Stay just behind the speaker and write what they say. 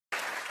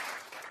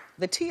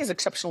The tea is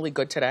exceptionally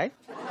good today.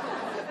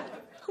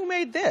 Who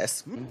made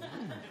this?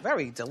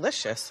 Very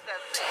delicious.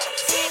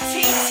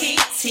 T.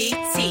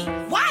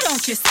 Why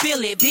don't you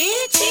spill it,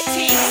 bitch?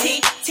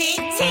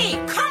 T.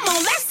 Come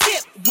on, let's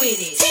sip with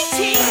it.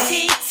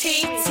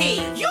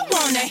 T. You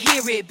wanna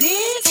hear it,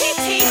 bitch?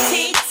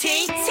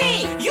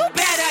 T. You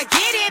better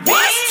get it, bitch.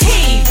 What's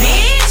tea,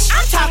 bitch?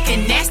 I'm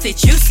talking nasty,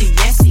 juicy,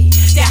 messy.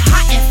 That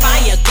hot and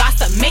fire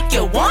gossip make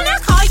you wanna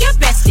call your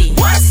bestie.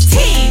 What's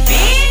tea,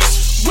 bitch?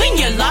 When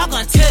you log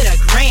on to the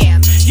gram,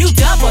 you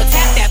double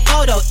tap that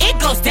photo, it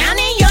goes down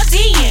in your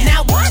DM.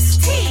 Now what's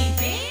tea,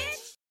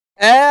 bitch?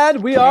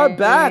 And we are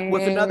back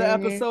with another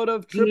episode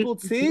of Triple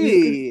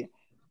T.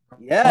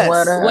 Yes.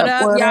 What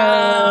up,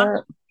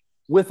 y'all?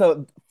 With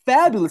a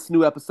fabulous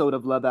new episode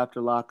of Love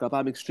After Lockup.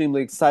 I'm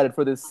extremely excited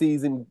for this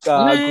season.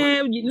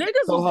 Man,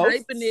 niggas was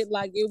hyping it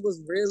like it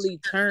was really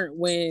turned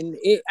when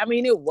it.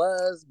 It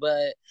was,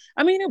 but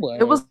it was.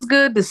 It was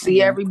good to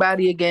see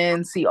everybody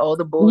again, see all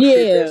the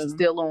bullshit that's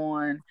still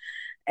on,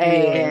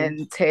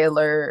 and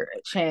Taylor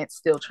Chance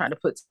still trying to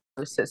put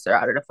her sister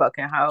out of the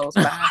fucking house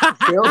by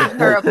building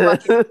her a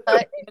fucking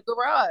hut in the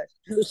garage.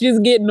 She's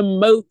getting the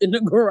moat in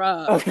the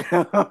garage.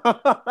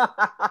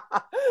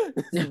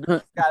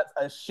 Got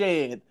a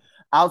shed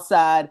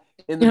outside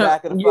in the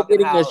back of the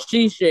fucking house. A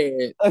she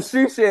shed. A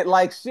she shed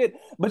like shit.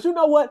 But you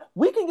know what?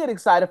 We can get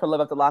excited for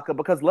Love After Lockup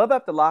because Love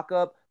After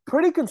Lockup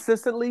pretty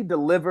consistently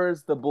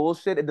delivers the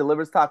bullshit. It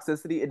delivers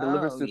toxicity. It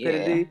delivers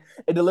stupidity.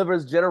 Yeah. It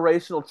delivers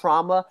generational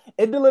trauma.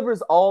 It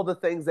delivers all the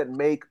things that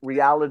make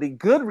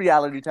good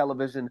reality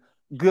television.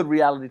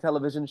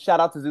 Shout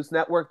out to Zeus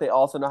Network. They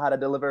also know how to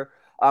deliver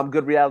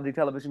good reality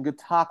television, good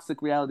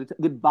toxic reality,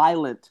 good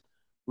violent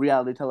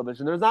reality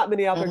television. There's not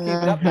many out there keeping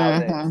up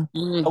nowadays.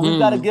 But we've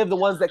got to give the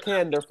ones that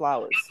can their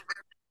flowers.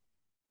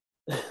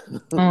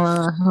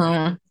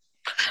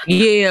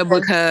 Yeah,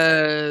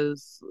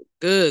 because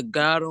good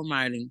God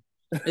Almighty,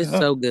 it's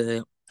so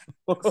good.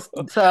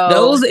 So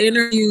those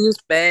interviews,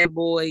 bad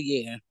boy,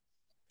 yeah.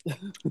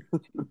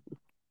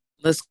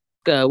 Let's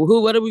go.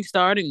 What are we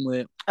starting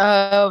with?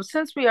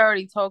 Since we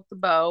already talked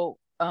about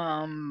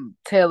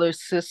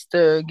Taylor's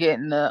sister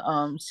getting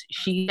the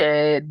she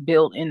shed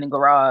built in the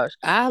garage.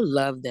 I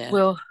love that.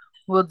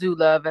 We'll do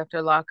Love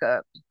After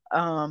Lockup.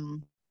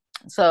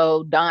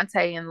 So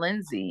Dante and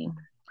Lindsay.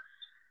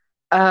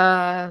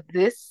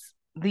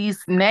 These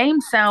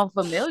names sound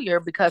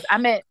familiar because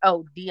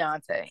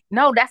Deontay.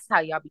 No, that's how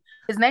y'all be.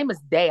 His name is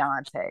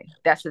Deontay.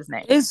 That's his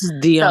name. It's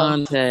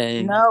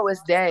Deontay. No,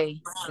 it's Day.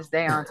 It's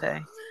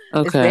Deontay.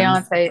 Okay. It's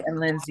Deontay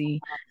and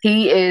Lindsay.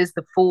 He is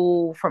the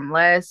fool from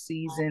last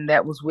season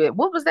that was with,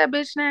 what was that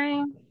bitch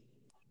name?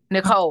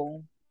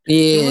 Nicole.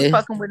 Yeah. He was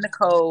fucking with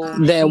Nicole.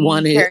 That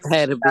one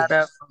had a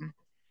bitch.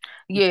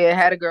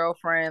 Had a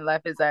girlfriend,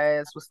 left his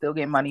ass, was still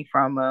getting money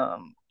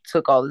from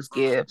took all his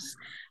gifts.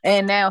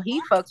 And now he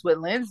fucks with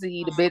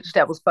Lindsay, the bitch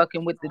that was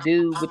fucking with the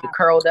dude with the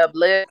curled up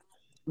lip.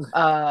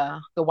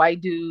 The white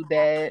dude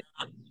that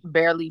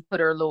barely put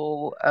her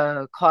little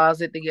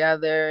closet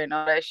together and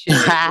all that shit.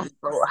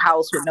 Little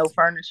house with no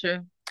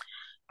furniture.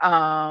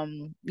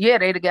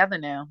 They together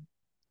now.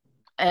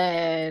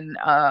 And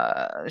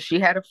she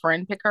had a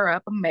friend pick her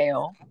up, a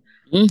male.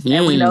 Mm-hmm.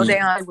 And we know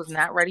Deontay was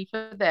not ready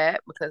for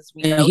that because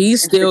we know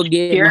he's still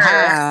getting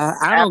high.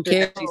 I don't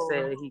care if she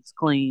said he's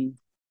clean.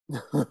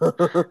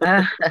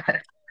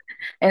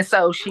 And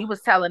so she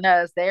was telling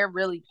us they're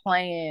really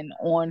playing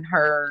on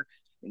her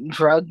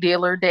drug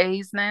dealer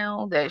days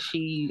now. That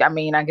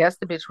I guess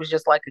the bitch was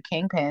just like a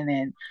kingpin,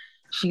 and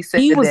she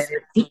said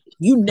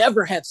you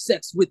never have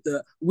sex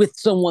with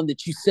someone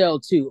that you sell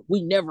to.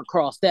 We never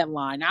crossed that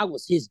line. I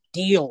was his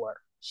dealer.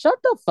 Shut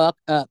the fuck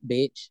up,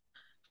 bitch.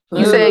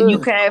 You said you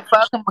can't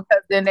fuck them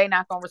because then they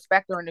not gonna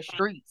respect her in the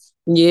streets.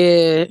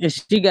 Yeah, and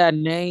she got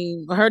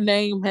name. Her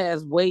name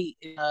has weight.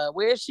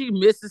 Where is she?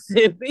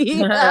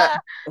 Mississippi?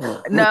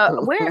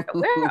 No, where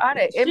are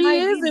they? She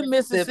is in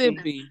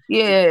Mississippi.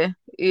 Yeah.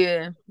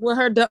 Well,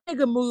 her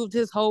nigga moved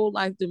his whole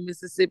life to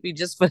Mississippi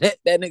just for that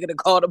nigga to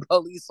call the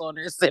police on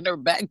her and send her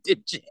back to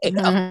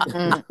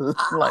jail.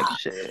 Like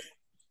shit.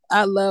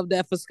 I love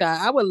that for Sky.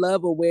 I would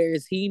love a "Where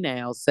Is He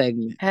Now"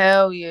 segment.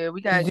 Hell yeah, we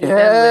got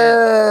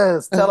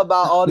yes. Tell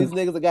about all these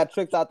niggas that got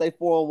tricked out their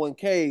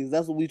 401ks.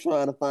 That's what we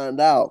trying to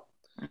find out.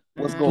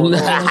 What's going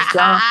on?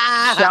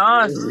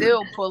 Sean's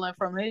still pulling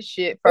from his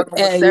shit. Fucking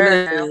with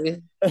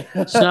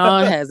Sarah.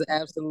 Sean has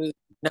absolutely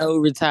no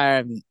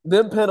retirement.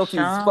 Them penalties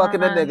fucking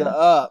that nigga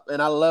up,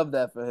 and I love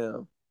that for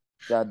him.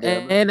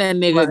 Goddamn. And that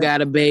nigga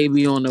got a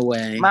baby on the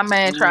way. My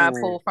man trying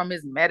to pull from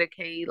his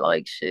Medicaid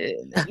like shit.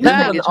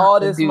 You all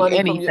this money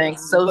anything,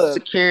 Social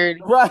Security.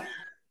 Right.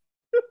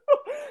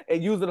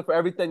 And using it for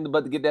everything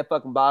but to get that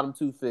fucking bottom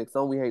two fixed.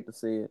 Don't we hate to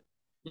see it?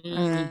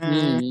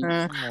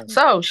 Mm-hmm.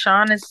 So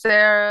Sean and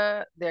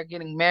Sarah, they're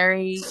getting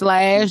married. /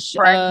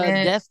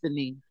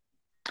 Destiny.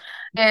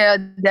 Yeah,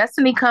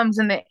 Destiny comes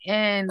in the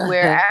end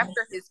where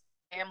after his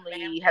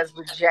family has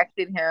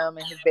rejected him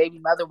and his baby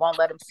mother won't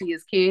let him see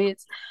his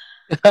kids.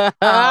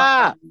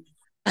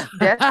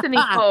 Destiny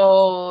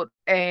called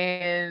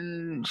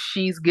and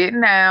she's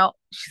getting out.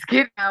 She's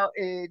getting out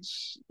and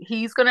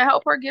he's gonna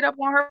help her get up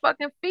on her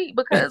fucking feet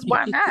because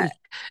why not?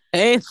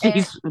 And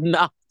she's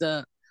knocked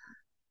up.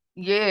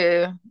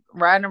 Yeah,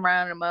 riding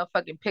around in a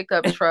motherfucking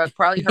pickup truck,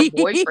 probably her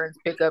boyfriend's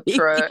pickup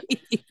truck.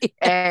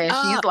 And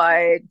she's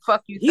like,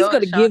 fuck you, he's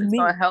gonna give me,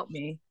 gonna help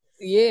me.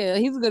 Yeah,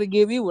 he's gonna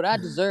give me what I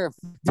deserve.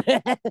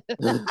 Yeah.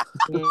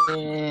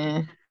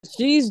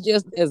 She's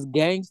just as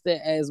gangster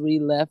as we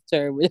left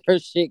her with her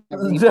shit.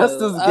 Just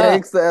as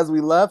gangster as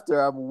we left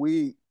her. I'm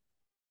weak.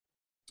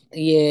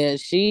 Yeah,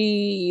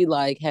 she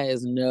like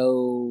has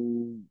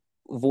no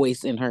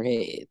voice in her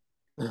head.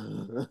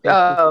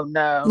 Oh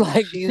no!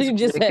 Like she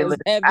just ridiculous.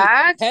 has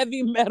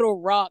heavy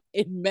metal rock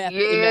and meth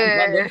in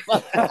that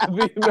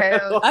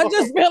motherfucker. I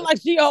just feel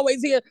like she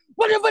always hears.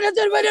 Like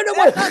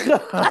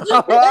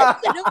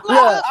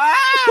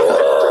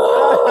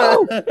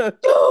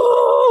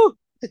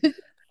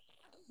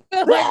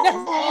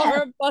that's all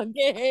her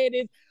fucking head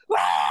is.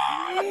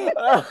 Yes.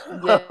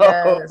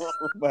 Oh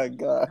my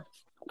god.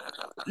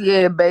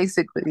 Yeah,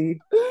 basically.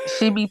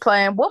 She be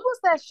playing. What was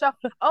that show?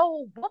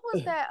 Oh, what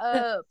was that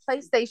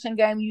PlayStation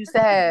game you used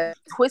to have?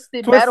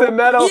 Twisted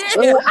Metal.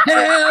 Yeah.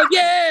 Hell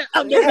yeah.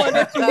 I'm the one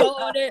that you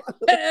wanted.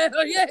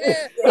 Hell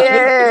yeah.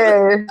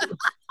 Yeah.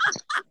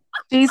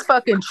 She's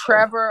fucking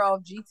Trevor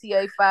off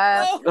GTA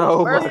 5.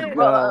 Oh my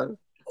god.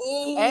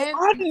 Ooh,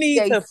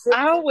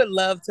 I would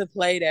love to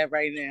play that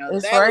right now.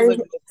 It's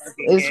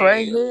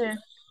right here.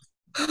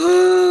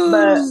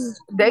 But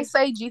they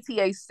say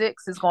GTA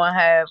 6 is going to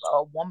have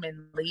a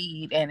woman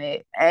lead in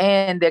it,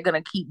 and they're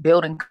going to keep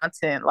building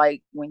content.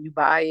 Like when you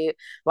buy it,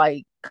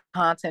 like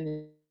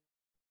content.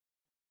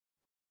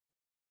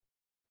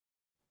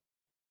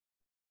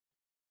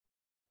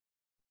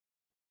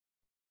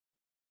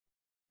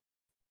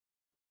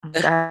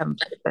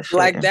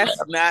 Like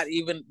that's not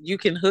even. You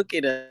can hook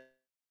it up.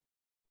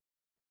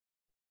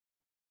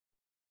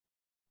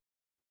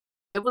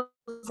 It was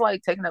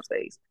like taking up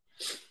space.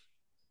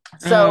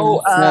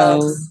 So,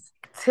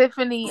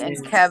 Tiffany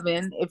and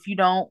Kevin, if you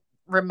don't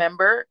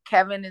remember,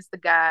 Kevin is the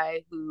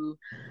guy who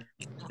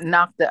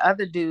knocked the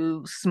other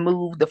dude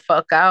smooth the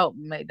fuck out,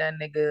 made that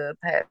nigga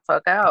pat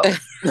fuck out.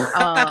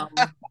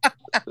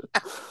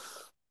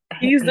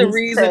 He's the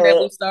reason that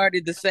we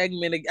started the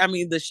segment. I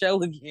mean, the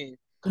show again.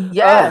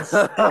 Yes,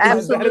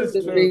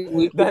 absolutely.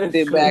 We put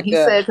it back he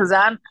said, "Because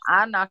I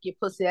knock your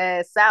pussy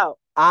ass out."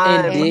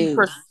 I'm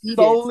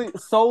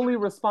solely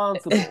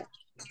responsible.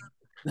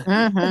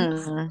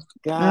 Mm-hmm.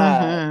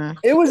 God,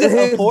 it was just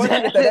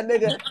unfortunate that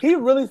nigga. He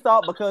really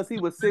thought because he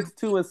was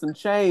 6'2" and some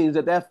change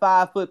that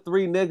 5'3"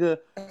 nigga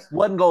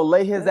wasn't gonna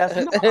lay his ass.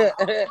 You know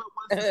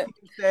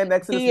stand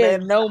next to this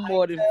man, no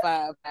more than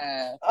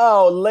 5'5".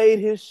 Oh, laid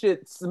his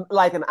shit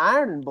like an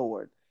ironing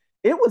board.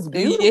 It was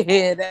beautiful.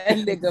 Yeah, that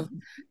nigga,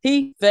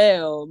 he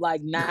fell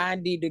like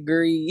 90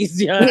 degrees.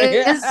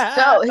 His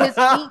feet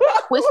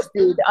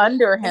twisted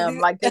under him,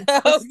 like they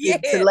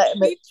twisted to let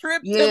me. He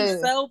tripped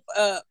himself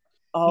up.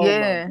 Oh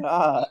my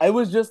god! It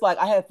was just like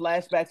I had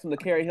flashbacks from the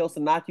Carrie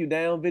Hilson "Knock You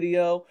Down"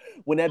 video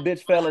when that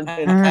bitch fell and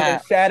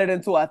shattered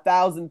into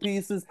 1,000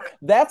 pieces.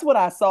 That's what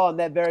I saw in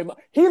that very moment.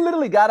 He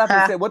literally got up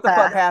and said, "What the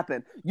fuck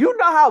happened?" You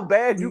know how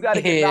bad you got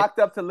to get knocked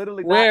up to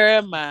literally. Where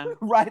am I?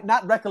 Right,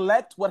 not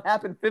recollect what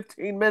happened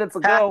 15 minutes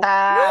ago.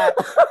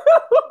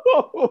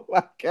 Oh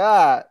my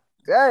god!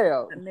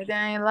 Damn. The nigga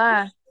ain't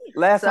lie.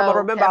 Last time I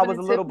remember, I was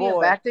a little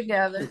boy. Back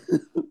together.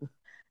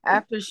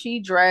 After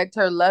she dragged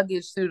her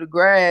luggage through the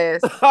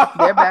grass,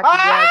 they're back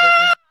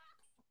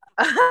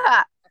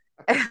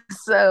together.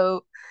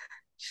 So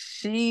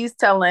she's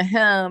telling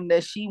him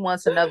that she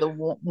wants another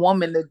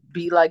woman to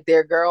be like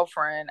their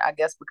girlfriend, I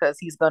guess because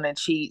he's gonna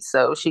cheat.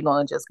 So she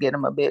gonna just get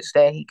him a bitch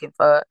that he can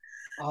fuck.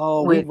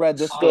 Oh, we've read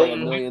this story a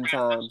million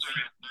times.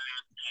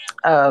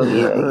 Oh,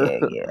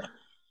 yeah.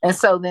 And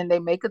so then they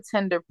make a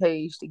Tinder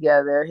page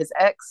together. His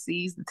ex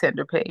sees the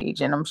Tinder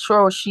page, and I'm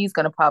sure she's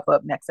gonna pop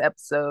up next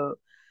episode.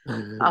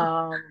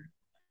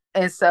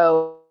 And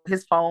so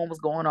his phone was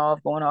going off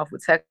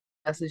with text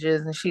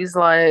messages, and she's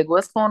like,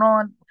 "What's going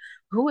on?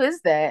 Who is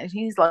that?" And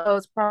he's like, "Oh,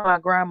 it's probably my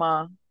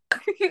grandma."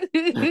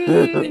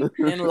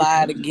 And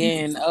lied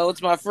again. "Oh,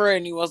 it's my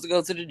friend. He wants to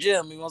go to the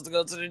gym.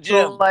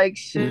 Like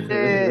shit.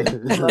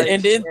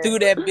 And then threw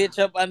that bitch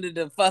up under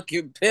the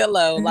fucking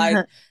pillow.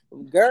 Like,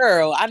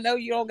 girl, I know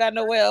you don't got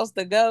nowhere else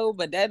to go,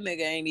 but that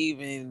nigga ain't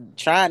even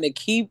trying to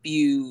keep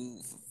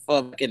you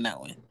fucking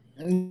knowing.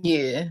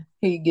 Yeah,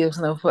 he gives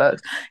no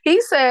fucks. He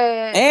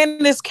said,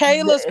 and this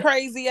Kayla's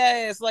crazy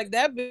ass. Like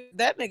that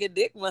nigga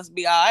dick must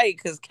be alright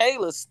because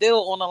Kayla's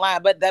still on the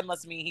line, but that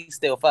must mean he's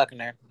still fucking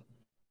her.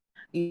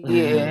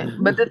 Yeah,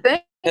 but the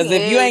thing because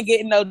if you ain't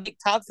getting no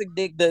toxic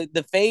dick,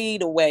 the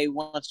fade away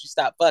once you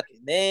stop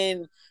fucking,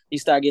 then you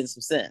start getting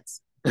some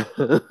sense.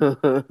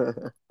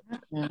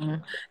 Mm-hmm.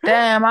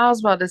 Damn, I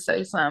was about to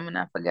say something and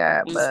I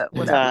forgot, but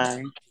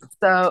whatever.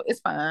 So it's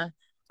fine.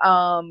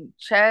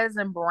 Chaz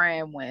and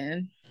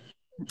Branwen.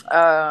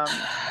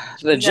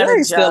 The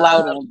jury's still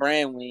out on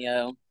Branwen,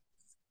 yo.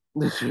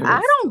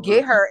 I don't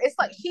get her. It's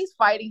like she's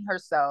fighting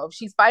herself.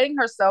 She's fighting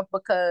herself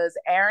because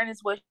Aaron is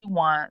what she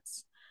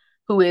wants,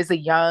 who is a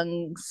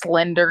young,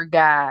 slender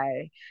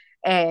guy.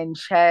 And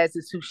Chaz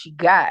is who she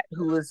got,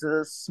 who is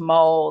a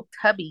small,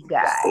 tubby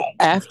guy.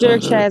 After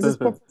Chaz's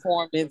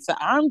performance,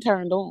 I'm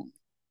turned on.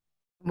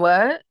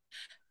 What?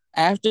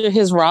 After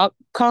his rock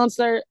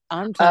concert,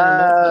 I'm turned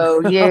on.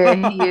 Oh,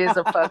 yeah, he is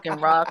a fucking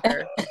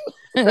rocker.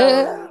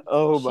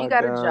 So my she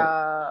got God. a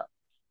job.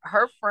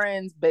 Her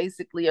friends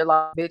basically are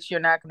like, bitch, you're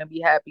not gonna be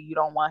happy. You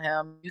don't want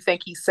him. You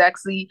think he's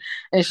sexy?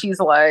 And she's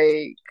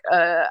like,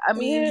 I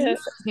mean,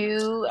 he's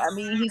cute. I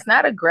mean, he's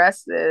not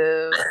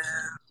aggressive.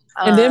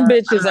 And them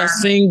bitches are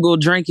single,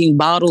 drinking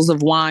bottles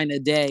of wine a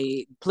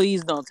day.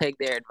 Please don't take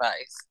their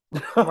advice.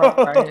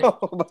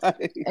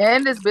 Right.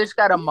 And this bitch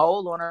got a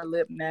mole on her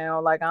lip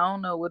now. Like, I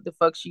don't know what the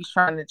fuck she's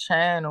trying to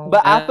channel.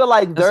 But I feel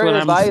like their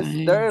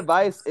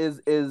advice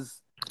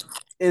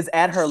is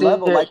at her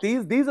level. Like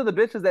these are the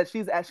bitches that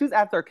she's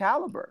at their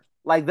caliber.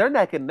 Like they're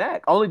neck and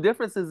neck. Only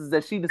difference is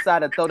that she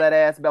decided to throw that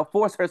ass back,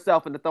 force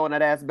herself into throwing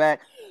that ass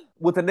back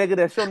with a nigga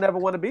that she'll never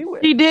want to be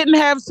with. She didn't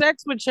have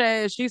sex with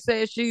Chaz. She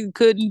said she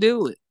couldn't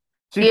do it.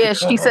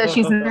 She said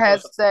she's never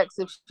had sex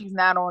if she's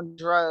not on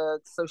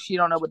drugs, so she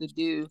don't know what to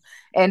do.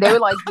 And they were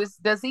like,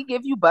 does he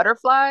give you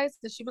butterflies?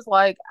 And she was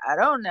like, I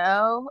don't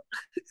know.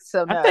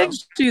 So no. I think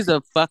she's a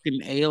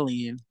fucking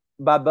alien.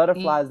 By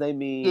butterflies, they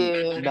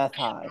mean meth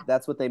high.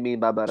 That's what they mean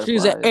by butterflies.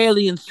 She's an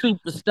alien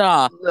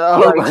superstar.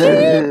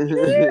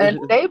 And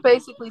they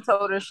basically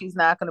told her she's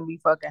not going to be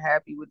fucking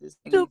happy with this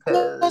thing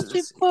because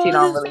she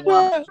don't really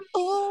want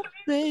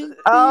it.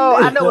 Oh,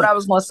 I know what I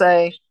was going to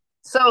say.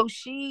 So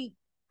she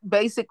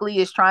basically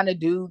is trying to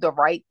do the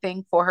right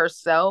thing for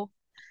herself.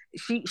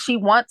 She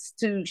wants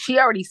to, she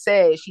already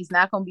said she's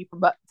not going to be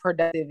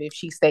productive if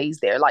she stays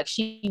there. Like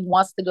she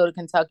wants to go to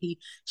Kentucky.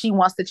 She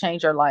wants to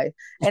change her life.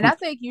 And I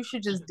think you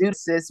should just do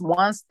this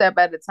one step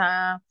at a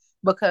time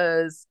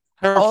because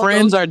her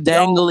friends are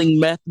dangling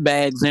meth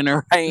bags in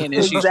her hand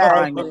and she's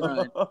trying to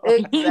run.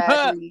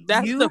 Exactly.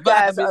 That's the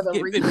vibe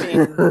it's giving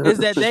me. Is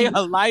that they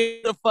are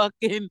light the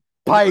fucking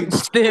pipe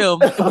still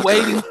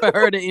waiting for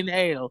her to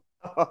inhale.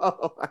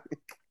 Oh my God.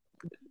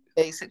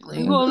 Basically,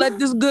 you gonna let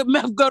this good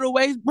meth go to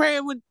waste,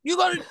 Brand? When you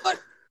gonna?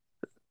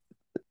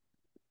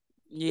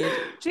 Yeah,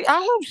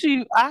 I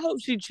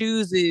hope she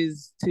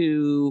chooses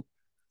to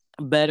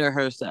better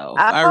herself.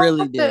 I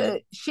really do.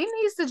 She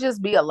needs to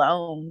just be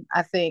alone.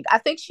 I think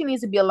she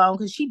needs to be alone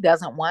because she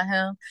doesn't want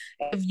him.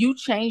 If you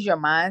change your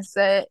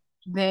mindset,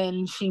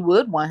 then she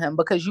would want him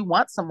because you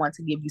want someone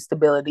to give you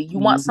stability. You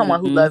want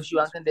someone who loves you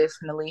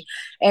unconditionally,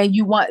 and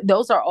you want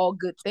those are all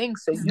good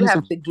things. So you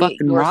have to get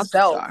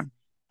yourself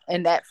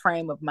in that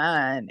frame of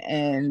mind,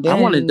 and then I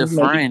wanted the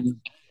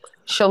friend.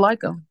 She'll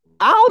like him.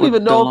 I don't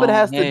even know if it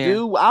has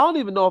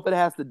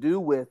to do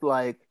with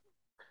like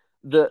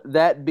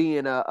that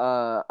being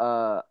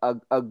a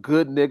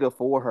good nigga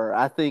for her.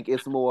 I think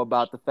it's more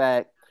about the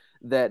fact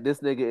that this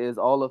nigga is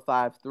all of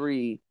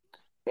 5'3"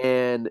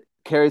 and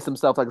carries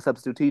himself like a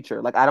substitute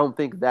teacher. Like I don't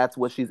think that's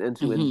what she's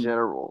into in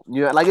general.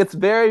 You know, like it's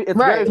very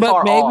very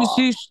far but maybe off.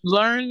 She's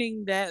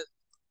learning that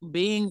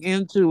being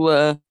into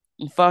a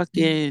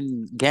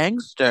fucking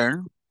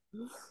gangster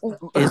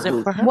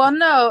isn't for her. Well,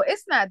 no,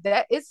 it's not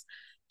that. It's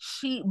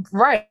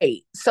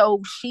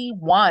so she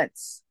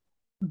wants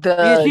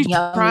she's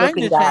young trying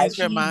to guy. change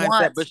her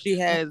mindset, but she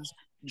has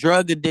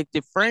drug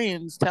addicted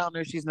friends telling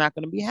her she's not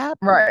going to be happy.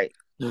 Right.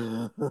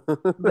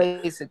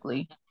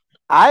 Basically.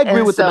 I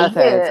agree with the meth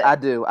heads. I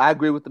do. I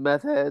agree with the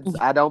meth heads.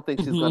 I don't think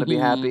she's going to be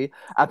happy.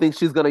 I think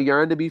she's going to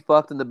yearn to be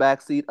fucked in the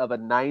backseat of a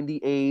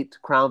 98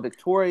 Crown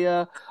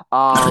Victoria.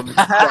 Why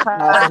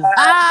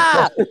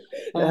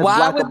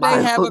would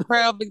they have a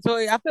Crown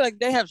Victoria? I feel like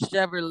they have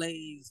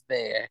Chevrolets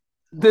there.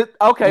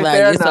 Okay, like,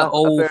 fair it's enough. An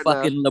old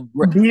fucking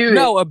Buick.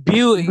 No, a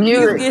Buick.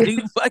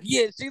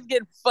 She's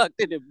getting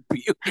fucked in a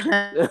Buick.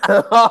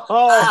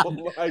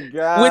 Oh my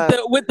God!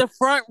 With the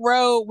front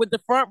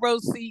row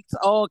seats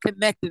all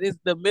connected. It's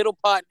the middle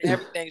part and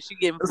everything. She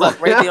getting fucked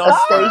right there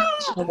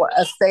on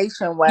a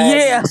station wagon.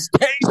 Yeah, a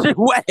station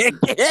wagon.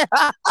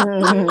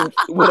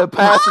 With a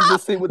passenger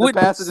seat. With the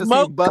passenger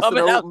smoke seat busting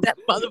coming over. out that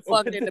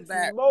motherfucker in the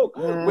back. Smoke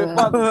with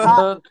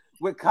fucking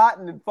with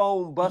cotton and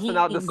foam busting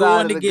out the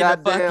side of the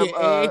goddamn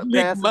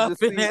passenger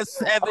seat. At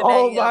 7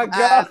 oh my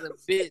God!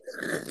 Bitch.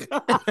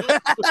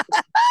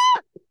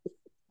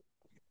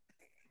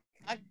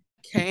 I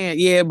can't.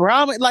 Yeah,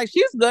 Brahma. Like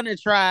she's gonna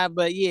try,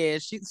 but yeah,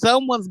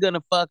 someone's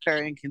gonna fuck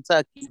her in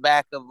Kentucky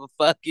back of a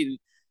fucking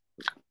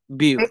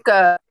Buick.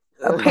 A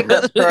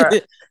pickup truck.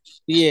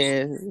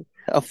 Yeah,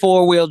 a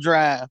 4-wheel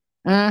drive.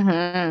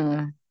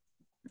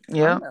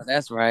 Yeah,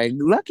 that's right.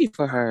 Lucky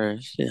for her.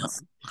 Shit.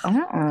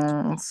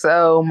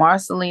 So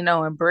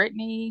Marcelino and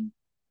Brittany,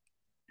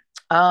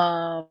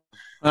 they're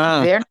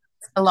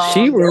alone.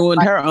 She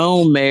ruined her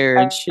own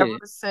marriage. Ever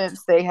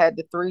since they had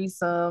the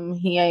threesome,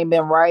 he ain't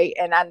been right,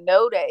 and I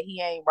know that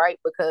he ain't right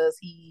because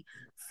he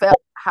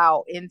felt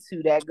how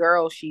into that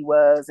girl she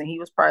was, and he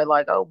was probably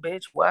like, "Oh,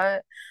 bitch,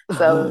 what?"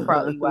 So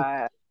probably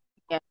why.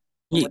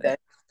 Yeah.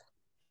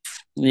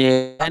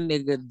 Yeah, that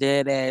nigga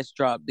dead ass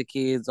dropped the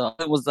kids off.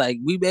 It was like,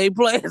 we made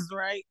plans,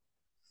 right?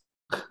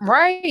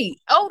 Right.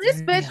 Oh,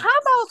 this bitch. How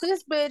about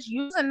this bitch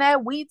using that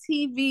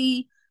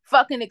WeTV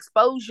fucking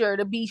exposure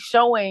to be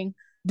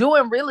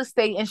doing real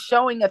estate and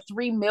showing a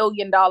 $3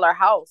 million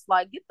house?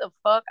 Like, get the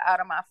fuck out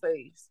of my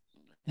face.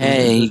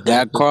 Hey, you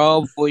got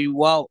crawl before you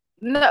walk.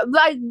 No,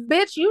 like,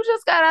 bitch, you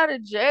just got out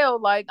of jail.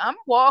 Like, I'm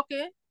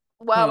walking.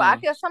 Well, I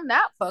guess I'm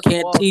not fucking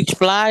Can't walking. teach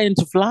fly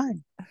into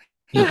flying.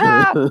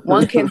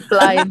 One can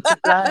fly into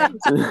flying.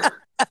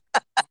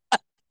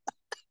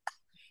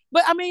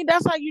 But I mean,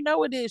 that's how you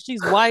know it is.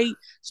 She's white.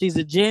 She's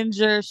a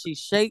ginger. She's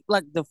shaped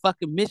like the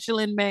fucking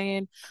Michelin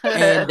Man,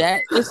 and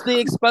that it's the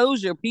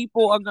exposure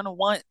people are gonna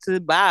want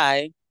to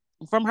buy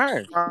from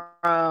her.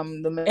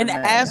 And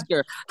ask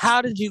her,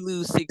 how did you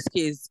lose 6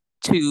 kids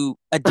to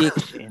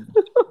addiction?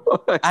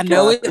 I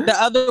know it. The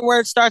other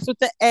word starts with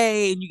the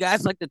A, and you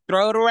guys like to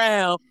throw it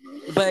around,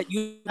 but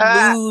you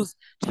lose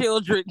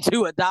children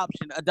to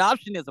adoption.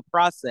 Adoption is a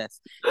process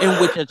in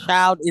which a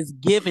child is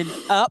given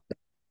up.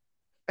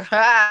 Like,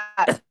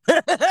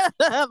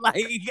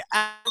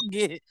 I don't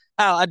get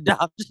how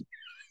adoption.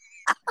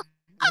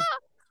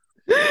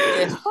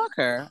 Yeah, fuck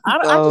her.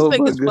 I just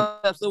think it's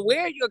fucked up. So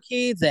where are your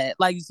kids at?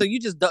 Like, so you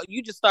just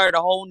started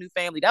a whole new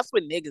family. That's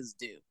what niggas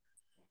do.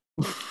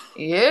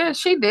 Yeah,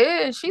 she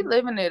did. She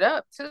living it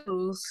up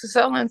too,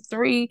 selling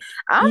 3.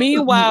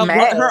 Meanwhile,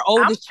 her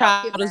oldest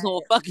child is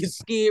on fucking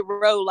Skid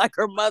Row like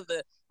her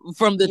mother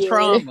from the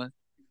trauma.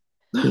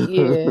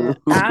 Yeah,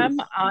 I'm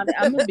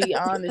gonna be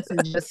honest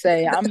and just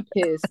say I'm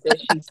pissed that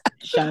she's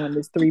showing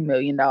this $3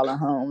 million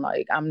home.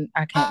 Like,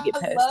 I can't get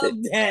past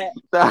it.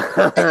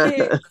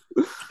 That.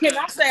 Can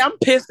I say I'm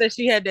pissed that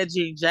she had that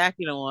jean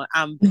jacket on?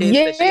 I'm pissed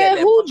that she had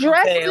that. Who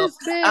dressed this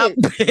bitch?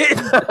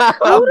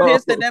 I'm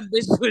pissed that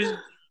bitch was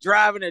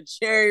driving a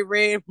cherry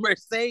red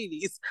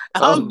Mercedes.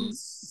 I'm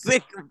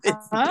sick of this.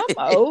 I'm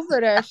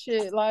over that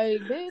shit.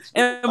 Like, bitch.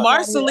 And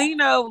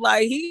Marcelino,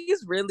 like,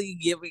 he's really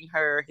giving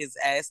her his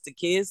ass to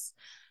kiss,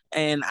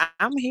 and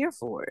I'm here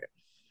for it.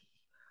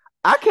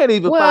 I can't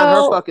even find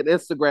her fucking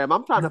Instagram.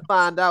 I'm trying to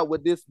find out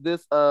what this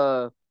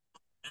bread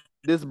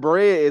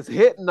is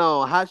hitting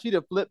on. How she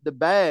to flip the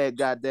bag?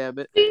 God damn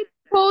it! She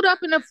pulled up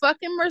in a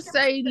fucking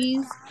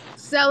Mercedes,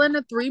 selling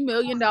a $3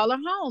 million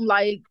home.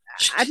 Like,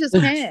 I just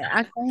can't.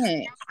 I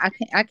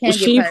can't.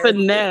 She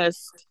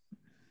finessed.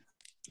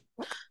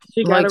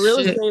 She got a real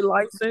estate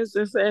license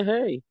and said,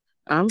 "Hey,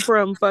 I'm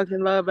from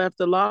fucking Love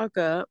After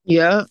Lockup.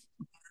 Yeah,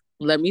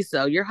 let me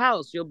sell your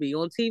house. You'll be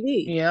on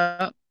TV.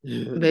 Yeah,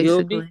 basically.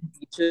 You'll be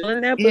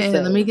chilling episode.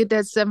 Yeah, let me get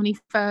that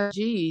 75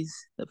 G's.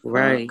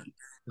 Right.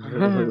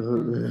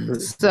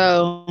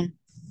 So,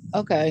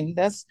 okay,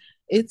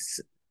 it's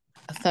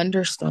a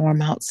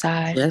thunderstorm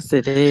outside. Yes,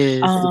 it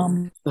is.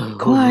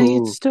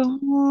 Quiet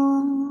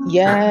storm.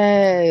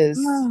 Yes.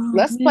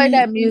 Let's play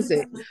that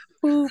music.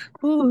 Boop,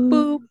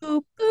 boop,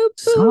 boop, boop,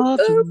 boop,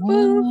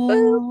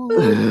 boop,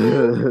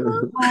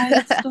 boop,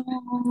 Quiet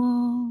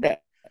storm.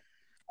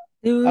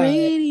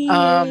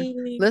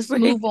 Let's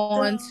move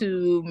on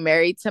to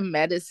Married to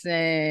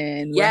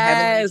Medicine.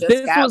 Yes,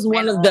 this was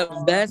one of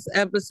the best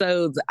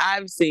episodes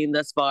I've seen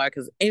thus far,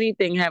 because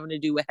anything having to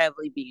do with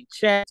Heavenly being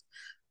checked,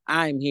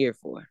 I'm here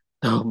for.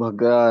 Oh my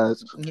gosh.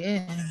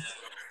 Yeah.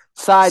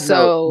 Side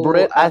note,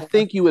 Britt, I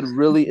think you would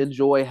really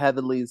enjoy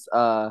Heavenly's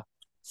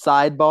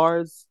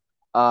sidebars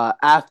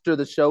after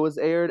the show is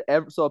aired.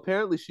 So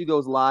apparently she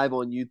goes live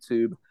on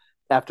YouTube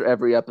after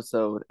every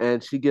episode,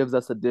 and she gives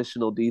us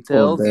additional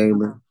details.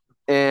 Oh,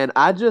 and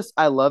I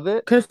love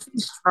it. Because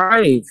it's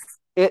trite.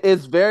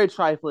 It's very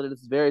trifling and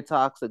it's very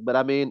toxic, but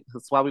I mean,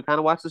 that's why we kind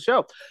of watch the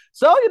show.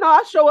 So,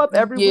 I show up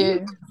every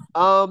week.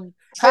 I'm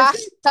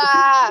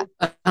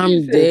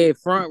dead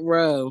front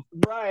row.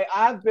 Right,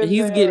 I've been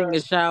He's there. Getting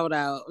a shout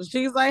out.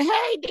 She's like,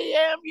 "Hey,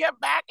 DM, you're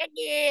back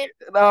again."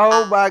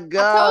 Oh my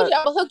god! I told you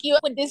I'm gonna hook you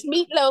up with this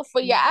meatloaf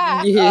for your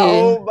eye. Yeah.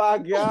 Oh my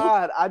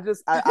god! I got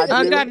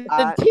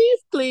the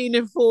teeth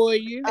cleaning for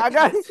you.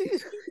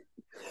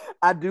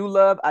 I do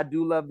love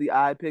the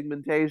eye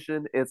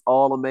pigmentation. It's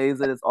all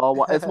amazing. It's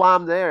why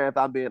I'm there, if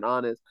I'm being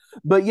honest.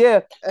 But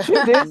yeah, she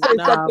did say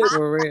something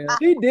for real.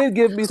 She did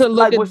give me to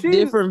look at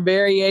different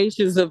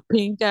variations of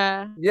pink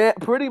eye. Yeah,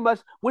 pretty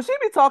much. When she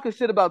be talking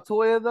shit about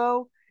Toya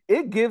though,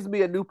 it gives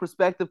me a new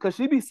perspective, because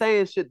she be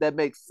saying shit that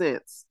makes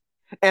sense.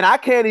 And I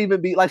can't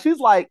even be like, she's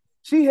like,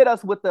 she hit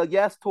us with the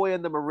yes, Toya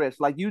and them are rich.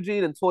 Like,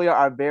 Eugene and Toya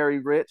are very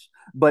rich,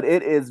 but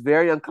it is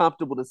very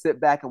uncomfortable to sit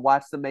back and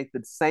watch them make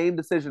the same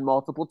decision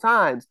multiple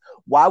times.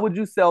 Why would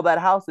you sell that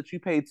house that you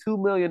paid $2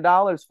 million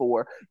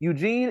for?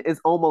 Eugene is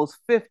almost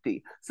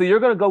 50. So you're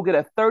going to go get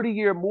a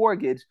 30-year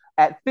mortgage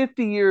at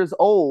 50 years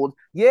old.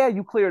 Yeah,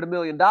 you cleared $1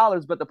 million,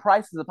 but the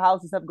prices of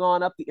houses have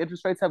gone up. The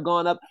interest rates have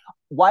gone up.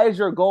 Why is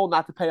your goal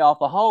not to pay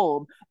off a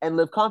home and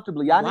live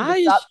comfortably? Y'all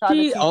need to stop trying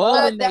to keep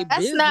up.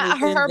 That's not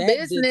her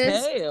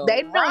business.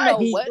 They don't know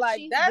what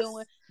she's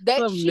doing.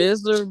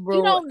 Miserable.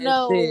 She don't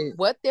know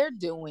what they're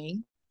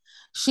doing.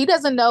 She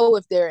doesn't know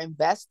if they're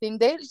investing.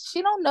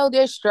 She don't know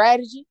their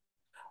strategy.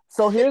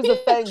 So here's the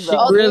thing, She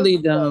though. really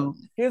don't.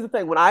 Here's the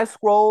thing. When I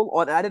scroll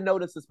on, I didn't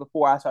notice this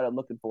before I started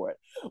looking for it.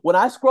 When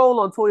I scroll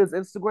on Toya's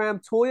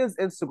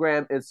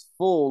Instagram is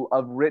full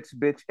of rich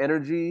bitch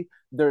energy.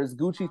 There's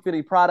Gucci,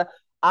 Fendi, Prada.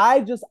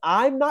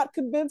 I'm not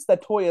convinced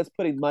that Toya is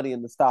putting money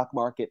in the stock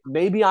market.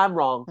 Maybe I'm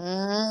wrong.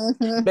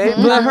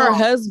 But her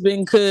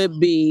husband could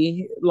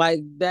be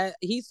like that.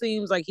 He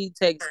seems like he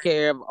takes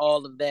care of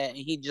all of that, and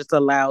he just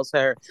allows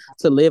her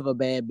to live a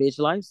bad bitch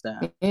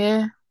lifestyle.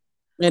 Yeah.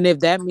 And if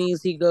that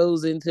means he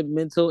goes into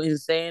mental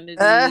insanity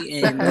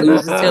and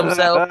loses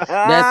himself,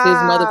 that's his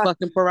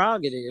motherfucking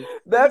prerogative.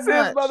 That's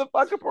his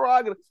motherfucking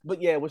prerogative.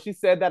 But yeah, when she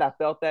said that, I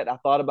felt that. I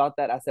thought about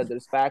that. I said,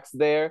 "There's facts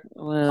there."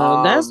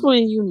 Well, that's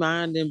when you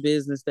mind in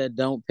business that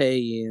don't pay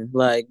you.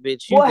 Like,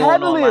 bitch, you going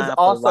Heavenly online is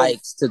also, for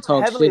likes to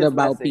talk Heavenly shit is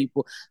about messy.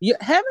 people.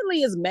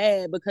 Heavenly is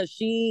mad because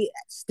she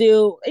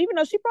still, even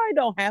though she probably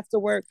don't have to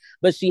work,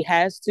 but she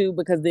has to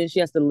because then she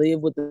has to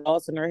live with the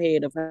thoughts in her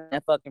head of her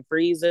that fucking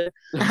freezer.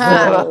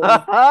 So,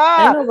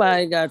 ain't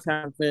nobody got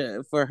time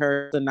for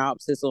her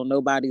synopsis on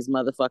nobody's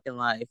motherfucking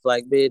life.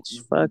 Like,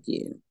 bitch, fuck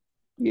you.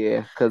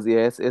 Yeah, because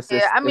it's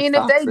I mean,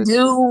 if they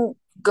do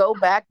go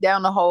back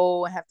down the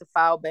hole and have to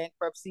file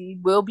bankruptcy,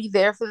 we'll be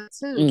there for that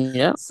too.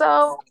 Yeah.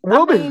 So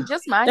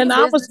just mind and your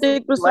I'm business.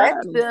 stick Let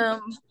beside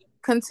them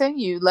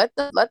continue. Let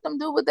them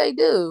do what they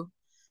do.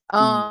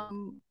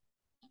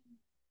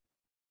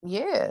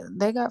 Yeah,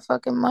 they got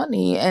fucking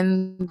money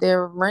and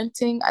they're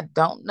renting. I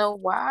don't know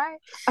why,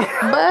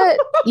 but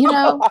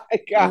oh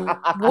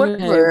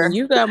whatever.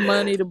 You got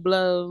money to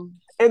blow.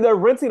 And they're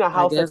renting a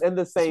house that's in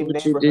the same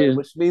neighborhood,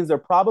 which means they're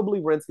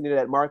probably renting it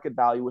at market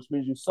value, which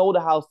means you sold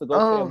a house to go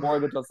pay a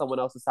mortgage on someone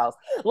else's house.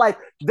 Like,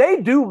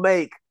 they do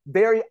make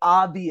very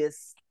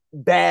obvious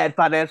bad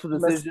financial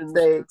decisions.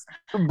 Mistakes.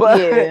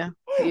 But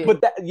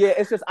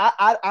it's just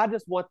I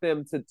just want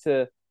them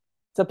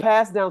to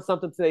pass down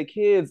something to their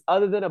kids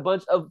other than a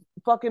bunch of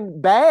fucking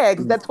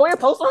bags that Toya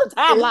posts on her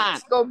timeline.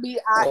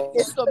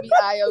 It's gonna be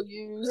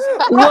IOUs.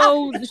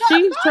 Well,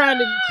 she's trying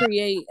to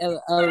create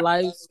a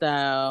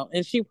lifestyle,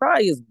 and she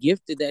probably is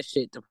gifted that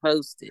shit to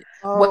post it.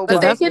 What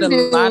they can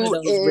do a lot of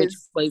those rich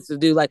places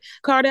do. Like,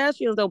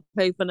 Kardashians don't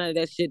pay for none of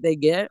that shit they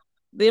get.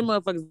 Them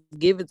motherfuckers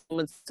give it to them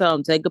and tell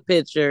them take a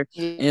picture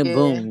and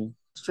boom.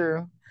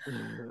 True.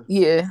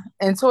 Yeah,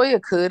 and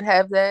Toya could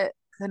have that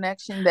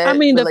connection. That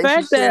the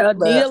fact that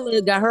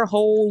Anila got her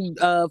whole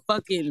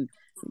fucking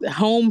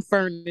home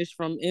furnished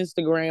from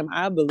Instagram,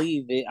 I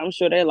believe it. I'm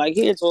sure they're like,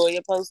 here, Toya,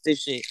 post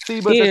this shit. See,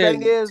 but the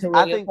thing is,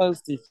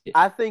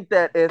 I think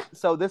that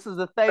this is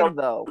the thing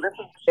though.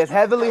 If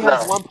Heavenly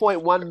has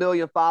 1.1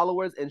 million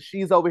followers and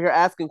she's over here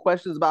asking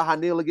questions about how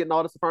Neela getting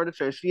all this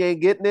furniture and she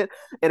ain't getting it,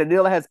 and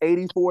Anila has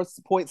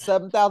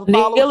 84.7 thousand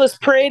followers. Neela's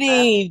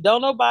pretty.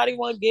 Don't nobody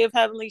want to give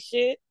Heavenly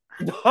shit.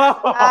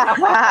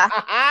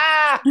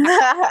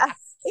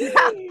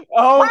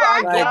 Oh my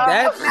god,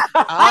 that's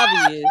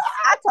obvious.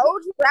 I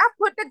told you I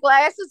put the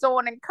glasses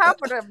on and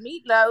covered the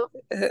meatloaf.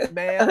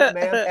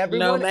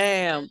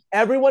 Ma'am,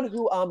 everyone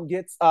who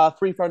gets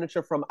free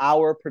furniture from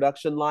our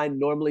production line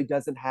normally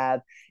doesn't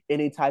have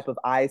any type of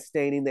eye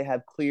staining. They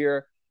have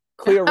clear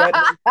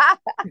retina,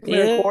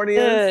 clear corneas.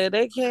 Yeah,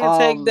 they can't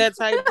take that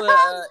type of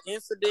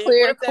incident. What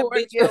if that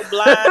bitch go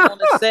blind on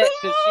the set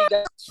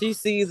because she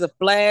sees a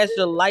flash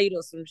of light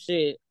or some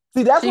shit?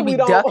 See, that's she what be we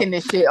don't ducking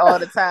this shit all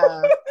the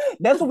time.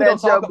 That's what we don't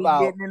talk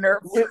about.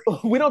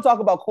 We don't talk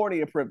about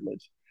cornea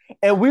privilege,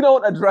 and we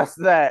don't address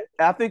that.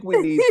 I think we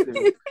need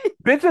to.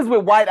 Bitches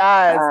with white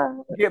eyes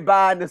get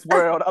by in this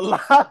world a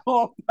lot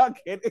more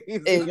fucking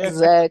easy.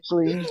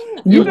 Exactly.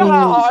 You know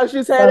how hard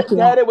she's had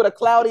it with a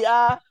cloudy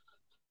eye.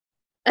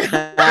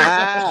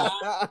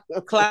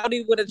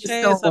 Cloudy with a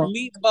chance of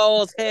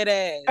meatballs head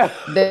ass.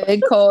 They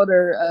called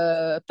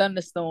her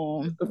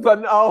Thunderstorm.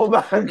 Oh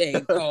my!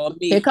 They called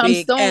me Here comes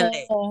Big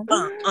Storm.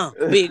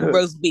 Big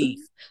roast beef,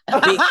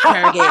 big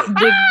turkey,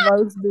 big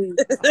roast beef.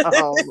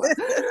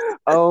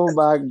 Oh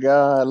my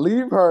god!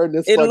 Leave her in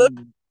this. It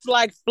looks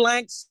like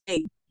flank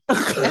steak. He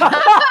said,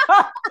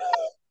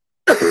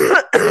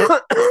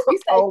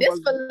 "This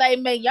filet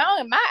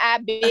mignon in my eye,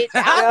 bitch."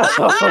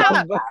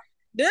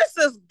 This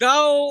is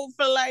gold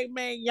filet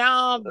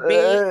mignon,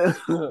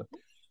 bitch.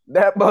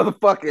 That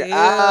motherfucking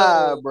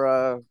eye,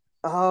 bro.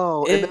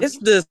 Oh, it's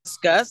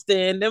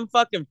disgusting. Them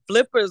fucking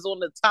flippers on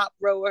the top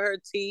row of her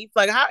teeth.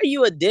 Like, how are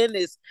you a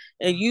dentist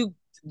and you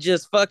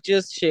just fucked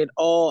your shit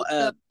all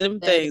up? Them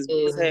things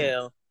as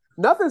hell.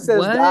 Nothing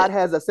says God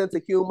has a sense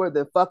of humor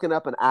than fucking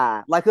up an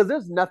eye. Like, cause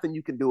there's nothing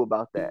you can do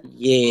about that.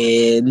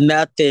 Yeah,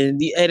 nothing.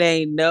 It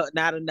ain't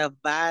not enough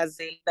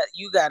Visine.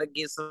 You got to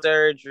get some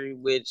surgery,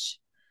 which.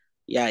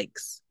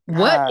 Yikes.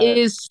 What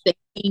is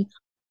staining?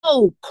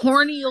 Oh,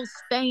 corneal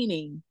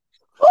staining.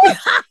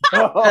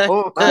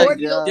 Corneal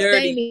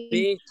staining.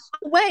 Bitch.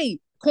 Wait,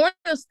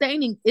 corneal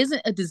staining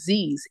isn't a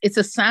disease. It's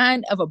a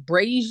sign of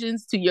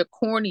abrasions to your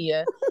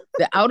cornea,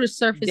 the outer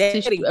surface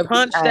tissue of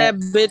punch that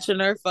bitch in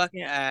her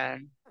fucking eye.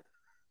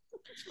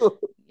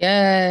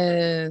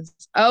 Yes.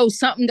 Oh,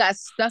 something got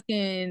stuck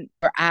in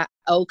her eye.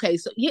 Okay,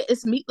 so yeah,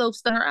 it's meatloaf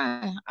stuck in her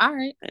eye. All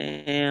right.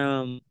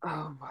 Damn.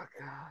 Oh my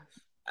gosh.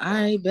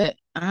 I bet.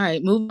 All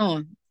right, move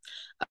on.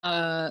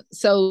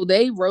 So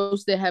they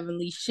roasted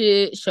Heavenly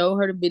shit, show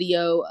her the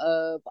video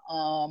of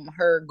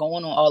her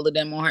going on all of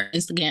them on her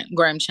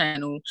Instagram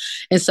channel.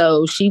 And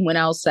so she went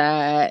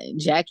outside.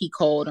 Jackie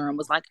called her and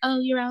was like, "Oh,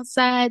 you're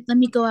outside. Let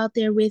me go out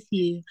there with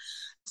you."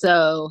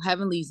 So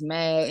Heavenly's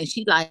mad and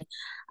she like,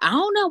 "I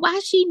don't know why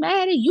she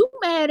mad at you,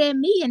 mad at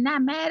me and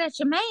not mad at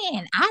your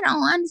man. I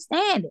don't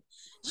understand it."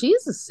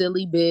 She's a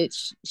silly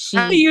bitch.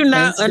 How do you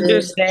not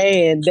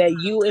understand that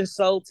you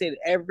insulted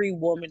every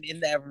woman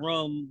in that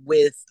room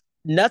with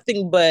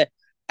nothing but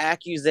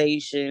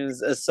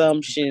accusations,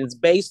 assumptions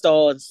based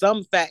on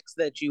some facts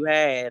that you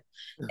had,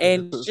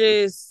 and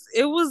just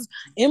it was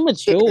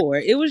immature.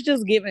 It was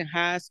just giving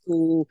high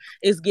school.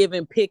 It's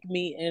giving pick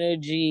me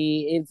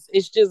energy.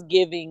 It's just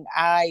giving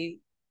I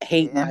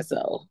hate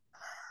myself.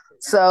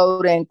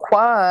 So then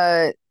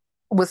Quad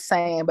was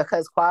saying,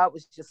 because Quad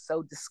was just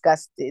so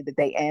disgusted that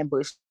they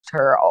ambushed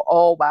her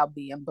all while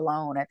being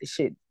blown at the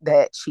shit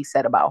that she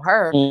said about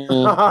her. And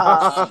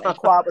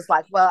Quad was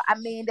like, well, I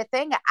mean, the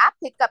thing, I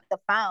pick up the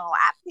phone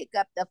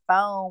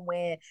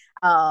when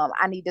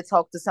I need to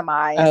talk to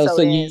somebody. And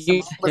so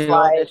you was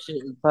like, that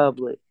shit in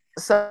public.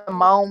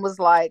 Simone was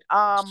like,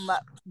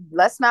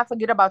 let's not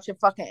forget about your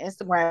fucking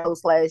Instagram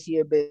post last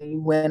year, but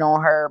you went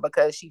on her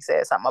because she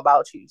said something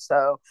about you.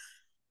 So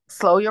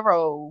slow your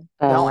roll.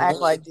 Don't act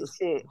like this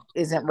shit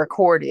isn't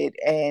recorded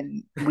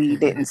and we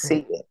didn't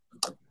see it.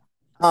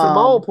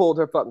 Simone pulled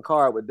her fucking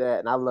card with that,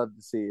 and I love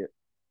to see it.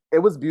 It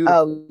was beautiful.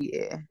 Oh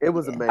yeah, it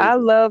was amazing. I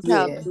loved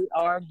how they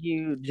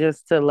argued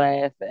just to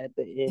laugh at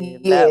the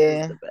end. Yeah, that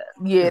was the best.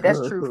 Yeah,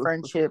 that's true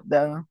friendship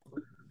though.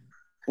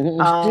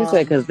 She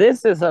said, "Because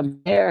this is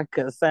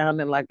America,"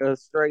 sounding like a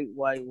straight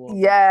white woman.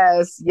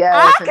 Yes.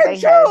 I can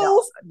choose who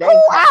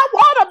I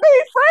want to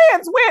be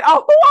friends with or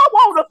who I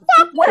want to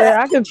fuck with.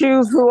 Yeah, I can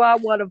choose who I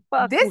want to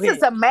fuck with. This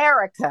is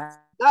America.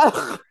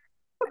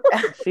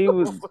 She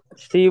was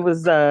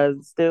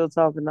still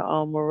talking to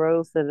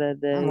Omarosa that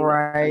day.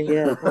 Right.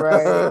 Yeah.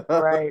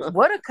 Right.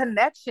 What a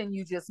connection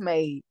you just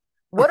made.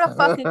 What a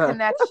fucking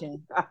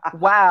connection.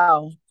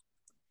 Wow.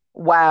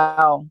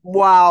 Wow.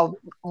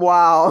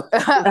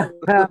 I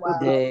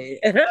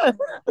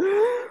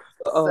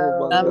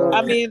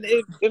mean,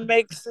 it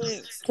makes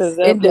sense because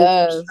it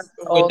does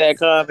with that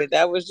comment.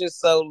 That was just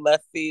so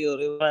left field.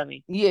 It was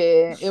funny.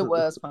 Yeah, it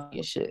was funny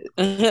as shit.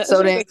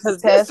 So then,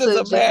 because this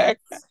is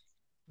America.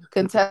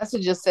 Contessa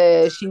just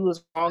said she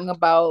was wrong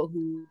about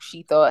who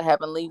she thought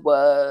Heavenly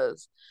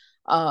was.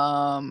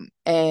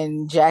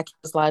 And Jackie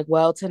was like,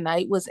 well,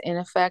 tonight was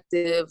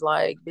ineffective.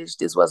 Like, bitch,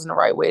 this wasn't the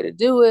right way to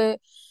do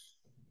it.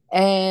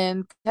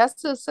 And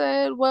Contessa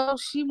said, well,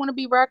 she want to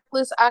be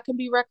reckless. I can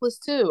be reckless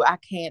too. I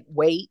can't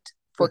wait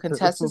for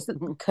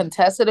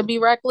Contessa to be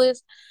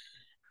reckless.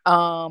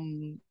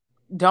 Don't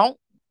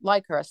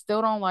like her. I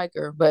still don't like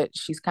her, but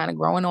she's kind of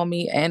growing on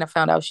me. And I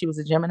found out she was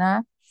a Gemini.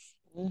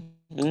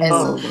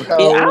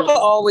 I've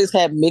always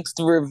had mixed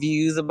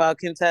reviews about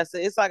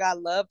Contessa. It's like I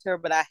loved her,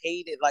 but I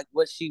hated like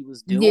what she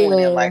was doing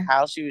and like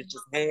how she was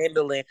just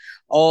handling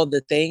all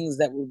the things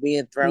that were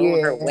being thrown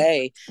her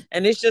way.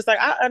 And it's just like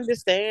I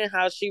understand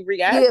how she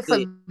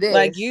reacted.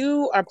 Like,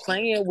 you are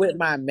playing with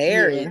my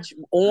marriage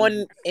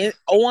on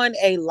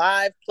a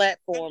live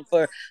platform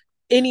for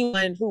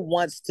anyone who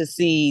wants to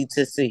see.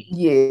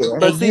 Yeah.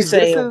 But you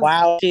saying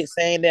wild shit,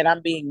 saying that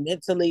I'm being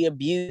mentally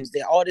abused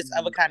and all this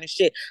other kind of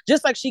shit.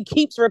 Just like she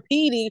keeps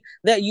repeating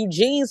that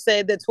Eugene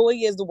said that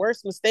Toya is the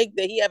worst mistake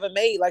that he ever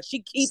made. Like,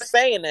 she keeps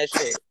saying that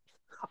shit.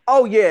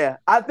 Oh yeah.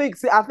 I think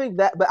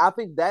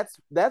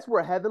that's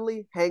where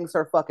Heavenly hangs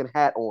her fucking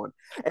hat on.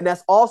 And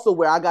that's also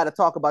where I gotta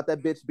talk about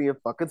that bitch being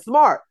fucking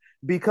smart.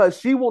 Because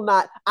she will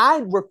not.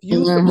 I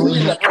refuse to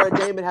believe that her and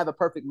Damon have a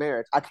perfect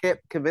marriage. I can't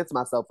convince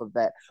myself of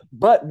that.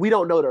 But we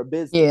don't know their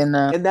business.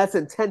 And that's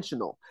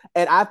intentional.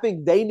 And I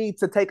think they need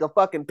to take a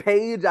fucking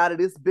page out of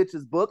this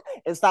bitch's book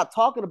and stop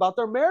talking about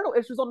their marital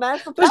issues on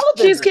national television.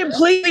 She's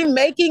completely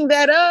making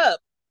that up.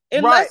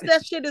 Unless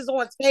that shit is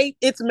on tape,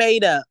 it's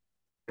made up.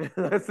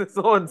 Unless it's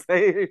on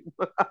tape.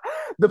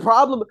 The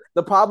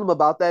problem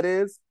about that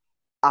is,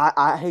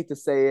 I hate to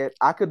say it,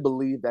 I could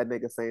believe that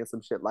nigga saying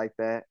some shit like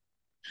that.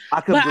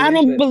 But I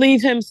don't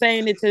believe him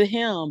saying it to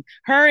him.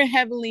 Her and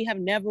Heavenly have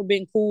never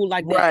been cool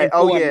like that. For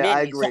a minute.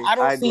 I agree. So I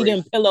don't see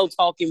them pillow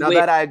talking with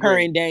her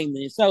and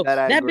Damon. So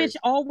that bitch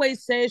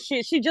always says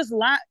shit. She just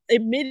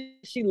admitted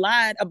she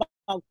lied about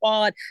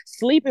Quad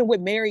sleeping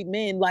with married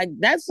men. Like,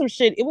 that's some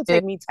shit. It would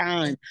take me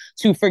time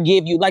to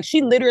forgive you. Like,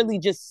 she literally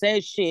just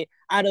says shit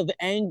out of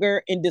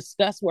anger and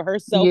disgust with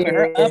herself and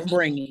her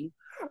upbringing.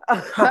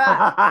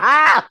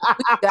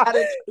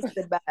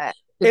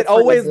 It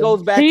always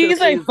goes back.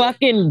 She's a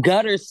fucking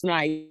gutter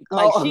snipe.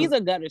 Like, she's a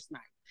gutter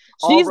snipe.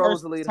 She's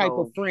her type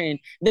of friend.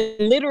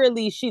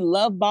 Literally, she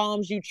love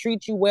bombs you,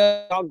 treat you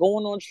well, y'all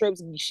going on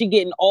trips. She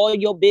getting all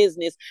your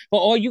business, but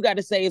all you got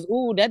to say is,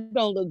 "Ooh, that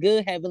don't look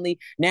good, Heavenly.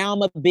 Now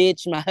I'm a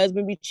bitch. My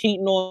husband be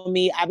cheating on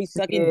me. I be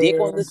sucking dick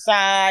on the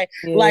side.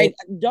 Like,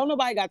 don't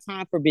nobody got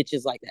time for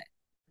bitches like that."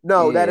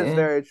 No, that is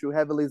very true.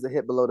 Heavenly's a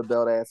hit below the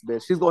belt ass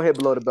bitch. She's gonna hit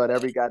below the belt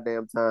every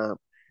goddamn time.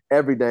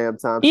 every damn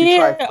time.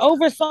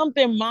 Over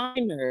something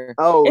minor.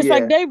 Oh, it's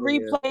like they Oh,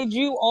 replayed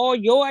you all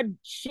your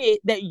shit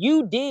that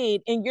you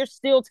did, and you're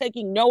still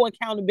taking no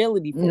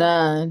accountability for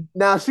None.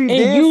 Now she and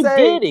did you say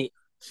did it.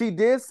 She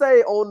did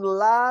say on the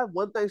live,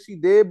 one thing she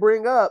did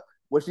bring up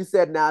was she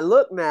said, now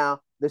look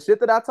now, the shit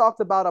that I talked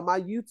about on my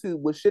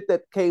YouTube was shit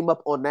that came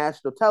up on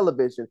national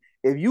television.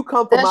 If you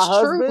come for my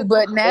husband, true,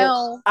 but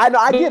now I know,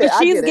 I get it.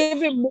 She's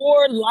giving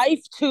more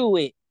life to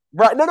it.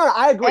 Right. No,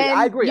 I agree. And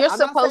I agree. You're I'm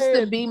supposed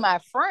to be my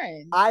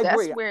friend. I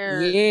agree. That's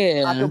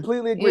where I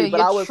completely agree. Yeah, but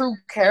your I was true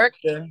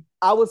character.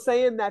 I was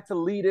saying that to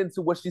lead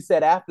into what she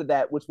said after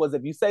that, which was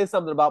if you say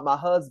something about my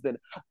husband,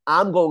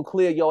 I'm gonna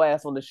clear your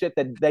ass on the shit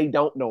that they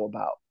don't know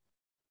about.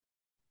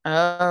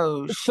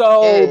 Oh,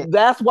 so shit.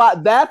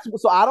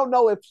 So I don't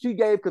know if she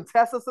gave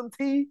Contessa some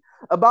tea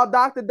about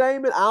Dr.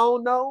 Damon. I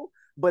don't know.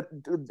 But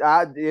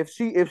if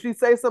she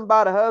say something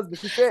about her husband,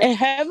 she said. And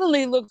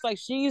Heavenly looks like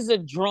she's a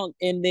drunk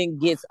and then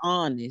gets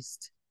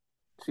honest.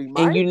 She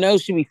might. And you know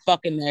she be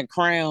fucking that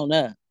crown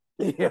up.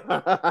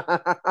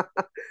 Yeah.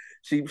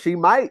 she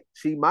might.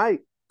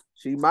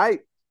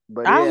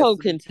 But I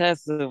hope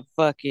Contessa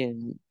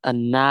fucking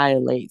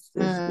annihilates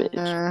this bitch.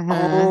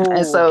 Oh.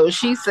 And so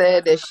she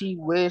said that she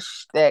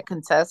wished that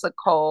Contessa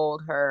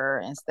called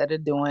her instead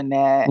of doing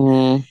that.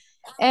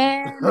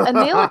 And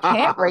Anila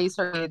can't raise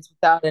her kids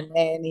without a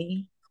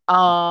nanny.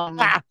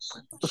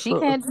 She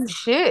can't do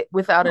shit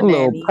without a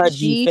nanny.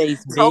 Pudgy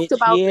face talked bitch.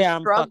 about the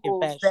I'm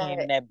fucking fat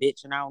shaming that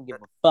bitch, and I don't give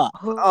a fuck.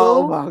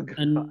 Oh my god,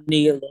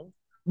 Anila.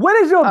 What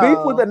is your beef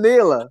with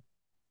Anila?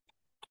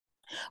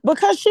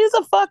 Because she's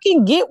a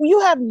fucking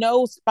you have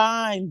no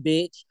spine,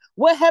 bitch.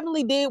 What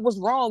Heavenly did was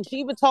wrong. She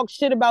even talked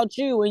shit about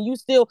you, and you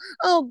still,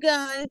 oh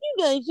god,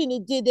 you guys shouldn't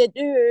have did that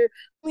to her.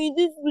 I mean,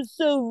 this was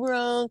so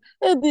wrong.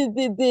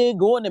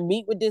 Going to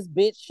meet with this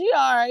bitch. She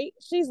all right.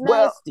 She's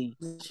nasty.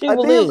 She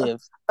will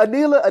live.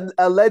 Anila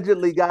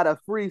allegedly got a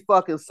free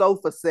fucking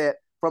sofa set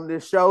from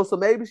this show, so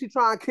maybe she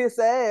trying to kiss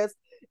ass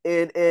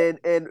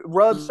and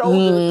rub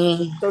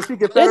shoulders so she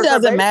can. It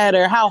doesn't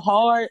matter how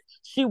hard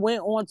she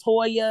went on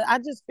Toya. I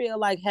just feel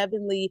like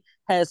Heavenly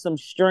has some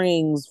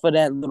strings for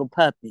that little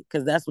puppet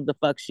because that's what the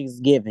fuck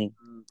she's giving.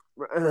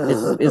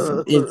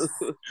 It's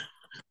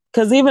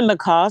because even the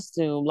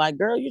costume, like,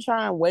 girl, you're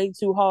trying way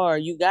too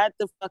hard. You got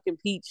the fucking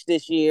peach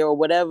this year or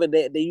whatever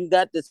that you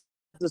got the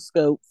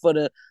scope for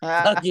the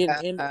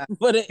fucking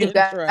for the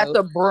intro. Got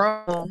the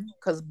broom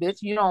because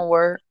bitch, you don't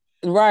work.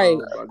 Right.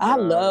 I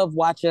love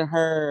watching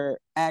her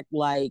act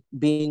like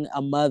being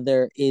a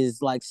mother is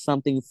like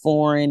something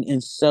foreign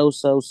and so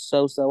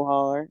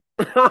hard.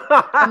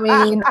 I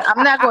mean,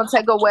 I'm not going to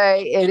take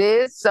away. It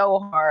is so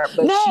hard,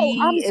 but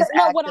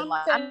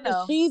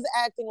she's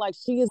acting like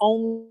she is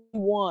only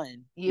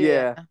one.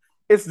 Yeah.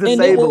 It's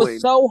disabling. And it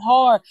was so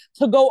hard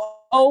to go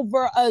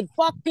over a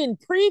fucking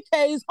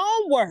pre-K's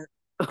homework.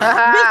 This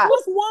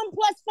was 1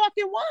 +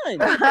 fucking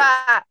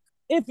 1.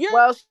 If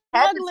you're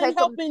struggling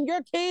helping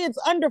your kids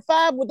under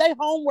 5 with their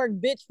homework,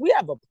 bitch, we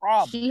have a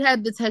problem. She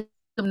had to take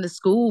them to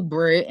school,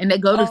 Britt, and they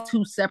go to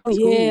 2 separate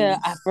schools. Yeah,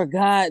 I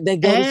forgot. They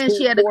go to school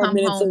she had to 4 come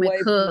minutes home away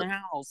and from cook the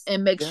house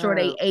and make sure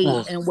they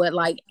ate, and what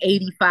like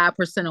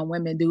 85% of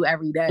women do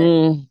every day.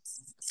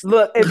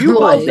 Look, if you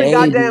posting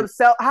goddamn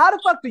how the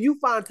fuck do you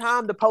find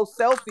time to post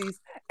selfies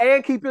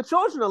and keep your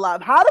children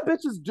alive? How do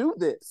bitches do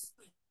this?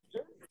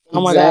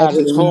 Oh my god,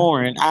 it's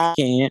foreign. I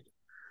can't.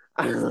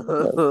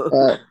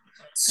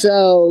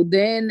 So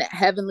then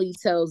Heavenly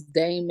tells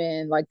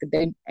Damon like that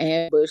they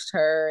ambushed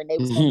her and they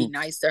was gonna be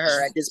nice to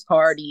her at this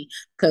party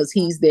because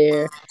he's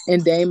there.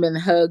 And Damon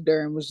hugged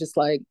her and was just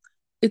like,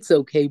 "It's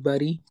okay,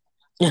 buddy."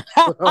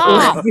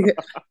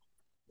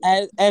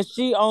 As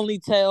she only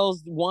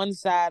tells one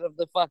side of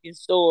the fucking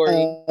story.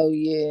 Oh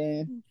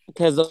yeah.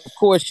 Because of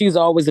course she's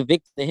always a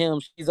victim to him.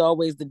 She's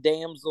always the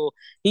damsel.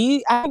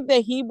 I think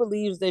that he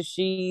believes that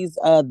she's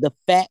the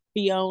fat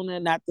Fiona,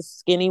 not the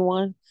skinny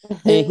one.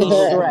 And he's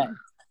strapped.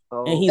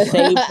 And he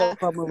saved her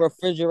from a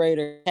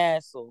refrigerator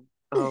castle.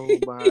 Oh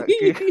my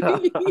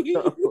god.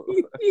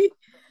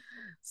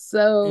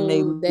 So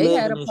they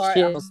had a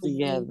party.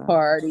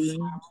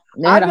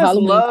 They had a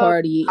Halloween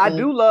party. I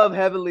do love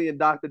Heavenly and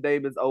Dr.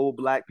 Damon's old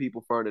black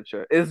people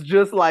furniture. It's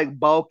just like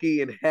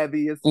bulky and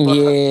heavy as fuck.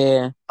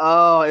 Yeah.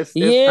 Oh, it's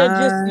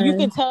you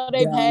can tell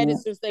they've had it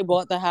since they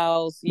bought the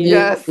house.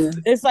 Yeah. Yes.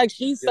 It's like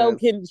she's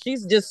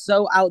just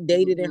so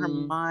outdated in her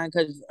mind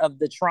because of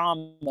the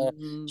trauma.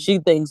 She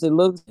thinks it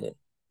looks good.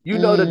 You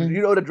know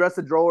the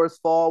dresser drawers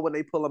fall when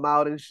they pull them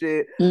out and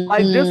shit.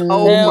 Like just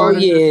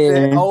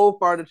old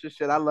furniture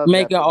shit. I love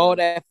making all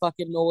that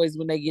fucking noise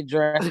when they get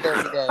dressed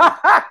every day.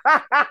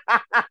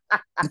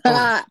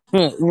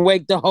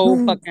 Wake the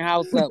whole fucking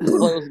house up,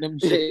 closing them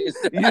shit.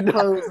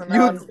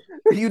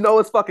 You know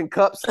it's fucking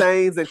cup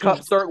stains and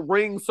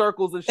ring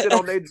circles and shit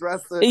on their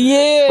dresser.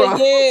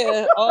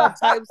 Yeah, all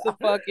types of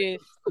fucking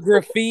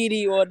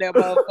graffiti on that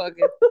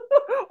motherfucker.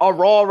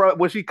 Aurora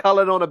when she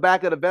colored on the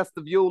back of the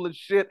vestibule and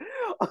shit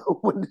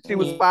when she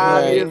was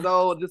 5 years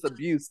old, just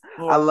abuse.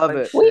 I love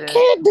it. We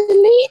can't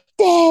delete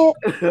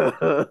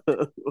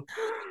that.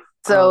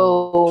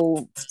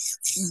 So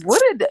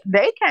what did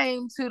they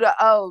came to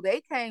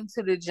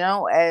the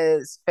joint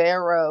as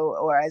Pharaoh,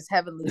 or as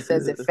Heavenly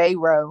says it,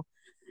 Pharaoh.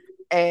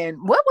 And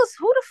who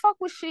the fuck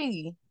was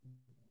she?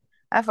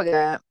 I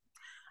forgot.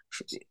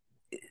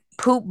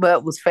 Poop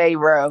butt was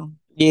Pharaoh.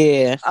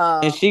 Yeah.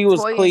 And she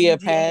was Toya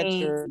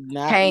Cleopatra,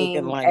 not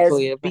looking like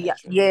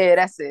Cleopatra. Yeah,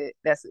 that's it.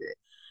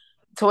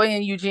 Toya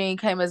and Eugene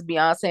came as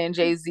Beyonce and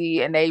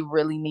Jay-Z, and they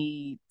really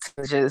need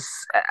to just.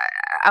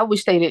 I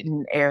wish they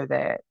didn't air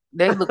that.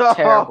 They look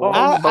terrible.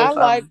 I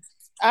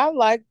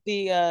like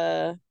the.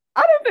 I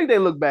didn't think they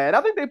looked bad.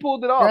 I think they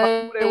pulled it off.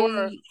 I knew they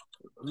were.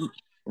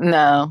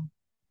 No,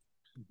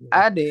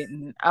 I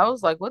didn't. I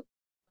was like, "What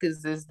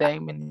is this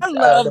Damon?" I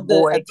love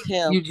the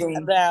attempt.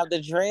 Eugene. Now the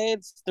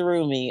dreads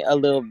threw me a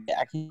little bit.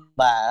 I can't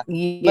lie.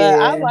 Yeah,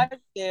 but I like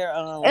their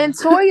and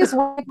Toya's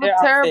look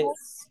terrible.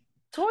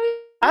 Toya,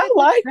 I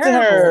liked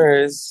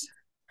hers.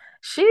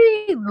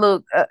 She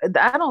looked.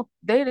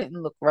 They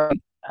didn't look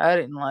right. I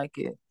didn't like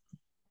it.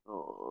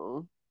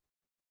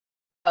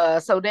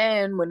 So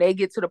then when they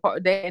get to the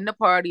party, they in the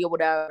party or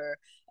whatever.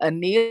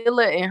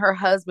 Anila and her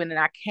husband, and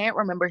I can't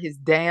remember his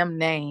damn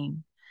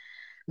name.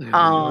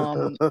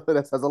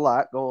 That says a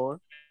lot. Go on.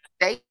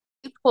 They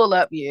pull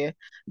up. Yeah,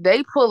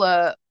 they pull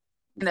up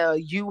in a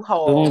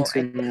U-Haul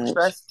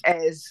dressed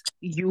as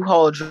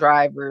U-Haul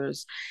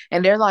drivers,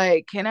 and they're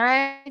like, "Can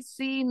I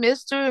see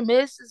Mr. and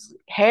Mrs.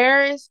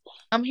 Harris?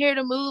 I'm here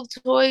to move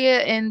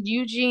Toya and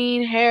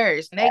Eugene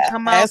Harris." And they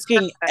come out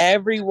asking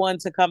everyone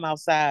to come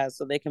outside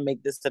so they can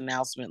make this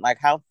announcement. Like,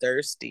 how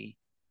thirsty.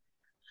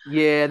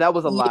 Yeah, that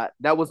was a lot.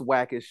 That was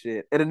whack as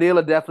shit. And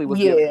Anila definitely was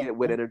giving it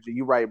with energy.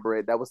 You're right,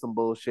 Britt. That was some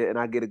bullshit, and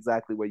I get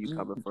exactly where you're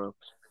coming from.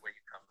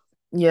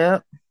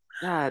 Yep.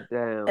 God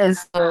damn. And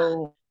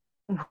so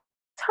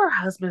her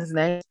husband's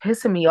name is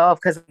pissing me off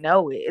because I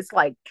know it. It's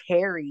like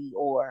Carrie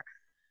or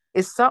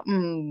it's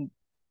something.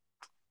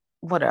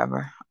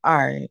 Whatever. All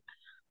right,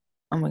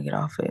 I'm gonna get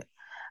off it.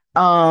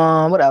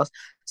 What else?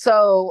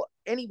 So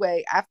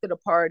anyway, after the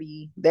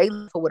party, they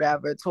left or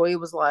whatever. Toya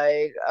was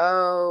like,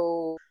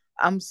 "Oh,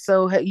 I'm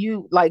so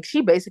you like."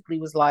 She basically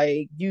was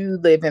like,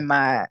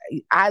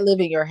 I live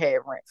in your head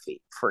rent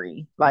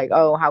free. Like,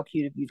 oh, how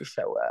cute of you to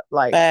show up.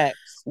 Like,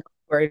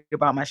 worried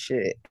about my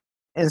shit.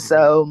 And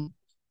so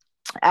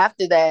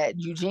after that,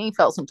 Eugene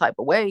felt some type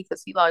of way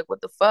because he like,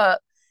 what the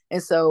fuck?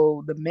 And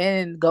so the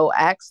men go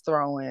axe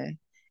throwing,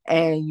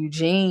 and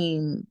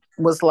Eugene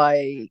was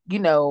like,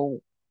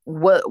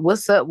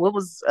 what's up? What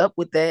was up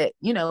with that?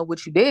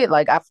 What you did?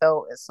 Like, I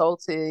felt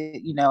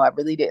insulted. I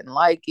really didn't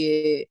like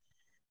it.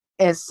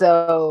 And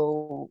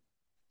so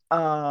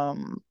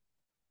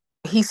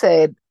he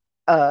said,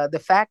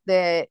 the fact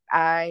that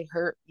I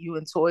hurt you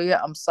and Toya,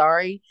 I'm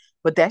sorry,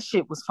 but that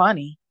shit was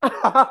funny. And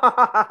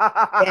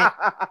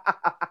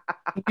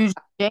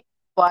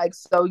like,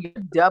 so you're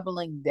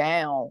doubling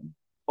down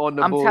on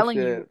the I'm bullshit. telling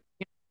you,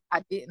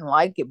 I didn't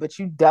like it, but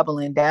you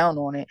doubling down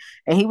on it.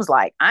 And he was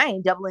like, I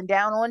ain't doubling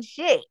down on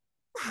shit.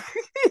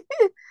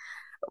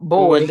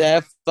 Boy, with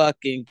that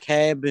fucking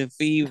cabin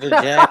fever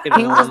jacket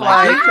he was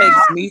like, he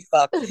makes me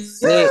fucking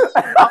sick.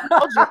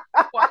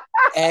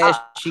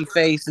 Ashy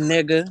face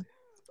nigga.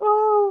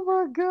 Oh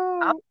my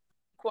god. I'm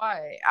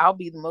quiet. I'll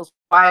be the most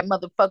quiet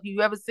motherfucker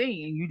you ever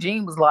seen.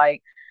 Eugene was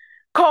like,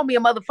 call me a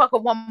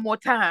motherfucker one more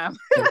time.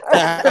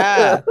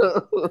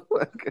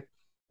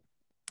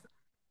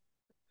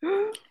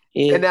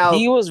 Yeah, and now,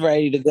 he was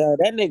ready to go.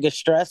 That nigga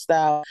stressed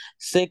out,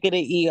 sick of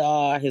the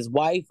ER. His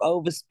wife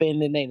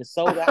overspending. They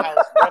sold a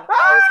house, rent a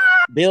house,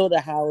 build a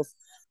house.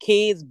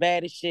 Kids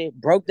bad as shit.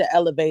 Broke the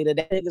elevator.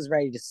 That nigga's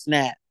ready to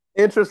snap.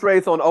 Interest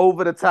rates on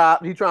over the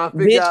top. He trying to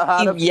figure out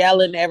how to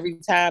yelling every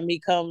time he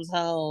comes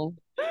home.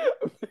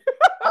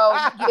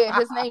 Oh yeah,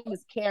 his name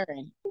is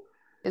Karen.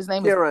 His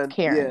name is Karen.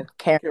 Yeah.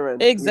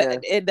 Karen.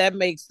 Exactly.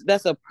 Yeah.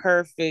 That's a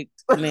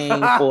perfect name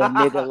for a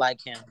nigga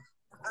like him.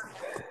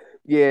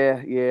 Yeah.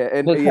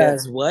 And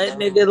because what,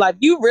 nigga? Like,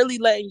 you really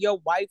letting your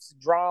wife's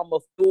drama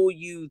fool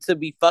you to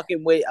be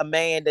fucking with a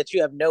man that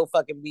you have no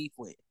fucking beef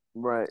with.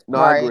 Right. No,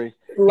 I agree.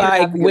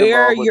 Like,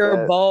 where are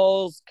your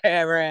balls,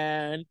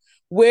 Karen?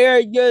 Where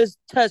your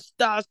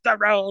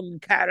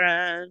testosterone,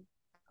 Karen?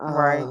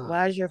 Right.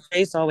 Why is your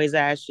face always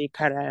ashy,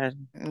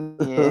 Karen?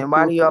 Yeah.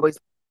 Why do you always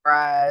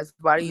surprise?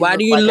 Why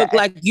do you look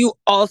like you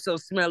also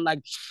smell like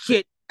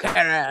shit,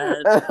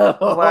 Karen?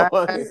 Why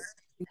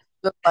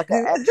look like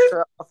an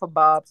extra for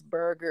Bob's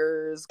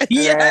Burgers? Karen.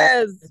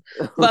 Yes,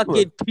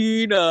 fucking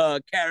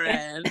Tina,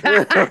 Karen.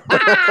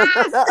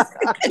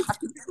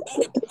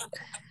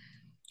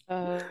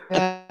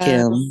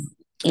 Kim.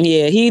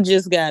 Yeah, he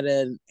just got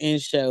an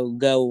in-show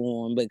go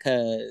on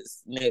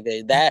because,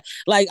 nigga, that,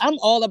 like, I'm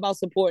all about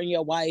supporting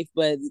your wife,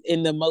 but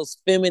in the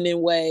most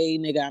feminine way,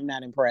 nigga, I'm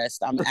not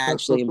impressed. I'm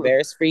actually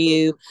embarrassed for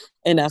you,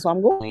 and that's why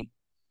I'm going.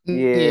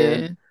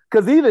 Yeah.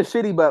 Because even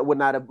Shitty Butt would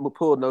not have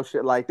pulled no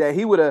shit like that.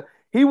 He would have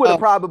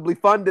probably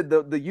funded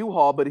the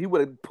U-Haul, but he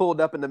would have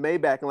pulled up in the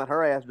Maybach and let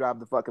her ass drive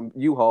the fucking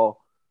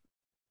U-Haul.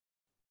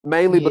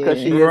 Mainly because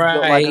she is right.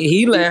 like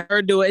he let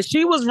her do it.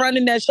 She was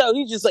running that show.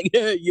 He's just like,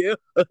 yeah,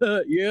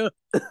 Yeah.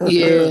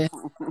 We're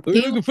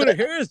looking for the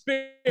Harris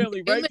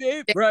family, right,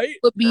 babe? Right?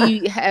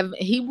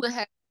 He would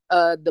have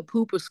the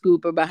pooper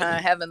scooper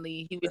behind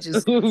Heavenly. He would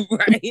just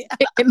right.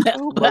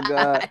 Oh my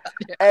God.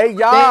 Hey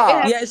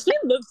y'all. Yeah, she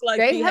looks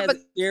like she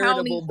has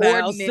irritable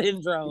bowel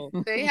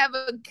syndrome. They have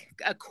a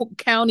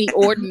county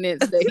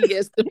ordinance that he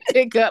has to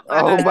pick up.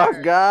 Oh my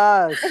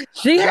gosh.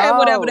 She had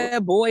whatever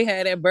that boy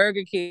had at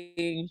Burger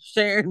King,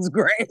 Sharon's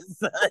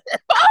grandson.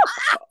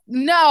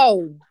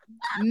 No.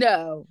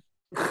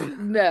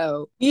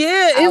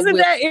 Yeah, isn't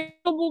that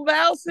irritable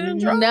bowel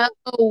syndrome? No,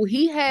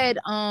 he had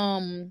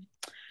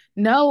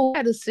no, he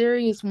had a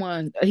serious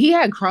one. He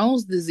had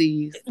Crohn's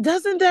disease.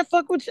 Doesn't that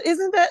fuck with you?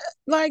 Isn't that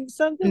like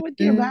something with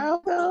your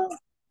bowel though?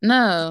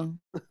 No.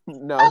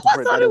 I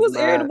thought it was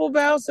irritable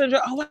bowel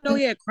syndrome. Oh, I know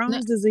he had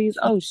Crohn's disease.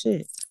 Oh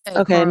shit.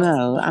 Okay,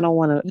 no, I don't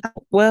want to.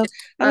 Well,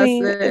 I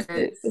mean, if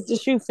the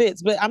shoe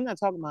fits, but I'm not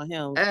talking about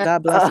him.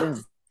 God bless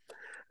him.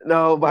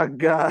 No, my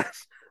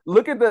gosh.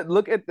 Look at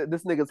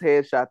this nigga's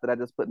headshot that I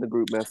just put in the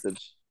group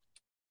message.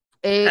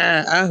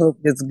 I hope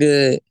it's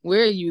good.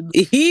 Where are you?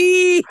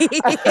 Hey,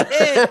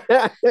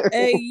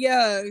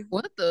 yo.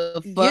 What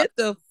the fuck? Get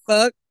the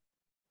fuck.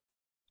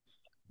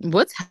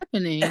 What's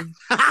happening?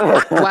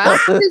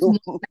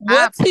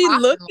 What's he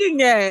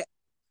looking at?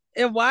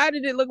 And why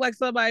did it look like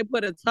somebody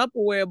put a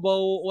Tupperware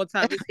bowl on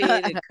top of his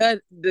head and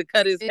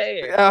cut his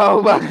hair?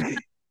 Oh my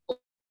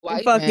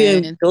White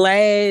fucking man.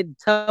 glad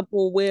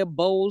Tupperware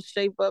bowl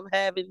shape up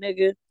having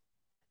nigga.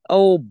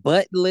 Old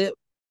butt lip.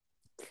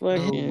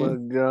 Fucking oh my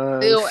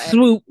God.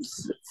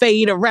 Swoops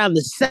fade around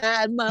the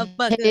side,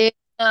 motherfucker.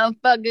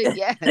 Motherfucker,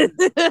 yes.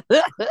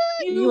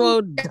 You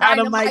old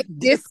dynamite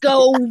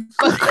disco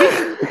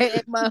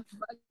fucking motherfucker.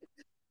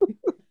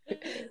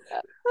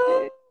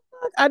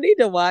 I need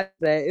to watch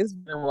that. It's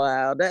been a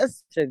while.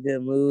 That's such a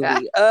good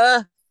movie.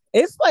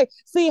 It's like,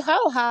 see,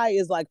 How High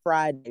is like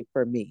Friday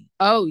for me.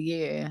 Oh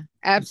yeah,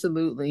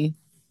 absolutely.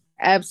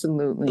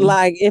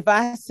 Like if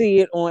I see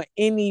it on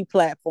any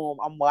platform,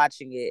 I'm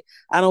watching it.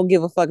 I don't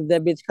give a fuck if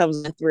that bitch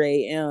comes at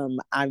 3 a.m.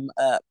 I'm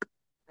up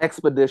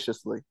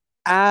expeditiously.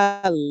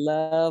 I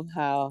love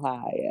How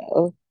High.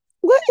 Yo.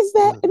 What is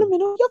that in the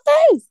middle of your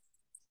face?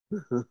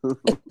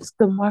 It's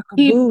the mark of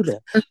Buddha.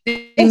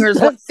 You're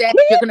gonna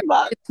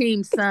be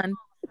team, son.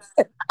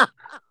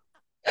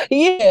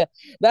 Yeah,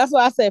 that's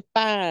why I said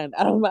fine.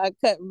 I don't mind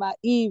cutting my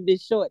evening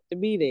short to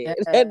be there.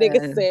 That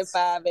nigga said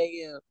 5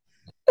 a.m.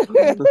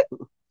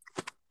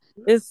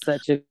 It's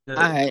such a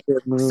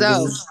good movie.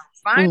 So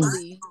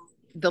finally,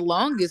 the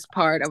longest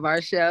part of our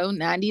show,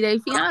 90 Day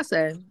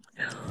Fiance.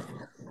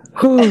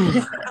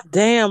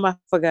 Damn, I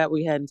forgot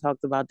we hadn't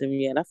talked about them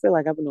yet. I feel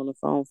like I've been on the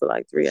phone for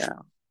like 3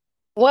 hours.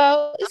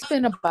 Well, it's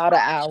been about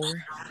an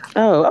hour.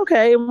 Oh,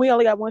 okay. And we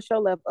only got one show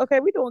left. Okay,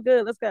 we doing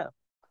good. Let's go.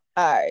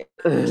 All right.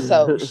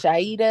 So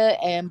Shaeeda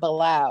and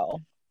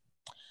Bilal.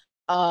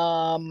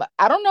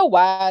 I don't know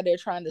why they're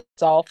trying to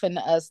soften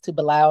us to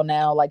Bilal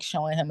now, like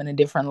showing him in a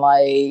different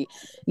light.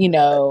 You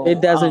know, it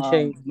doesn't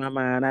change my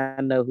mind.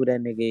 I know who that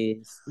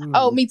nigga is.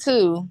 Oh, me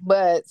too.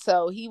 But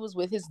so he was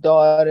with his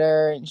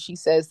daughter, and she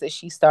says that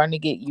she's starting to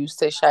get used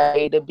to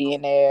Shaeeda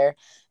being there,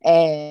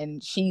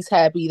 and she's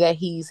happy that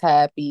he's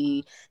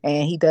happy,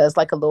 and he does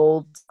like a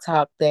little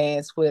talk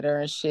dance with her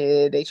and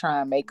shit. They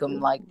try and make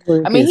him like.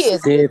 I mean, he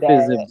is a good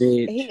dad.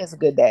 He is a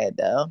good dad,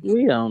 though.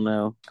 We don't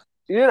know.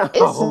 Yeah.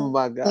 Oh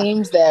my God.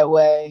 Seems that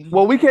way.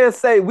 Well, we can't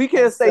say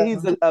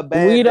he's a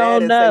bad. We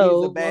don't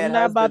know. He's a bad I'm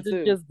not about to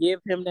too. just give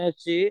him that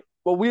shit.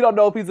 Well, we don't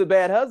know if he's a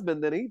bad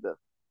husband then either.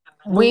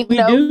 We do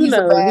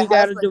know he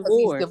got a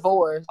divorce. He's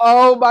divorced.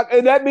 Oh my!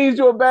 And that means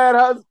you're a bad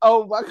husband.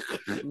 Oh my!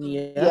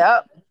 Yeah.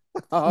 Yep.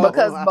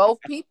 Because both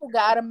people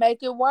got to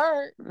make it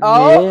work.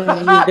 Oh, yeah,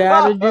 you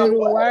got to do the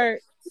work.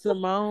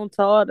 Simone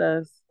taught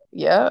us.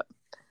 Yep.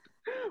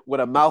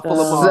 With a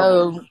mouthful of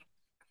marbles.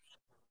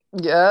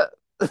 Yep.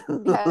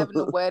 Having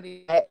a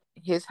wedding at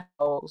his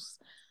house.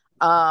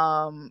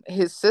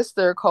 His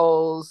sister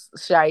calls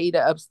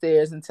Shaeeda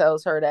upstairs and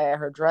tells her that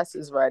her dress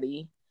is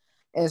ready.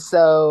 And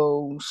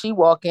so she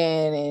walk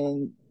in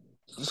and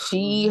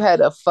she had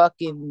a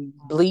fucking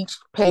bleached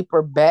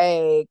paper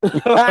bag.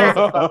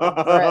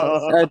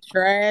 A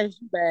trash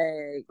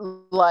bag.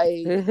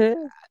 Like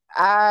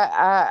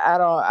I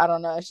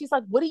don't know. She's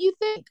like, what do you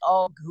think?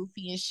 All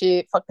goofy and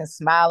shit, fucking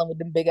smiling with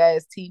them big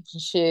ass teeth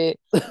and shit.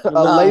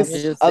 a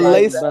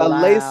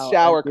lace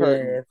shower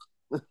curtain.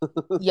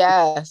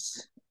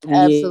 Yes.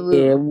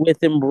 Absolutely. Yeah,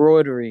 with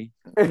embroidery.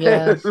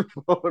 Yeah.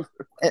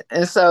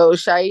 And so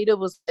Shaeeda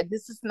was like,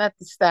 this is not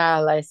the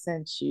style I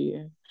sent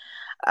you.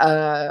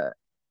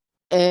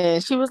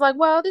 And she was like,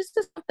 well, this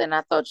is something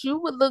I thought you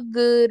would look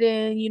good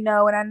in, you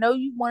know, and I know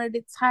you wanted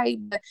it tight,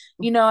 but,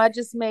 you know, I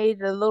just made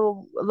it a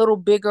little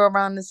bigger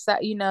around the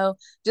side, you know,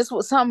 just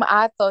with something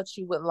I thought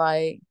you would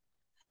like.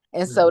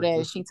 And so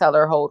then she tell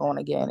her, hold on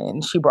again,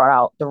 and she brought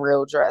out the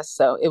real dress.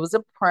 So it was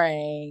a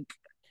prank.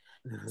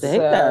 They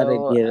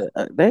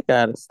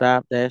gotta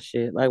stop that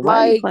shit. Like,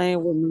 why are you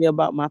playing with me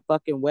about my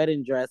fucking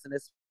wedding dress and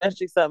it's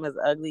especially something as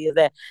ugly as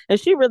that. And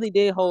she really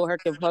did hold her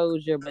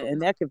composure, but in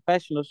that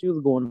confessional, she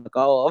was going to fuck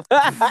off.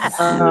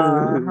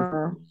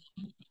 Uh-huh.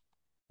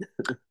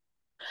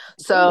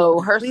 So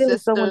her Clearly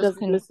someone sisters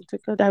doesn't listen to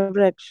her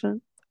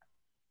direction.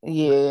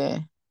 Yeah.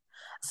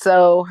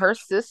 So her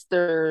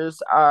sisters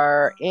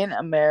are in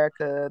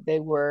America. They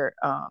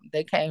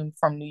came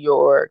from New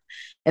York,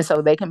 and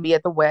so they can be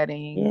at the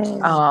wedding.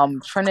 Yeah.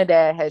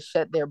 Trinidad has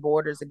shut their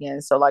borders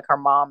again, so like her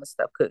mom and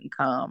stuff couldn't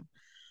come.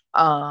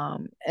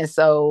 And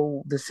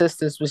so the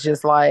sisters was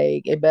just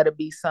like, it better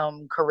be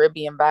some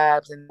Caribbean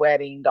vibes in the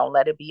wedding. Don't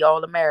let it be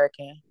all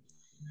American.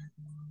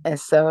 And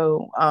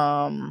so,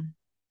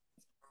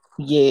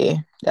 yeah,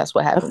 that's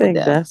what I happened with think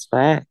them. that's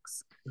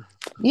facts.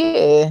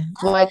 Yeah,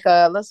 like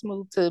let's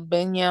move to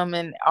Benyam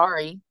and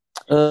Ari.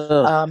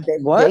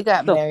 What they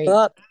got the married.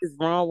 fuck is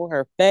wrong with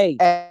her face?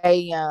 So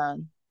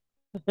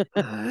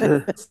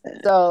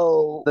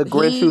The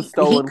Grinch who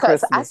stole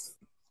Christmas.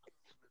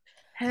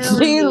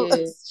 She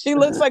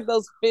looks like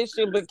those fish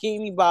in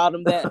Bikini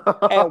Bottom that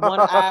had one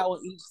eye on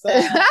each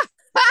side.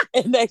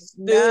 And they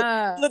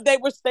stood. Look, they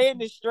were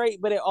standing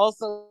straight, but it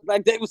also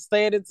like they were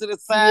standing to the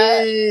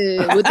side.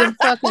 Yeah, with them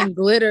fucking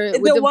glitter.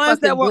 The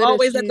ones that were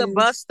always at the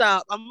bus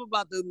stop. I'm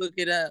about to look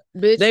it up.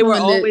 Bitch, they were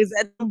always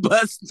at the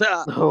bus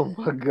stop. Oh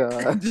my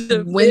god!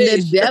 When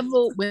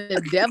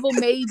the devil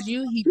made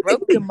you, he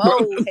broke the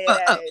mold. Head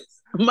ass.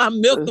 My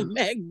milk of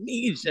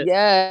magnesia.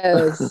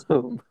 Yes.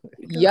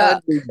 Yeah,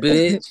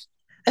 bitch.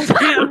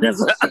 Damn,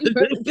 that's an ugly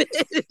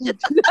bitch.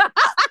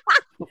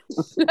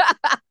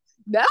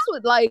 That's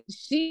what, like,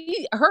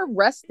 her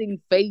resting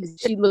face,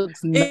 she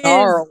looks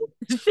gnarled.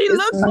 She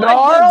looks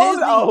gnarled? like the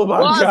Disney oh my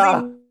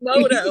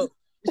Quasimodo.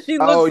 She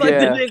looks like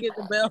the nigga at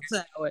the bell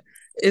tower.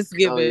 It's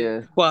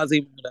giving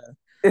Quasimodo.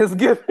 It's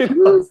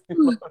giving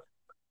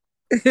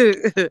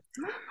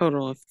Hold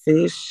on.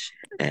 Fish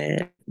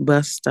at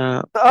bus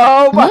stop.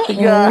 Oh my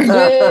god.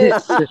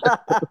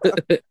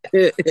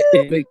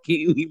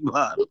 Bikini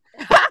Bottom.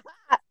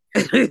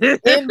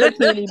 In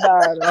Bikini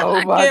Bottom.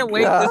 Oh my I can't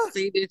wait to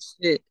see this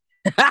shit.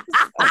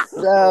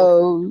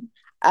 So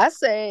I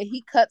said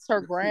he cuts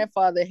her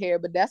grandfather hair,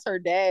 but that's her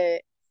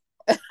dad.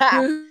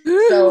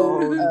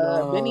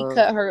 So Benny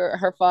cut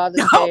her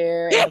father's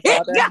hair, and her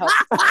father helped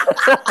him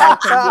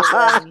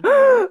get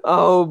ready.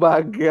 Oh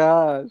my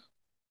gosh.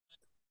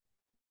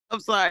 I'm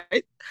sorry,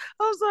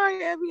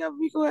 Abby. I'll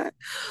be quiet.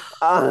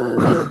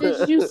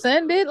 Did you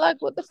send it? Like,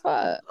 what the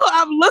fuck?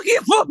 I'm looking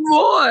for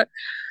more.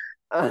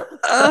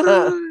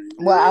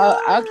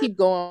 Well, I'll keep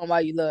going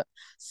while you look.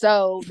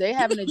 So they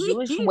having a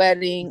Jewish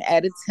wedding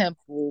at a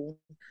temple.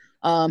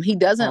 He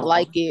doesn't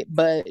like it,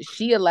 but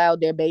she allowed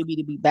their baby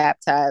to be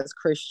baptized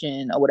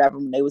Christian or whatever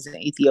when they was in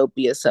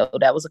Ethiopia. So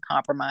that was a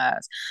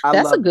compromise.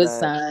 That's a good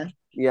sign.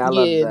 Yeah, I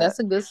love that. That's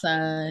a good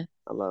sign.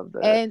 I love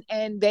that.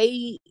 And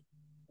they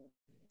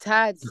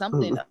tied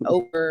something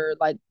over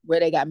like where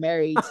they got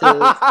married to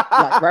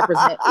like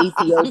represent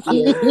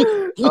Ethiopia.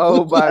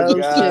 Oh my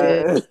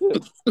god.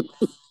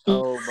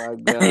 Oh my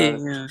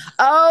god.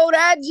 Oh,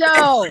 that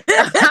joke.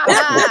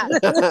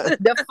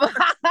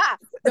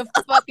 the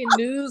fucking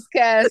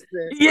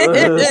newscaster. Yeah,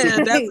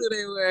 that's who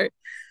they were.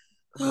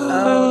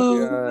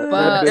 Oh,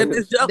 fuck. And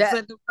the jokes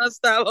at the bus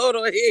stop. Hold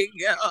on, here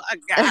you go. I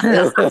got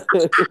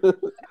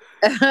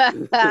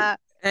it.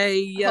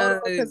 Hey, yo,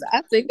 because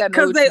I think I know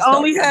because they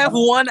only have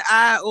one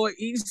eye on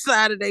each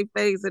side of their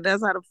face, and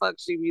that's how the fuck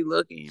she be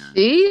looking.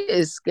 She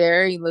is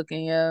scary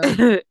looking, yo.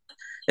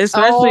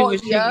 Especially when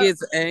she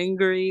gets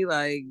angry,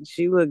 like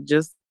she look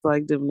just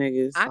like them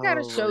niggas. I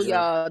gotta show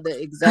y'all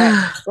the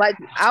exact. Like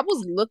I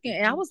was looking,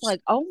 and I was like,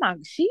 "Oh my,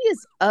 she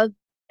is ugly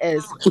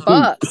as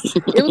fuck."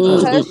 It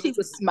was because she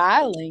was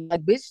smiling.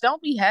 Like, bitch,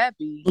 don't be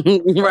happy.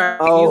 Right?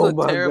 Oh, you look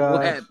my terrible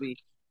God. happy.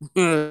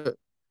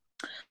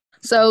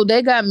 So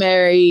they got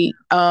married.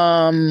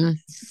 Don't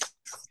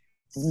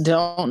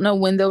know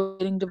when they're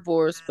getting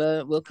divorced,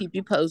 but we'll keep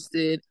you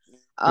posted.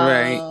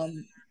 Right.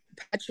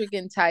 Patrick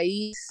and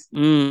Thais.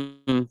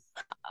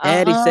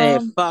 Addie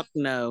said, "Fuck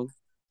no."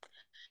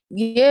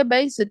 Yeah,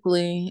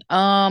 basically.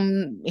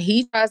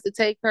 He tries to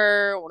take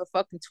her on a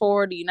fucking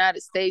tour of the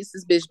United States.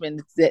 This bitch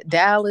been to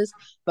Dallas,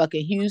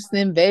 fucking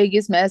Houston,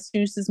 Vegas,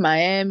 Massachusetts,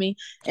 Miami,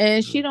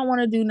 and she don't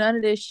want to do none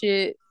of this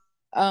shit.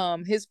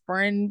 His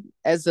friend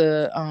as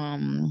a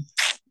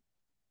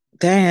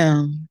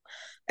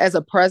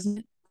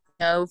present,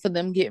 for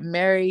them getting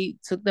married,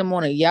 took them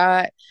on a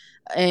yacht,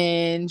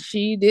 and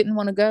she didn't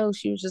want to go.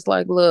 She was just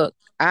like, "Look,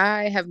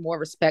 I have more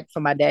respect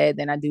for my dad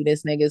than I do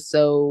this nigga,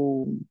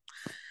 so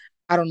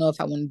I don't know if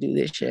I want to do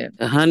this shit."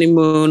 The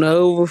honeymoon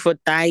over for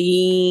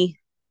Thais.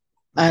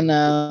 I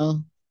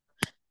know.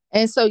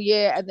 And so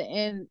at the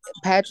end,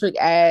 Patrick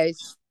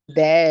asked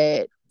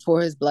Dad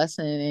for his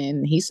blessing,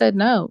 and he said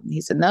no.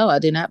 He said, "No, I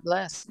did not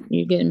bless.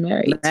 You're getting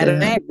married." Matter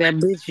of fact, that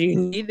bitch, you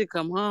need to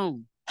come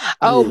home.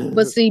 Oh,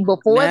 but see,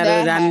 before Now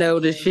that that I know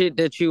the happened, shit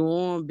that you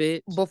on,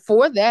 bitch.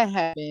 before that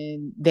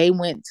happened, they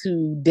went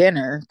to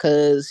dinner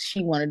because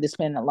she wanted to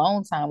spend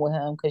alone time with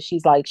him because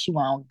she's like she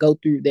want to go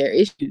through their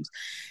issues.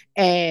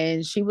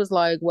 And she was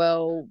like,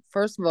 well,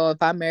 first of all,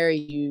 if I marry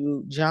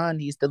you, John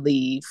needs to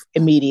leave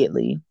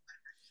immediately.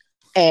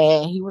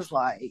 And he was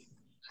like,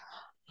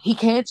 he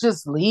can't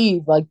just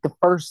leave like the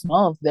first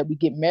month that we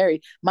get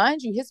married.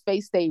 Mind you, his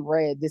face stayed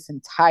red this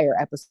entire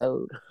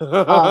episode.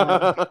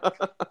 Nigga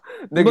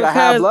got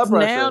high blood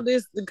pressure.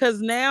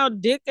 Because now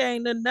dick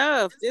ain't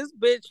enough. This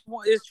bitch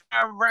is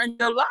trying to run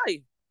your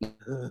life.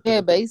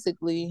 Yeah,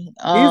 basically. He's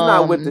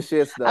not with the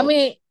shits though. I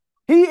mean,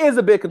 he is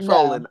a bit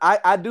controlling. No.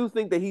 I do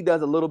think that he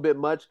does a little bit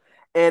much,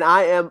 and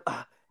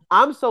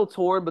I'm so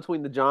torn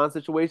between the John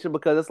situation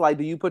because it's like,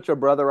 do you put your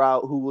brother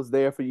out who was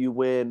there for you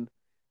when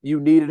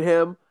you needed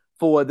him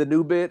for the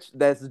new bitch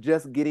that's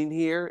just getting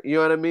here? You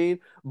know what I mean?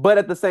 But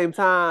at the same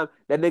time,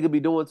 that nigga be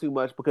doing too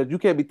much because you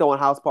can't be throwing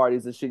house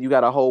parties and shit. You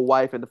got a whole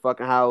wife in the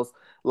fucking house.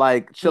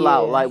 Like, chill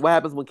out. Like, what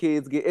happens when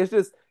kids get? It's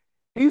just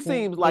he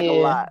seems like a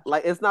lot.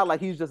 Like, it's not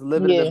like he's just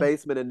living in the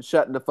basement and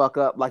shutting the fuck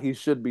up like he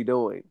should be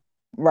doing.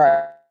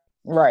 Right.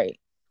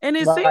 And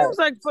it seems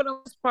like for the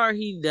most part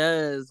he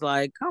does.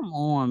 Like, come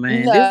on,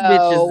 man. This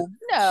bitch is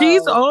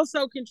she's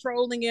also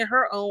controlling in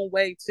her own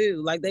way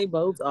too. Like they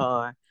both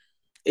are.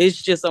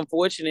 It's just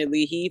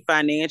unfortunately he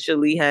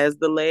financially has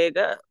the leg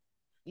up.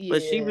 Yeah.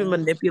 But she been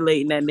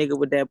manipulating that nigga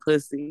with that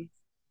pussy.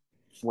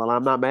 Well,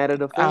 I'm not mad at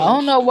her. I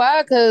don't know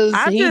why, because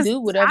he do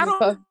whatever.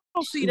 I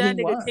don't see that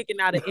nigga kicking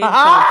out an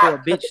income for a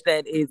bitch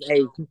that is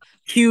a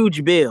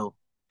huge bill.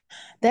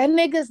 That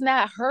nigga's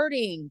not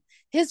hurting.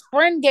 His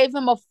friend gave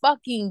him a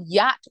fucking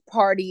yacht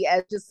party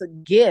as just a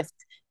gift.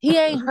 He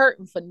ain't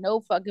hurting for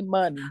no fucking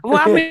money.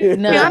 Well, I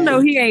mean, I know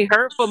he ain't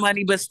hurt for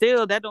money, but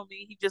still, that don't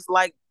mean he just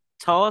like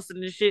tossing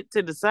the shit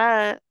to the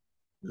side.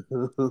 He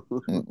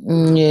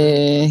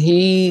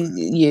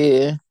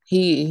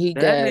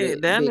got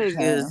it. That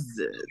nigga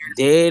is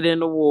dead in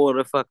the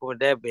water fucking with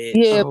that bitch.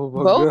 Yeah,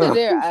 both of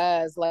their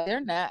eyes, like they're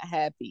not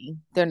happy.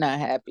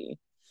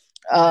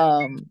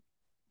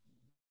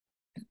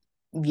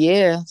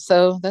 Yeah,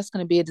 so that's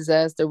gonna be a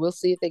disaster. We'll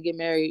see if they get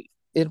married.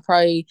 You'll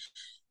probably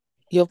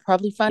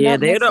find out. Yeah,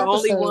 they're the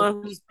only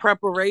one whose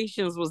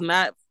preparations was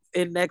not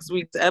in next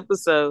week's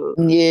episode.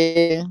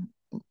 Yeah.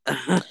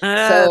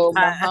 So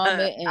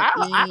Muhammad and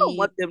I don't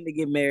want them to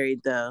get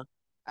married though.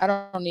 I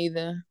don't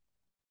either.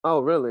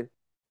 Oh, really?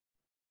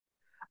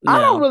 No. I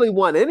don't really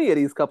want any of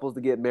these couples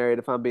to get married,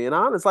 if I'm being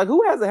honest. Like,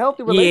 who has a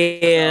healthy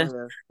relationship? Yeah,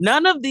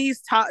 none of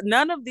these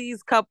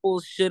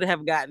couples should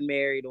have gotten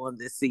married on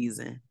this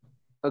season.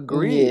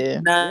 Agreed. Yeah.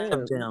 None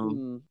of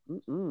them.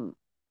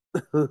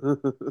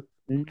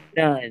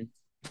 None.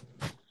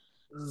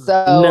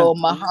 So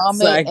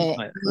Muhammad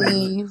and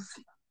Eve,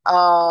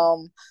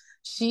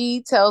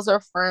 she tells her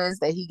friends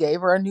that he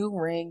gave her a new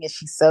ring and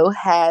she's so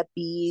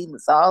happy.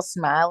 It's all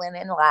smiling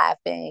and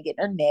laughing,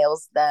 getting her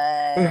nails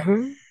done.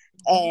 Mm-hmm.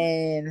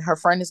 And her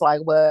friend is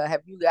like, well,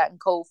 have you gotten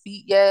cold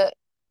feet yet?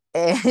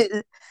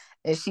 And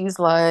she's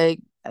like,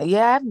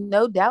 yeah, I have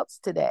no doubts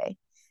today.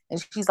 And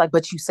she's like,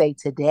 but you say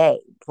today.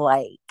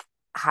 Like,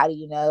 how do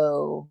you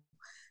know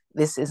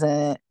this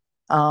isn't,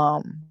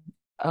 oh,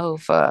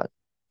 fuck.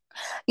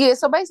 Yeah,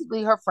 so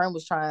basically her friend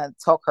was trying to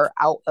talk her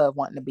out of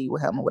wanting to be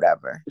with him or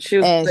whatever. She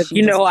was like,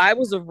 I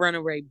was a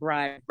runaway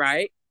bride,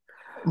 right?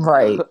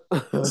 Right.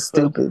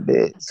 Stupid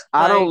bitch.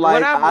 I don't like.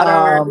 What I've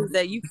learned is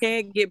that you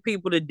can't get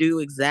people to do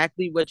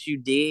exactly what you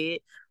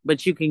did,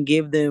 but you can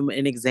give them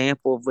an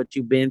example of what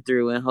you've been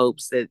through in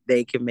hopes that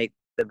they can make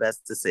the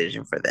best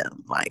decision for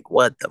them. Like,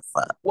 what the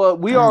fuck? Well,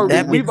 we've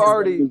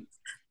already.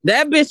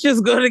 That bitch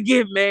is gonna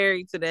get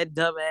married to that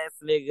dumbass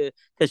nigga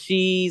because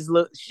she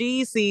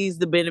sees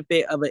the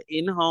benefit of an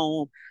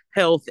in-home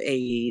health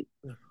aid,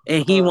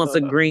 and he wants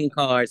a green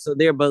card, so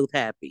they're both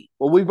happy.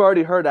 Well, we've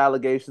already heard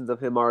allegations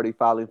of him already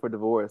filing for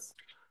divorce.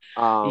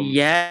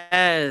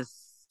 Yes,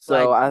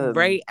 so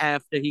right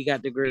after he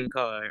got the green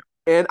card,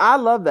 and I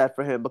love that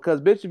for him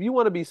because, bitch, if you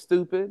want to be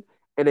stupid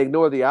and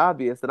ignore the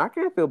obvious, then I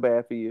can't feel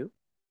bad for you.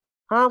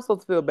 How am I supposed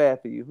to feel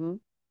bad for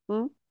you?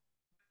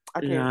 I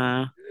can't.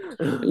 Nah.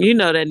 You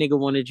know that nigga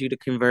wanted you to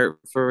convert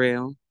for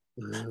real.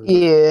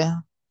 Yeah.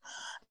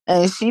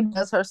 And she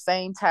does her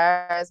same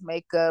ties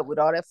makeup with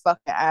all that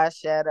fucking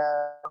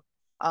eyeshadow.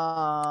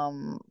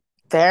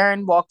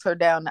 Theron walked her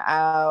down the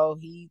aisle.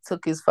 He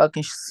took his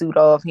fucking suit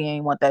off. He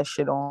ain't want that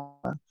shit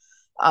on.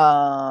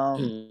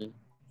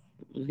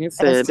 He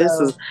said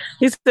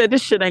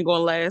this shit ain't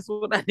gonna last.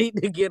 What I need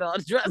to get all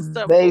dressed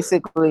up.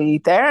 Basically,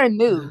 Theron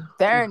knew.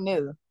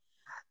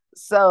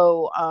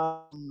 So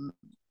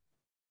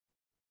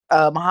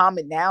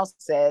Muhammad now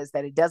says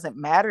that it doesn't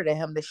matter to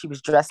him that she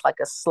was dressed like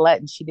a slut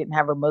and she didn't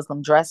have her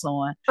Muslim dress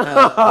on. And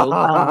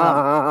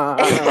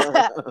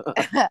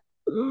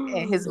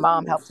his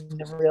mom helped him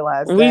to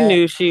realize we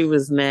knew she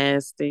was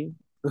nasty.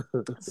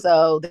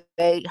 So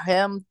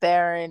him,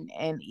 Theron,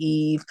 and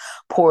Eve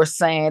pour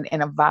sand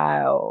in a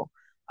vial,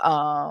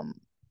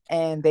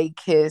 and they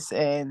kiss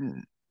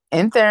and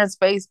in Theron's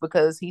face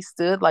because he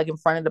stood like in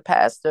front of the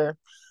pastor.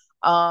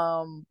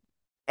 And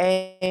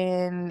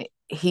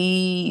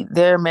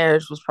their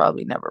marriage was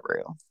probably never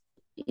real.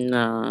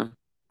 Nah.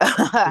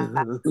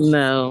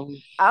 No.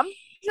 I'm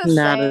just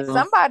Not saying at all.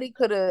 somebody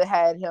could have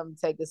had him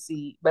take a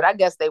seat, but I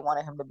guess they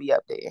wanted him to be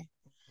up there.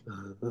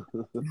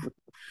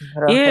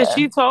 Yeah,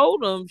 she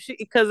told him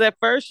because at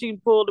first she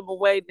pulled him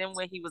away. Then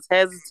when he was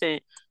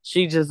hesitant,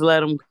 she just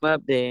let him come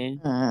up there.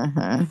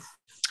 Mm-hmm.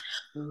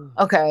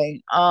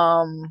 Okay.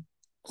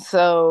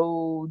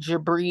 So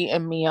Jabri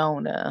and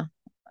Miona,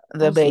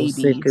 the babies.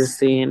 So sick of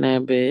seeing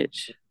that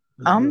bitch.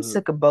 I'm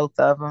sick of both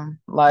of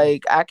them.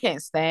 Like, I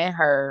can't stand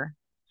her.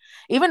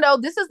 Even though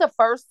this is the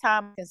first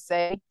time I can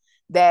say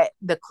that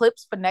the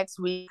clips for next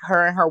week,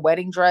 her in her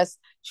wedding dress,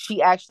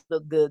 she actually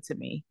looked good to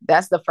me.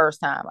 That's the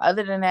first time.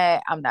 Other than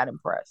that, I'm not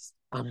impressed.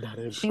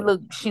 She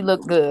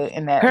looked good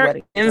in that her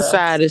wedding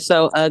inside dress. is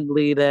so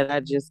ugly that I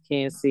just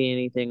can't see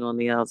anything on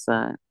the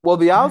outside. Well,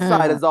 the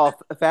outside is all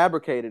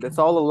fabricated. It's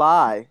all a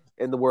lie,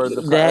 in the words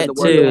of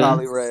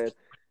Holly Red.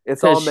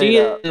 It's all made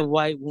up. She is a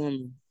white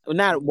woman. Well,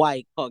 not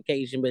white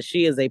Caucasian, but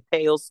she is a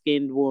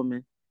pale-skinned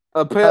woman.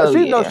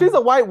 She's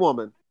a white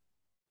woman.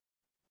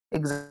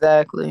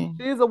 Exactly.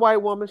 She's a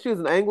white woman. She's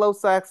an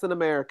Anglo-Saxon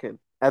American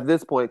at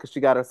this point because she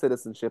got her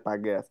citizenship, I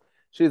guess.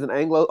 She's an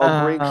Anglo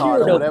green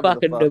card or whatever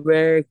fucking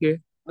the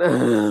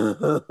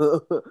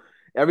fuck.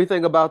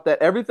 Everything about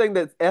that, everything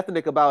that's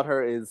ethnic about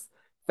her is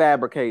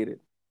fabricated,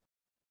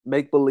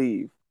 make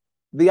believe.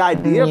 The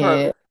idea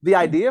of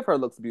her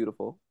looks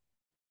beautiful.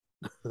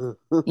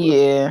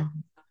 Yeah,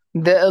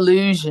 the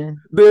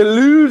illusion. The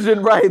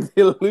illusion, right?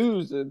 The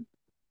illusion.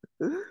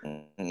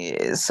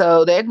 Yeah,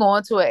 so they're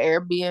going to an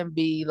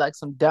Airbnb like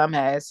some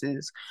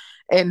dumbasses,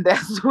 and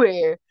that's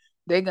where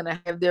they're gonna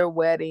have their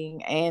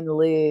wedding and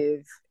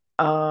live.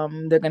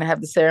 They're gonna have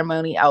the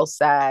ceremony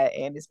outside,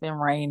 and it's been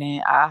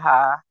raining.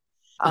 Oh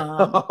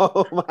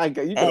my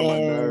god, you get on my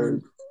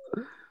nerves.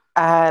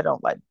 I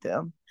don't like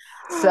them.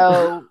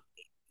 So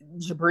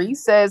Jabri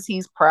says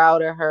he's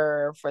proud of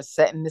her for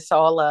setting this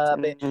all up,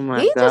 and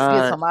just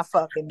gets on my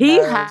fucking nerves. He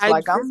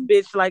hypes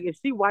this bitch like if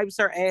she wipes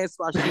her ass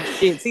while she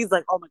shits, he's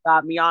like, "Oh my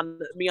god,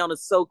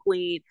 Miana's so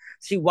clean.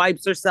 She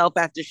wipes herself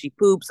after she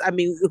poops. I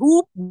mean,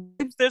 who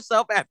wipes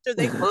themselves after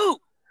they poop?"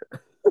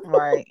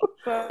 Right.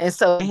 And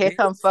so here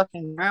comes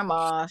fucking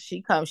grandma.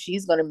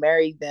 She's gonna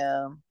marry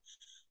them.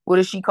 What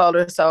does she call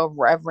herself?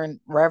 Reverend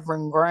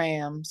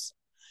Grams.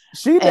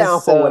 She down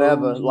for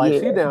whatever.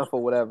 Like she down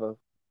for whatever.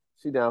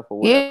 She down for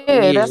whatever.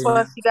 Yeah, that's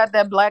why she got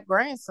that black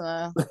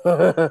grandson. And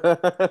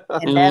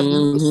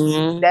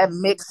that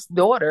mixed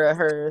daughter of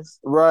hers.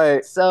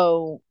 Right.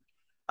 So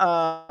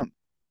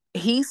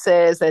he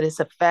says that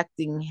it's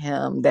affecting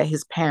him that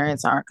his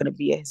parents aren't going to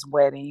be at his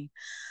wedding.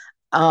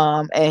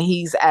 And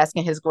he's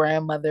asking his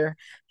grandmother,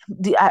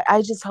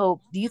 I just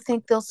hope, do you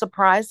think they'll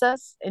surprise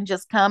us and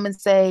just come and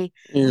say,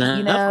 we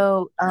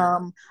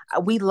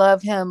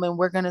love him and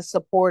we're going to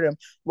support him?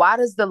 Why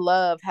does the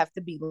love have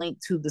to be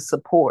linked to the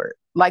support?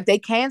 Like, they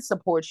can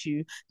support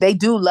you. They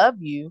do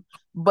love you,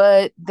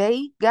 but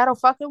they gotta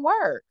fucking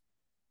work.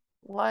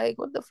 Like,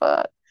 what the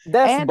fuck?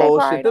 That's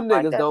bullshit. Them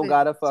niggas don't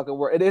gotta fucking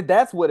work.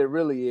 That's what it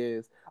really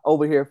is.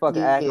 Over here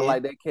fucking acting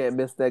like they can't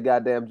miss their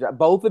goddamn job.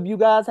 Both of you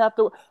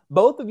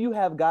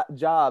have got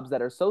jobs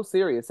that are so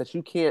serious that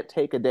you can't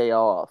take a day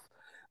off.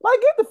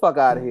 Like, get the fuck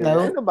out of here.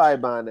 Nope. Ain't nobody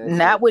buying that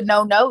shit. With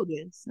no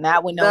notice.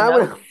 Not with no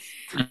notice.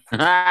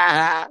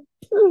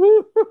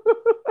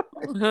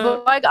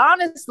 But like,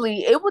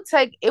 honestly, I'm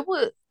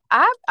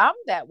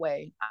that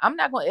way. I'm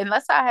not going,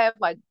 unless I have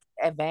like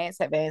advance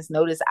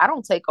notice. I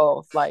don't take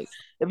off. Like,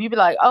 if you be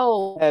like,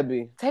 oh,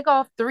 Abby, take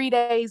off 3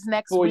 days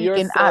next week,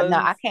 and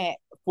I can't.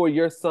 For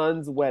your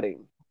son's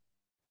wedding.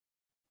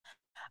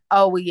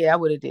 Oh well, yeah, I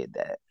would have did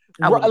that.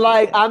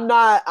 I'm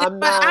not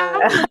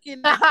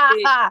looking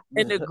at it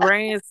in the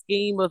grand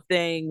scheme of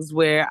things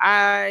where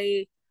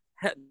I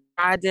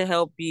tried to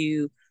help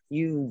you.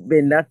 You've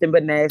been nothing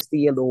but nasty,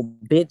 you little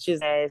bitches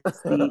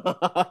nasty.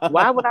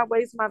 Why would I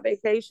waste my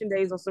vacation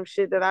days on some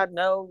shit that I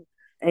know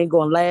ain't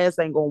gonna last,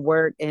 ain't gonna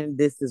work, and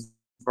this is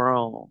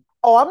wrong?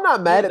 Oh, I'm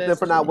not mad at them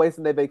for not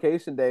wasting their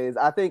vacation days.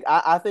 I think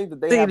that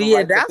they have a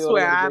right that's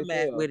where I'm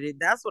at with it.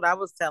 That's what I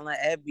was telling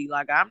Abby.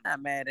 Like, I'm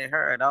not mad at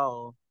her at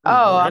all.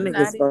 Oh, I'm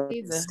not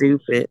either.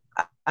 Stupid.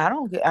 I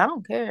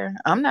don't care.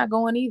 I'm not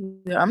going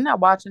either. I'm not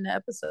watching the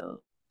episode.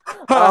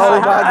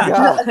 Oh my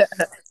god.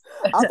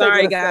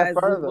 Sorry, guys.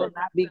 We will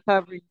not be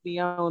covering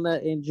Fiona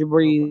and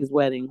Jabri's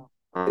wedding.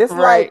 It's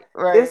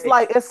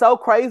it's so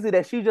crazy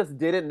that she just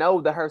didn't know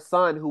that her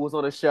son, who was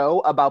on a show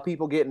about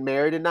people getting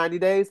married in 90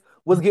 days,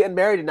 was getting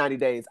married in 90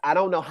 days. I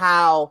don't know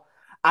how.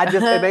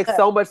 It makes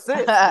so much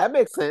sense. That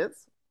makes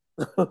sense.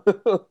 Shut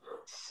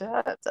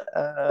up.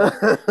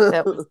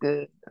 That was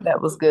good.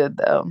 That was good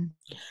though.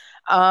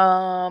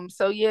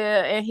 So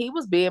yeah, and he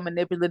was being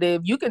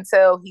manipulative. You can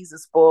tell he's a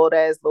spoiled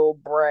ass little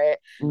brat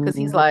because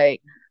he's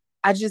like,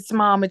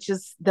 Mom, it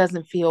just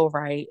doesn't feel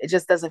right. It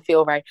just doesn't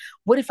feel right.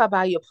 What if I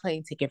buy you a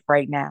plane ticket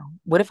right now?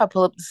 What if I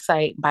pull up the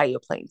site and buy you a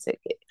plane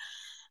ticket?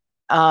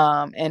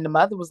 And the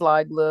mother was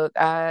like, look,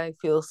 I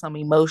feel some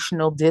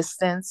emotional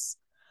distance.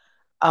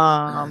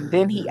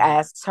 Then he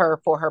asks her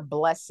for her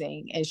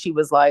blessing, and she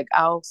was like,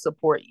 "I'll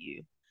support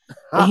you."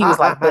 And he was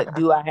like, "But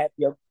do I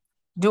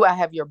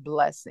have your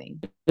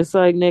blessing?" It's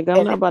like, nigga,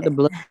 I'm not about to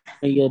bless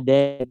your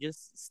dad.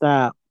 Just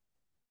stop.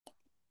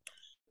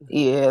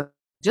 Yeah,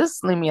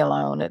 just leave me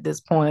alone at this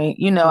point.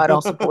 You know I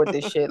don't support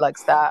this shit. Like,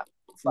 stop.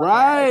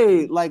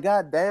 Right. Like,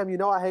 goddamn, you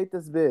know I hate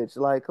this bitch.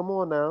 Like, come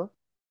on now.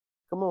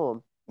 Come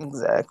on.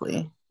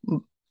 Exactly.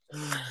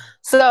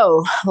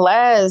 So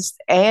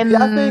last and do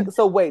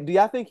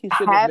y'all think he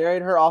should have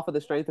married her off of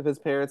the strength of his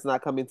parents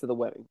not coming to the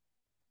wedding?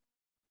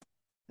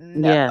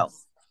 No.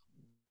 Yes.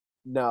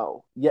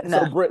 No. Yeah.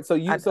 No,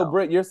 So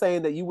Britt, you're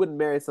saying that you wouldn't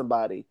marry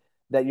somebody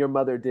that your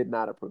mother did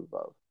not approve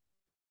of.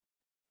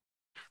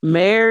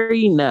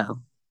 Mary, no.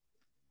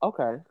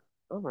 Okay.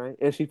 All right.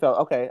 And she felt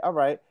okay, all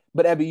right.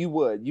 But Abby, you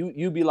would.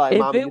 You'd be like, If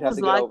Mama, it you'd have was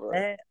to get like over it.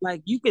 that,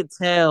 like you could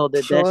tell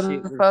that sure that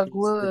shit the was fuck just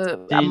would.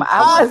 attention.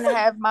 I wouldn't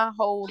have my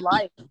whole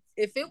life.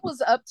 If it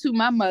was up to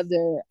my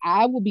mother,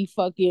 I would be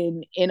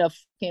fucking in a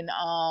fucking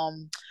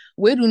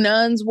widow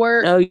nuns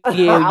work. Oh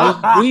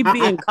yeah, we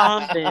be in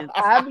Compton.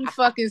 I'd be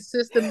fucking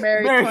Sister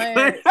Mary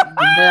Clarence.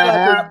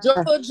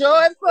 Joyful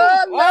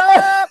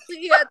love.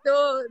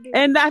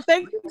 And I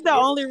think the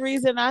only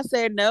reason I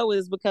said no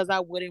is because I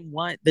wouldn't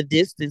want the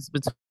distance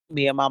between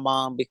me and my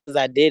mom because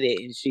I did it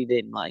and she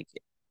didn't like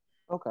it.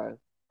 Okay.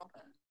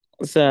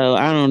 So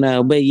I don't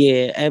know, but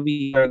yeah,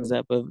 Abby brings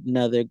up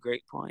another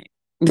great point.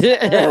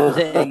 If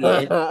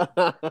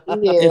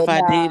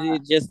I did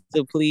it just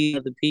to please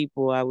other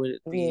people, I would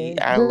be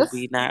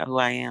not who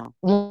I am.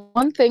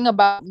 One thing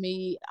about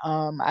me,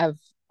 I've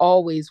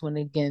always went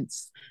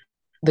against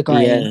the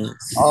grain.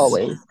 Yes.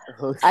 Always.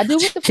 I do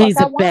what the She's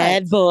fuck I want. She's a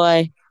bad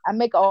boy. I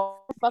make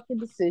all fucking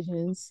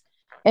decisions,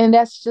 and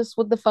that's just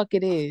what the fuck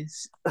it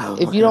is.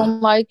 If you don't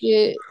like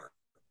it,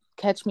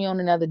 catch me on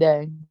another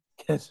day.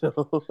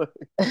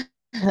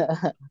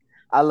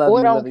 I love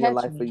you living your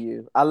life for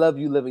you. I love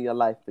you living your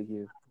life for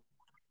you.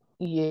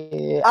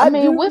 Yeah, I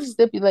mean, with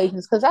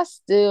stipulations, because I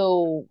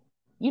still,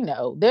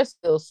 there's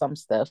still some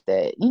stuff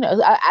that,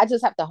 I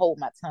just have to hold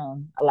my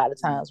tongue a lot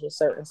of times with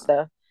certain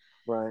stuff.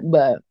 Right.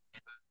 But,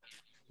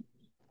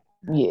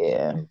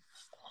 yeah.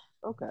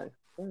 Okay.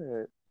 All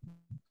right.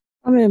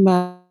 I'm in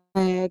my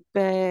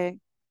bag.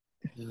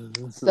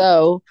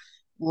 So,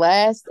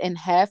 last and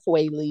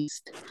halfway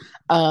least,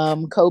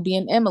 Kobe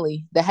and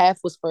Emily. The half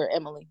was for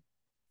Emily,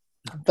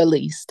 the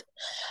least.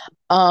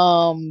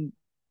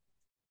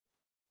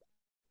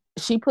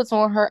 She puts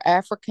on her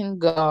African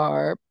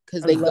garb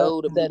because they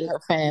go to visit her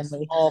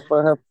family. All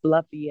for her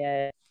fluffy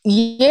ass.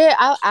 Yeah,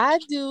 I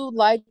do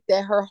like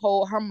that her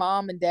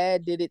mom and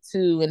dad did it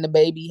too, and the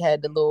baby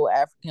had the little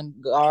African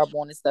garb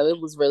on and stuff.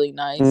 It was really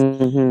nice.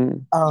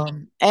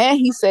 Mm-hmm. And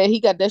he said he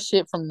got that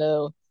shit from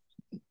the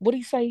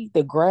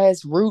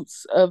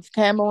grassroots of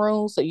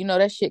Cameroon. So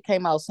that shit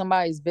came out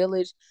somebody's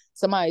village,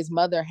 somebody's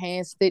mother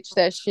hand stitched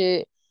that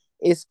shit.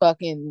 It's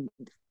fucking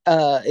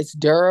it's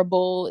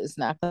durable. It's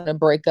not gonna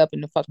break up in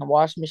the fucking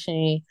washing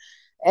machine.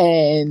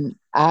 And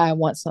I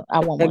want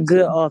one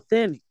good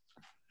authentic.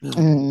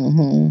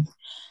 Mm-hmm.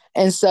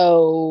 And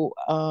so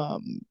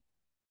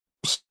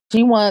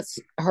she wants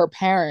her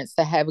parents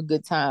to have a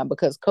good time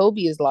because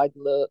Kobe is like,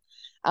 look,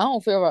 I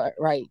don't feel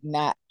right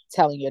not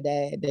telling your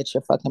dad that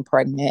you're fucking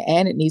pregnant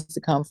and it needs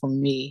to come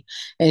from me.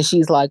 And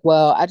she's like,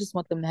 well, I just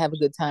want them to have a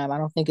good time. I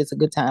don't think it's a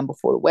good time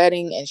before the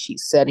wedding. And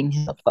she's setting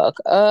him the fuck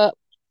up.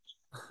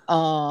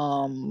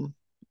 So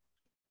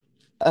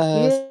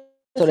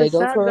they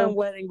go to a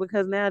wedding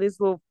because now this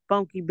little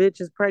funky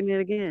bitch is pregnant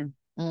again.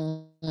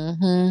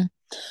 Mm-hmm.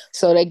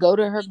 So they go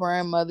to her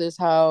grandmother's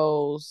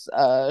house.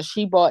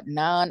 She bought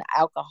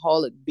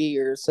non-alcoholic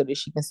beers so that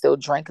she can still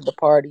drink at the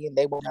party and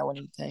they won't know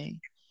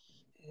anything.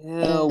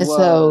 Yeah,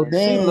 well,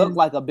 she looked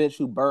like a bitch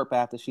who burp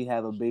after she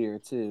have a beer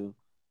too.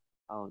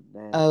 Oh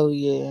damn. Oh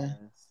yeah.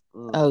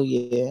 Oh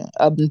yeah.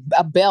 A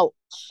belch.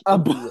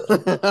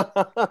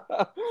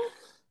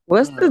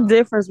 What's the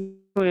difference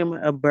between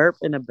a burp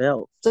and a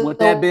belch? What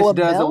that bitch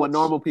does and what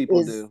normal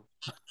people do.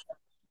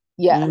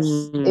 Yes,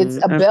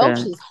 it's a belch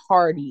is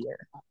hardier.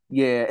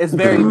 Yeah, it's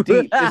very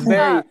deep.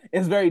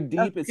 It's very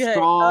deep. It's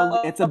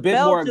strong. It's a bit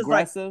more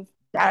aggressive.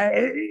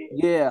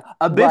 Yeah,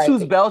 a bitch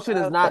who's belching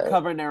is not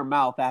covering their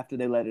mouth after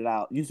they let it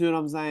out. You see what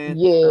I'm saying?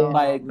 Yeah,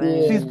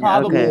 she's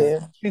probably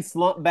she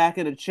slumped back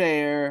in a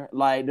chair.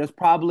 Like there's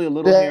probably a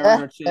little hair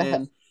on her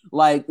chin.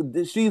 Like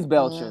she's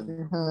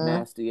belching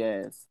nasty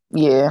ass.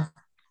 Yeah.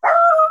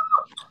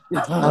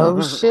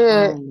 Oh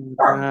shit.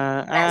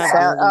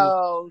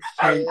 Oh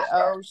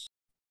shit.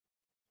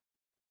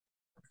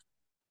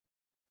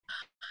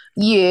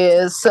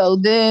 Yeah, so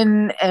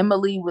then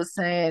Emily was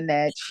saying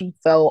that she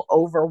felt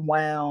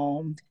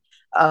overwhelmed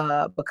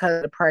because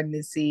of the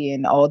pregnancy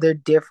and all their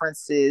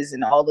differences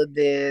and all of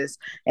this.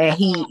 And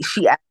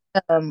she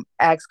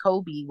asked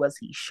Kobe, was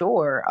he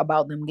sure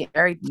about them getting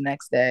married the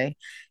next day?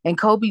 And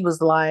Kobe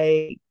was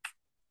like,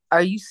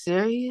 are you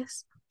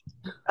serious?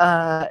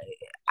 I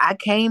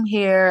came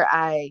here,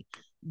 I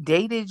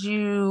dated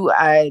you,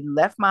 I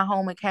left my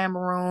home in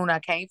Cameroon, I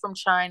came from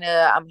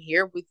China, I'm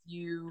here with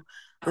you.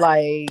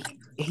 Like,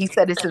 he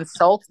said it's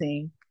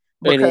insulting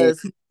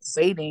because he's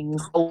waiting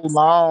so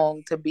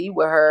long to be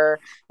with her,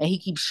 and he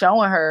keeps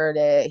showing her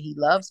that he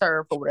loves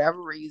her for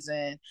whatever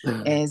reason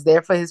and is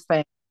there for his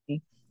family.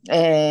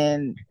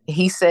 And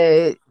he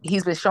said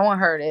he's been showing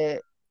her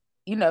that,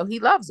 you know, he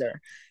loves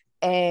her.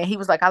 And he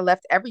was like, I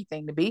left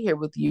everything to be here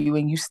with you,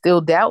 and you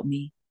still doubt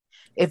me.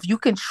 If you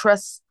can't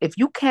trust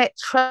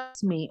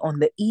me on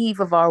the eve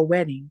of our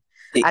wedding,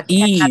 I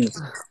cannot do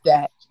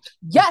that.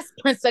 Yes,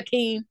 Prince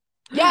Akeem.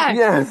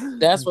 Yes.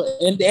 That's what,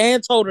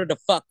 and told her to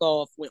fuck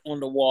off on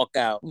the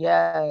walkout.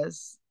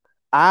 Yes.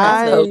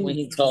 I love when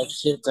he talks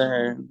shit to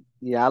her.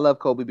 Yeah, I love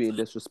Kobe being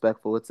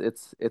disrespectful.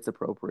 It's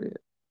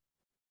appropriate.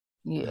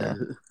 Yeah.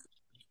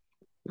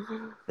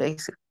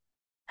 Basically.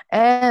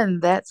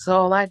 And that's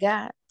all I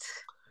got.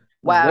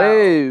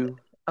 Wow.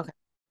 Okay.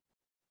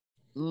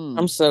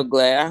 I'm so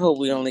glad. I hope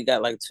we only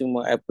got like 2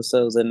 more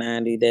episodes of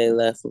 90 Day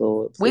left,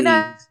 Lord. We're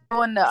not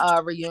doing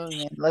the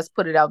reunion. Let's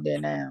put it out there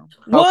now.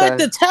 What?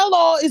 The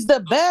tell-all is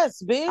the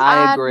best, bitch.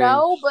 I agree. I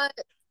know, but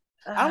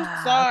I'm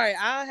sorry.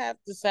 I have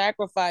to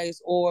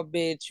sacrifice, or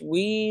bitch,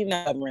 we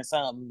not covering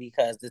something,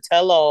 because the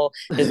tell-all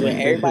is when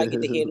everybody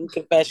get to hear them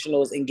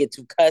confessionals and get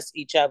to cuss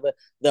each other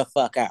the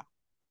fuck out.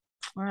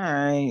 All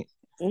right.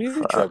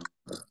 Yeah.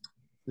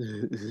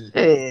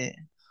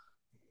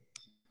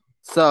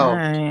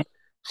 So,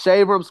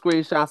 Shade Room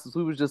screenshots, as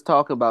we were just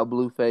talking about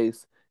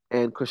Blueface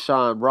and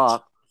Chrisean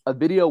Rock. A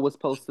video was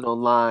posted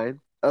online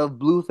of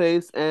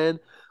Blueface and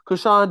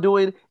Chrisean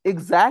doing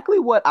exactly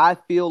what I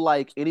feel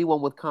like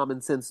anyone with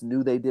common sense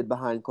knew they did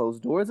behind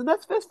closed doors, and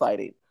that's fist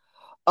fighting.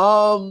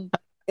 In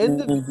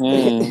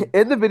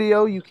the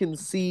video, you can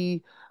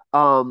see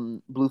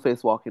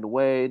Blueface walking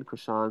away and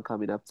Chrisean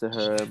coming up to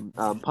her,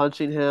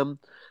 punching him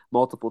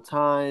multiple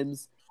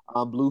times.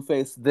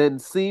 Blueface then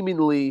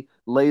seemingly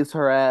lays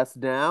her ass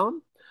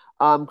down.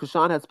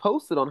 Chrisean has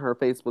posted on her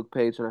Facebook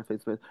page, on her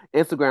Facebook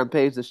Instagram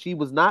page, that she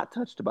was not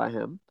touched by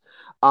him.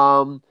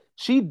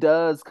 She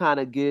does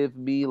kind of give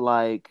me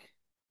like,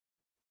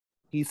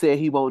 he said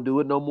he won't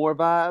do it no more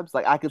vibes.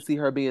 Like, I could see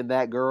her being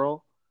that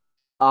girl.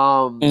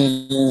 But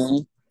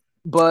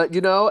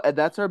you know,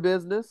 that's her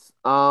business.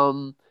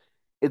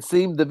 It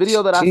seemed the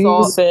video that I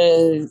saw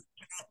said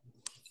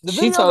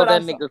she told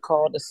that nigga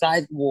called the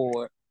psych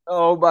ward.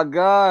 Oh my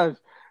gosh.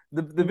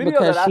 The video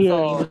that I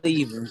saw,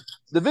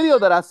 the video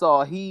that I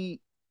saw, he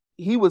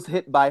was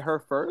hit by her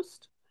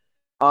first.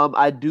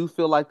 I do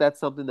feel like that's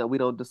something that we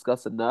don't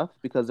discuss enough,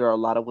 because there are a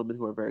lot of women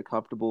who are very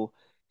comfortable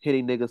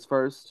hitting niggas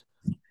first.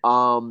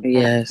 Yes.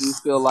 I do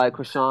feel like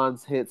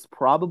Chrisean's hits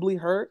probably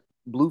hurt.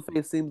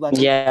 Blueface seems like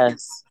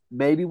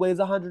maybe weighs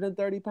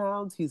 130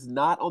 pounds. He's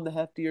not on the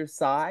heftier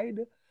side.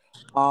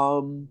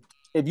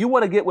 If you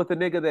want to get with a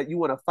nigga that you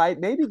want to fight,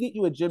 maybe get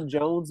you a Jim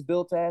Jones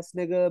built ass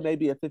nigga,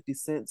 maybe a 50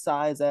 Cent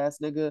size ass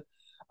nigga,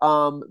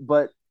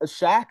 but a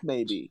Shaq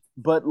maybe.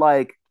 But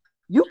like,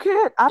 you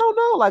can't. I don't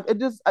know. Like, it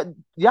just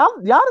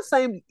y'all the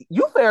same.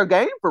 You fair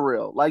game for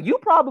real. Like, you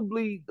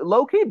probably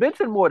low key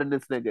benching more than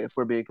this nigga, if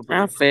we're being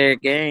completely. I'm fair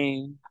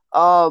game.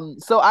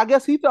 So I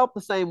guess he felt the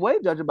same way,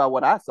 judging by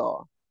what I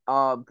saw.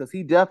 Because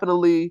he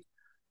definitely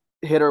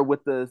hit her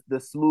with the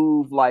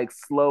smooth, like,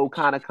 slow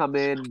kind of come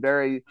in,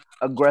 very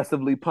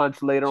aggressively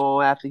punch later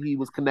on after he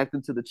was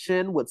connecting to the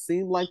chin, what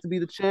seemed like to be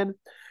the chin,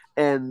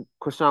 and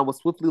Chrisean was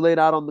swiftly laid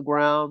out on the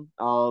ground.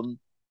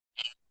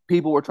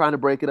 People were trying to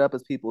break it up,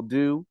 as people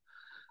do.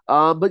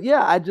 But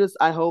yeah,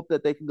 I hope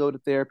that they can go to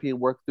therapy and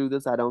work through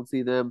this. I don't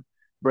see them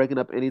breaking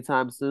up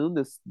anytime soon.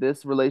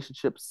 This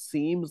relationship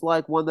seems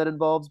like one that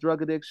involves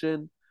drug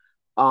addiction.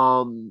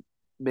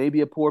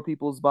 Maybe a poor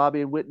people's Bobby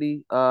and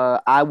Whitney.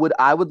 I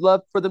would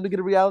love for them to get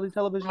a reality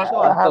television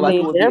show. I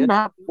mean, they're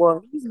not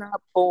poor. He's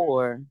not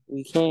poor.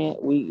 We can't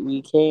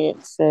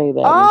say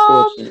that.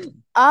 Unfortunately,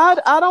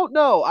 I don't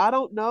know. I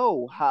don't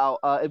know how.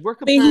 If we're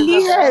comparing,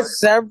 he has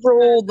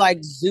several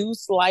like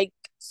Zeus like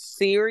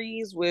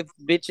series with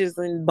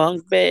bitches in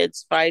bunk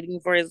beds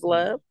fighting for his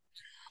love.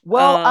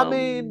 Well, I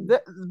mean,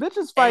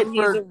 bitches fight for.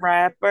 He's a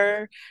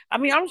rapper. I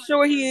mean, I'm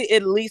sure he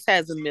at least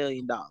has $1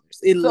 million. At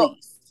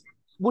least.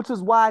 Which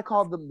is why I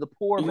called them the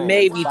poor man.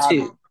 Maybe Bobby.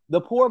 2.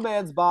 The poor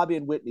man's Bobby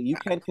and Whitney. You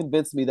can't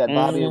convince me that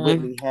Bobby and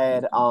Whitney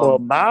had. Well,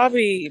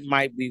 Bobby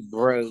might be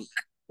broke.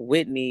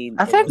 Whitney,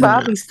 I think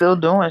Bobby's still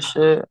doing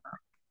shit.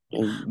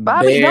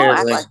 Bobby don't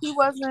act like he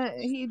wasn't.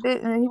 He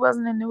didn't. He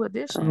wasn't a New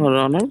Edition. Hold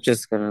on, I'm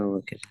just gonna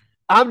look it.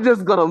 I'm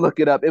just gonna look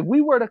it up. If we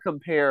were to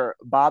compare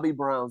Bobby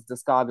Brown's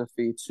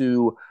discography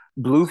to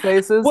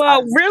Blueface's,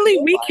 well,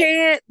 really, we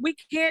can't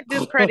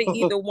discredit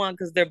either one,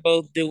 because they're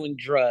both doing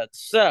drugs.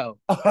 So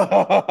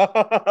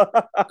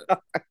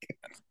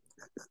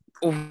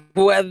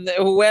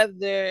whether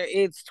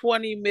it's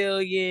 20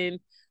 million,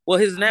 well,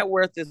 his net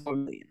worth is 4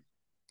 million.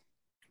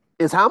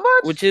 Is how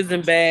much? Which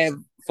isn't bad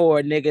for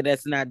a nigga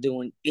that's not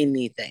doing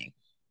anything.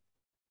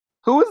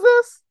 Who is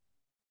this?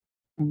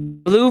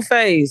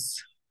 Blueface.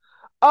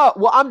 Oh,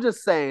 well, I'm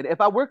just saying, if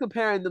I were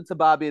comparing them to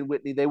Bobby and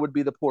Whitney, they would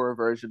be the poorer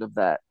version of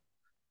that.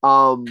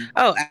 Oh,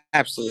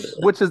 absolutely.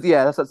 Which is,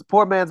 that's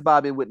poor man's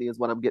Bobby and Whitney is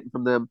what I'm getting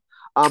from them.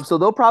 So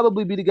they'll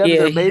probably be together.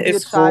 Yeah, there may be a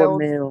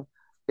child.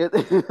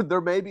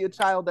 There may be a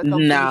child that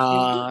comes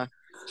Nah,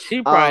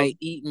 she probably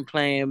eating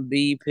Plan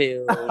B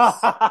pills.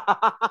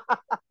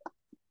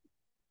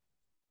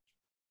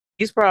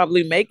 He's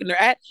probably making her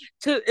act.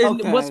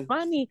 And what's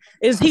funny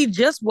is he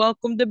just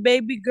welcomed the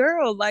baby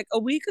girl like a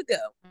week ago.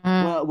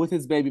 Well, with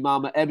his baby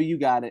mama, Ebby, you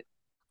got it.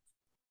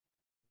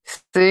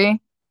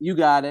 See, you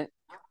got it.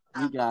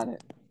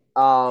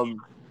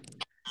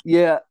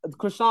 Yeah,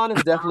 Krishan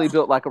is definitely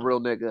built like a real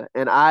nigga,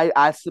 and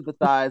I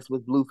sympathize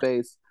with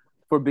Blueface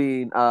for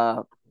being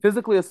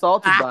physically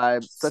assaulted by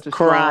such a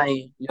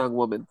strong young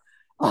woman.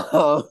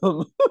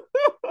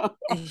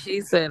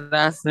 She said,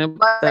 "I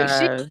sympathize." Like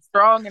she's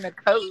strong in a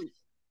coat.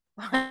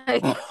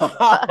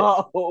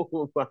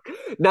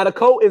 Now the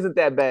coat isn't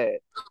that bad.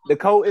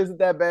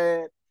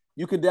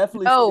 You can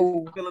definitely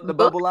see feeling the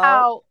bubble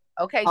out.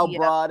 Okay, how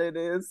broad it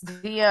is.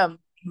 DM.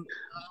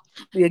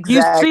 Exactly.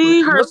 You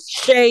see her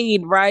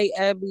shade, right,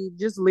 Abby?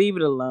 Just leave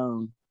it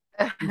alone.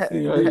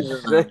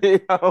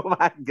 Oh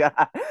my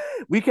God,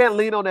 we can't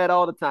lean on that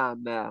all the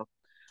time now.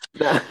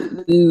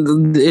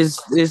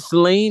 It's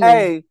leaning.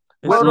 Hey,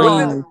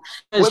 women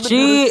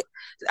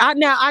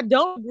I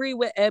don't agree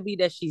with Abby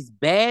that she's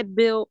bad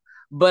built,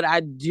 but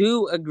I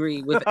do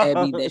agree with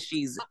Abby that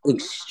she's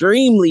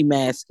extremely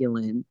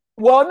masculine.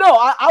 Well, no,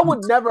 I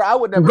would never.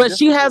 But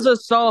she has a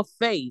soft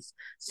face.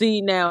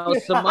 See, now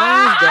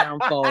Simone's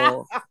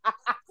downfall.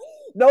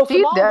 No,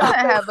 she doesn't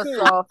have a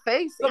soft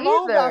face either.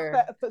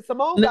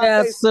 Simone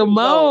got face.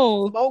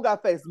 Simone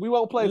got face. We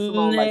won't play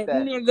Simone like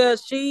that. Nigga,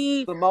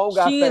 she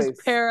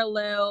is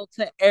parallel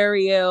to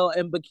Ariel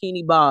and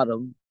Bikini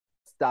Bottom.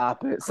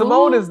 Stop it.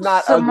 Simone is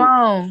not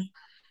Simone.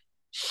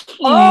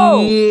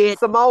 Ugly.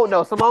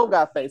 Simone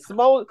got face.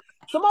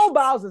 Simone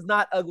Biles is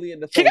not ugly in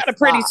the face. She got a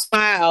pretty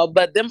smile,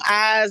 but them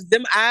eyes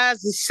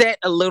is set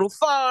a little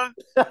far.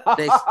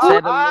 They set a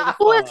little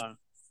far.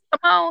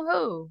 Simone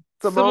who?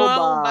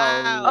 Simone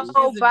Biles.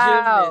 Oh,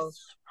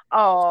 Biles.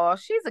 Oh,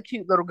 she's a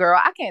cute little girl.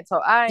 I ain't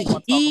gonna talk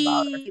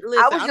about her. Listen,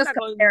 I was just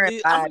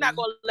comparing. I'm not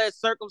gonna let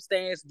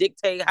circumstance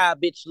dictate how a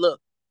bitch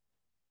look.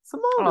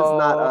 Simone is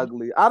not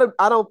ugly. I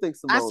don't think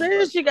Simone. I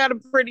said she got a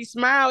pretty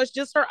smile. It's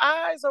just her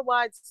eyes are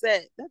wide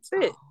set. That's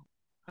it.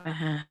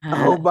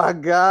 Oh my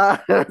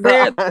God.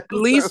 They're at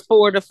least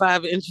 4 to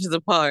 5 inches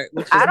apart,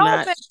 which is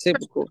not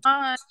typical.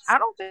 I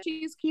don't think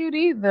she's cute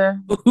either.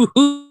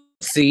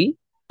 See?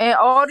 And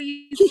all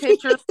these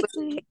pictures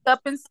with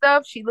up and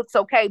stuff, she looks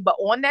okay. But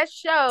on that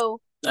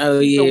show,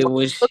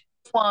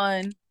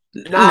 one.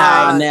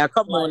 Now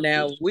come on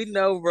now. We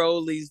know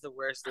Rolly's the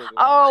worst of them.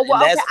 Oh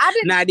well, okay. I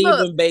didn't not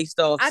even based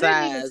off size.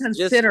 I didn't even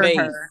consider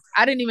her.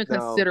 I didn't even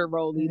consider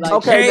Rolly. Like,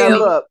 okay, now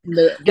look,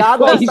 y'all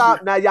gonna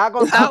stop. Now y'all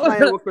gonna stop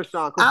playing with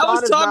Krishan. I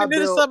was talking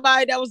to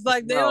somebody that was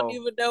like, they don't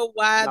even know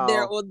why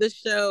they're on the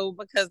show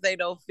because they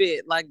don't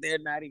fit. Like they're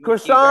not even.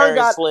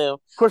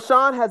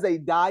 Krishan has a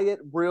diet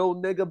real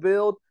nigga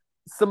build.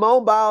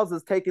 Simone Biles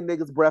is taking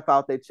niggas' breath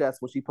out their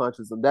chest when she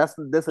punches them. That's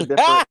a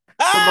different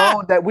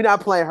Simone. That we're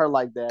not playing her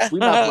like that. We're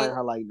not playing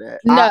her like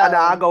that. No,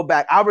 I go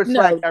back. I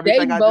retract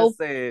everything I just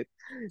said.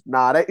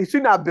 Nah, she's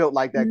not built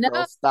like that,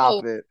 girl.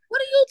 Stop it.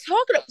 What are you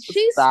talking about?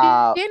 She's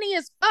skinny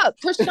as fuck.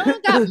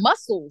 Krishan got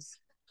muscles.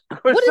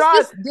 What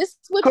is this?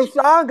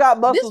 Krishan got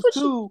muscles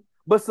too.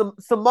 But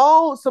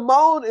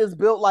Simone is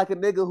built like a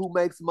nigga who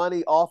makes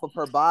money off of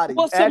her body.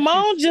 Well,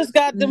 Simone just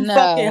got them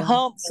fucking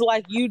humps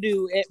like you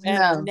do at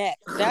her neck.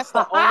 That's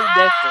the only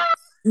difference.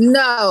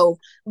 No,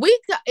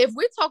 if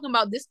we're talking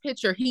about this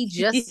picture he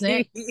just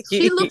sent,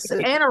 she looks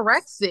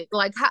anorexic.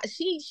 Like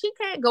she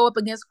can't go up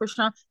against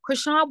Krishan.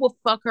 Krishan will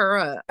fuck her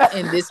up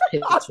in this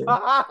picture.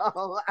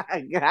 Oh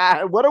my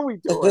God, what are we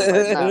doing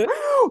right now?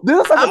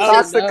 This is such a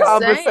toxic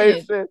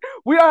conversation.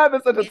 We are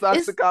having such a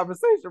toxic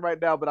conversation right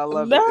now, but I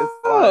love it. It's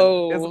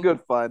fun. It's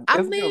good fun.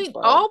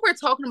 All we're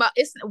talking about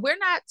we're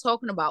not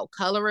talking about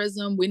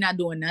colorism. We're not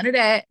doing none of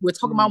that. We're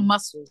talking about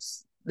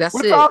muscles. That's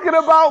it. We're talking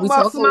about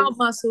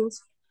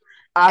muscles.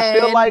 I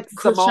feel like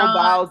Simone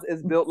Biles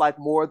is built like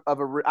more of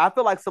a. I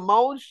feel like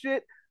Simone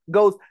shit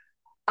goes.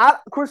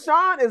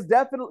 Krishan's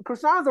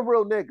a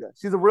real nigga.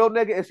 She's a real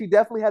nigga, and she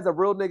definitely has a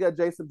real nigga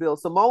adjacent build.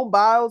 Simone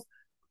Biles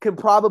can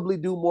probably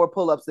do more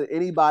pull-ups than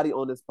anybody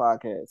on this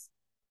podcast.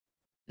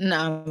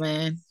 No,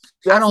 man.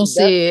 I don't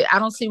see it. I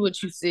don't see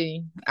what you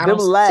see.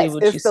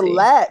 It's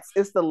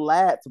the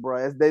lats,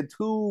 bro. They're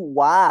too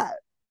wide.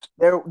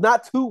 They're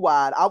not too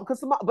wide.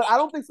 But I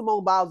don't think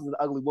Simone Biles is an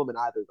ugly woman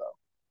either,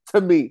 though.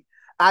 To me.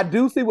 I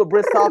do see what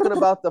Britt's talking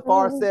about, the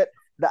far set.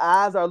 The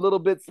eyes are a little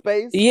bit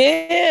spaced.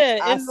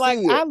 Yeah, it's like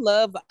I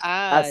love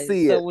eyes. I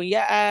see so when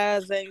your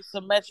eyes ain't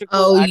symmetrical.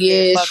 Oh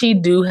she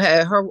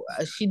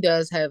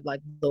does have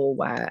like little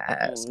wide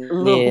eyes.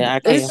 Yeah,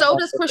 and so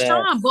does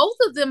Krishan. Both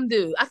of them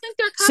do. I think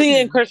they're cousins.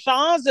 See, and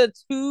Krishan's are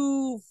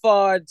too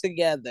far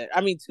together.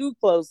 I mean, too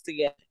close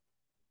together.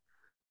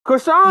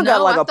 Krishan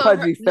got like a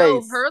pudgy face.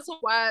 No, hers are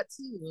wide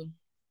too.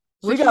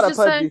 She got a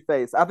pudgy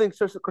face. I think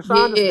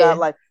Krishan has got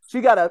like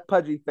she got a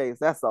pudgy face.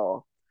 That's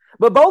all.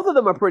 But both of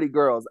them are pretty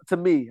girls to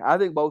me. I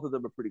think both of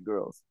them are pretty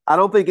girls. I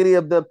don't think any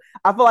of them.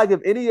 I feel like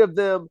if any of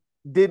them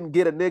didn't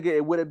get a nigga,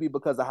 it wouldn't be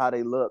because of how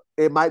they look.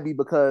 It might be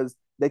because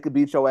they could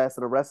beat your ass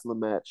in a wrestling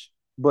match.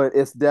 But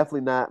it's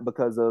definitely not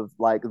because of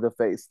like the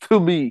face to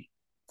me.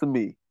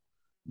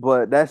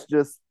 But that's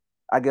just,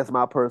 I guess,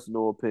 my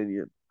personal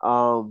opinion.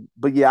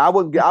 But yeah, I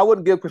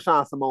wouldn't give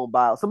Krishan Simone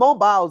Biles. Simone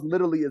Biles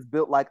literally is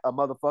built like a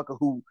motherfucker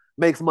who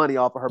makes money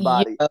off of her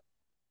body. Yeah.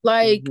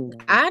 Like,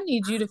 I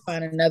need you to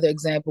find another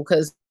example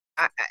because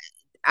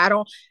I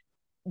don't,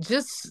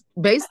 just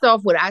based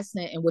off what I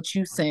sent and what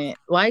you sent,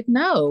 like,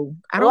 no,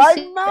 I don't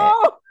see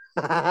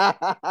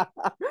that.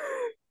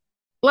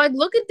 Like,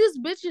 look at this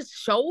bitch's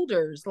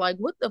shoulders. Like,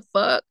 what the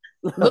fuck?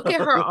 Look at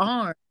her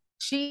arm.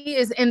 She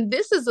is, and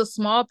this is a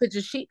small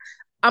picture.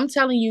 I'm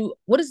telling you,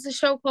 what is the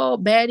show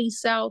called? Baddie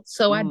South.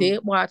 So I did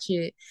watch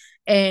it.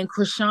 And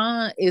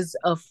Krishan is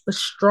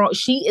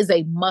she is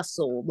a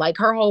muscle, like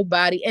her whole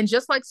body. And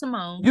just like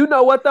Simone. You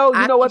know what though?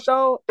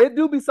 It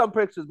do be some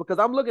pictures because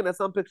I'm looking at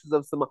some pictures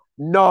of Simone.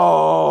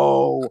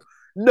 No,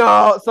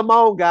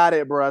 Simone got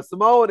it, bro.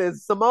 Simone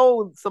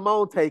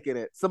taking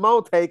it.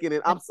 Simone taking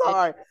it. I'm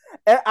sorry.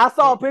 I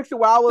saw a picture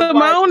where I was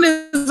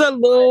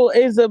Simone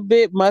is a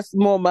bit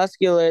more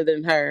muscular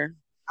than her.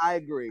 I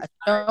agree.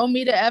 Show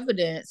me the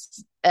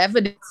evidence.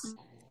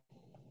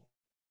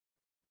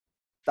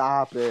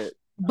 Stop it.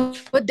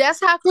 But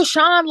that's how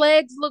Krishan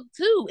legs look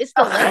too. It's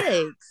the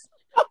legs.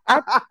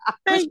 I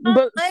think,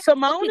 but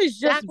Simone is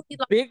just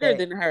bigger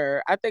than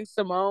her. I think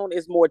Simone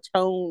is more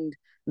toned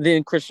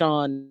than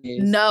Krishan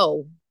is.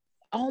 No.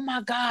 Oh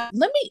my God.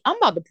 I'm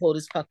about to pull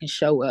this fucking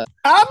show up.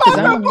 I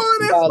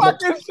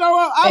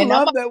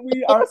love that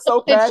we are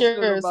so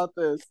passionate about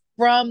this.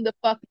 From the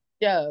fucking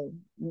show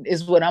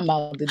is what I'm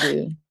about to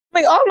do.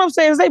 Like, all I'm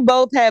saying is they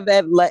both have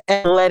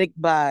athletic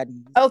bodies.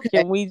 Okay.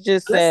 Can we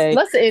just say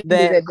let's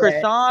that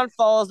Krishan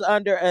falls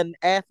under an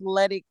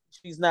athletic?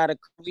 She's not a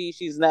curvy.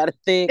 She's not a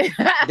thick.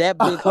 That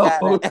bitch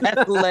got an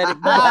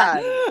athletic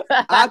body.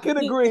 I can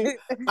agree.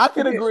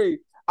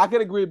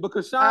 But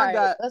Krishan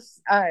got. All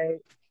right.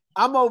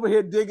 I'm over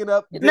here digging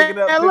up. Look,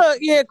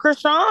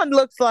 Krishan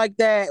looks like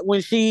that when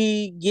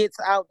she gets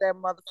out that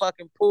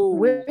motherfucking pool.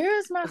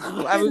 Where's my?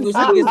 When she gets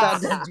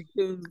out that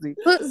jacuzzi.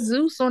 Put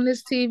Zeus on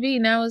this TV.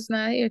 Now it's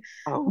not here.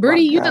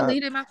 Brittany, you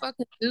deleted my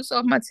fucking Zeus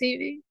off my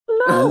TV.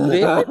 No,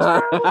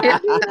 bitch.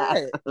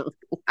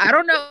 I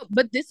don't know,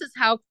 but this is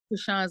how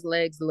Krishan's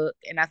legs look,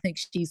 and I think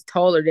she's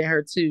taller than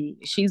her too.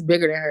 She's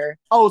bigger than her.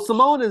 Oh,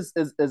 Simone is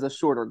a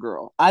shorter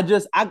girl.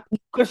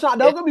 Krishan,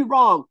 don't get me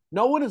wrong.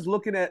 No one is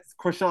looking at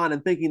Krishan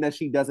and thinking that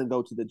she doesn't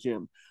go to the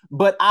gym.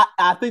 But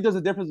I think there's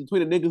a difference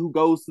between a nigga who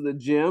goes to the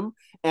gym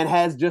and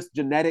has just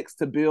genetics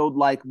to build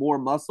like more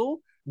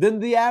muscle than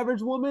the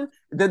average woman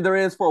than there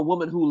is for a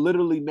woman who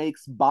literally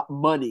makes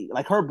money.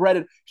 Like her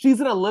bread, she's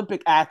an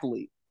Olympic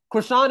athlete.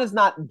 Krishan is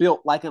not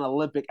built like an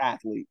Olympic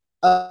athlete.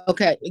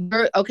 Okay,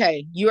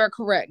 you are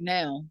correct.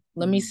 Now,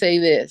 let me say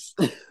this.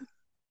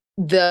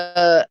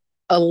 The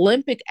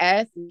Olympic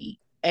athlete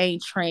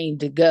ain't trained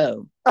to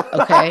go,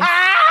 okay?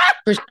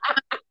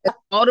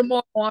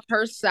 Baltimore on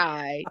her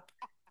side,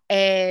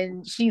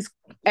 and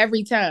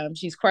every time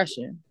she's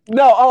crushing.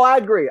 No, I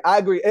agree.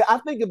 I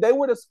think if they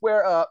were to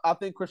square up, I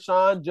think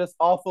Krishan just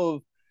off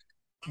of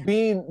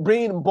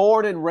being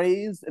born and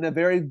raised in a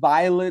very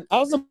violent. I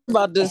was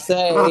about to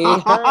say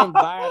her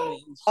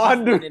environment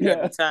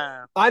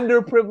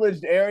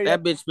underprivileged area.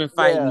 That bitch been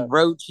fighting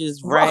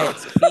roaches,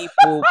 rats,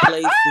 people,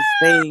 places,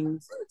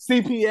 things.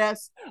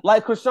 CPS,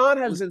 like Krishan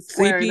has been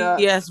squaring up.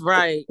 CPS,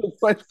 right?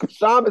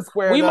 Krishan is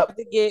squaring up. We about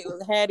to get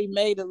Hattie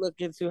Mae to look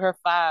into her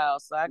file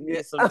so I can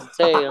get some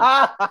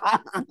details.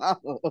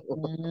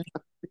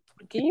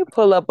 Can you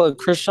pull up a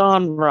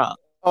Krishan Rock?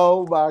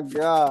 Oh my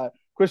God.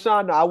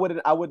 Krishan, no, I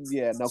wouldn't.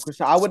 Yeah, no,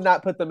 Krishan, I would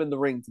not put them in the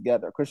ring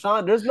together.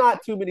 Krishan, there's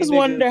not too many. I just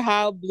wonder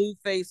how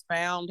Blueface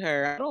found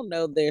her. I don't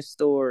know their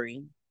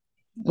story.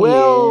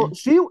 Well,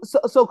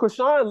 so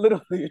Krishan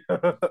literally.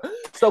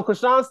 So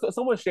Krishan,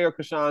 someone shared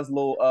Krishan's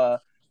little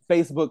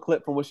Facebook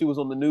clip from when she was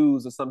on the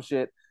news or some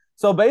shit.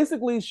 So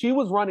basically, she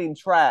was running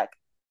track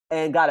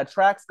and got a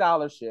track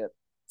scholarship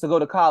to go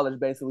to college,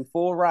 basically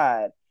full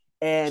ride.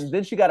 And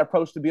then she got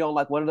approached to be on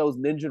like one of those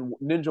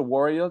Ninja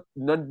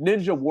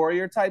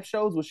Warrior type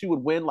shows where she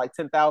would win like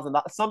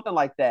 $10,000, something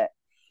like that.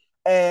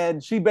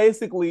 And she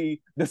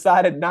basically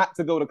decided not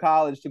to go to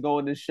college to go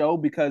on this show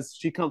because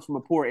she comes from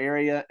a poor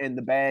area and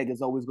the bag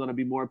is always going to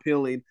be more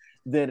appealing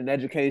than an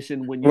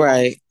education when you're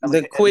right.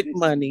 The quick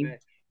money.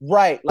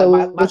 Right.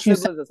 Like my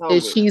siblings is hungry.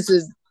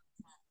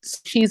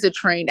 She's a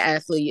trained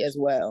athlete as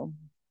well.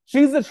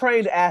 She's a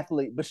trained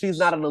athlete, but she's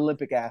not an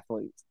Olympic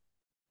athlete.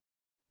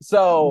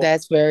 So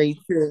that's very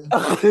true.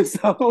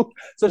 So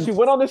she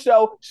went on the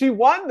show. She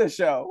won the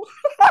show.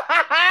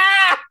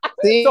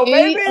 See, so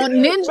maybe on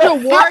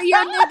Ninja Warrior,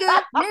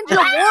 nigga, Ninja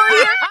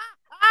Warrior.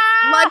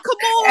 Like, come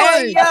on.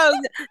 Hey, yo,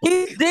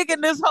 he's digging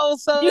this whole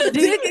soul. You're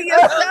digging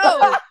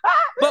yourself.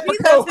 But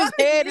because his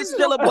head is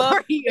still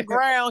above the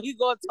ground, he's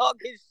going to talk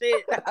his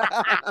shit.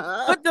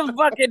 Put the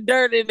fucking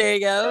dirt in there,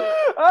 yo.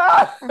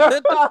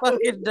 Put the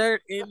fucking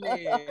dirt in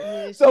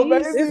there. So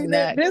maybe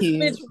this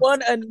bitch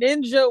won a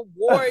Ninja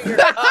Warrior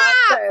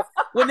contest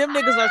when them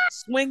niggas are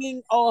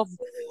swinging off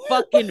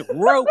fucking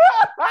rope.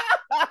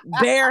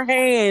 bare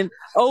hand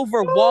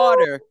over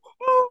water.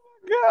 Oh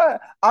my God.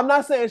 I'm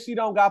not saying she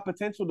don't got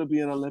potential to be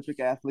an Olympic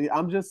athlete.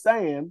 I'm just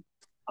saying.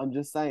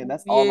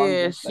 That's all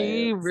I'm just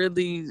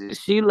saying.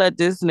 She let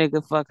this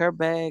nigga fuck her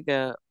bag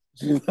up.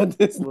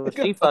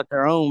 She fucked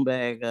her own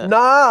bag up.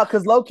 Nah,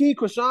 because low key,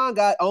 Krishan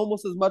got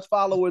almost as much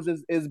followers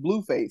as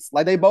Blueface.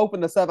 Like they both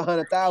in the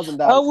 $700,000.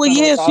 Oh well,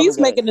 yeah, she's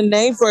making a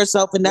name for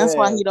herself, and that's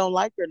why he don't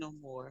like her no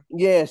more.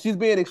 Yeah, she's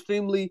being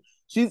extremely.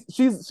 She's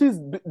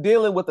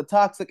dealing with a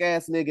toxic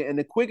ass nigga, and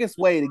the quickest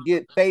way to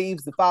get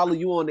faves to follow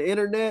you on the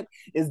internet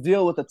is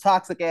deal with a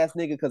toxic ass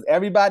nigga. Because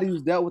everybody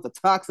who's dealt with a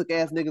toxic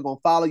ass nigga gonna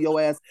follow your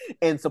ass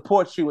and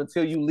support you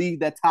until you leave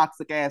that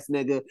toxic ass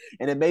nigga,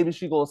 and then maybe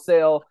she gonna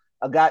sell.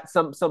 I got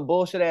some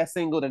bullshit ass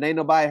single that ain't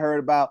nobody heard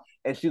about,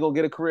 and she gonna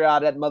get a career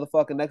out of that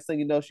motherfucker. Next thing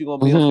you know, she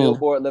gonna be on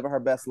Billboard living her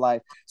best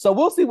life. So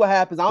we'll see what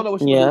happens. I don't know what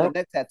she's gonna do with that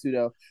next tattoo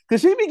though,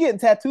 because she be getting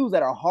tattoos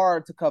that are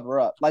hard to cover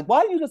up. Like,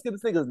 why don't you just get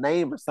this nigga's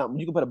name or something?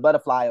 You can put a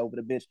butterfly over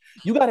the bitch.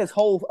 You got his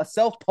whole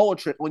self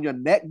portrait on your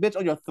neck, bitch,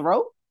 on your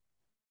throat.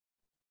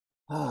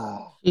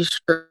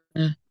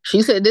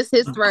 She said this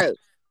his throat.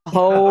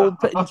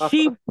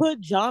 She put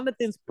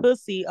Jonathan's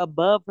pussy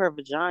above her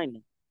vagina.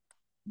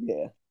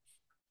 Yeah.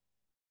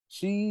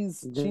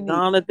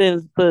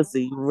 Jonathan's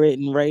pussy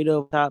written right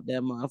over top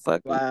that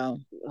motherfucker. Wow.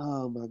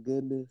 Oh my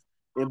goodness.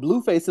 And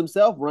Blueface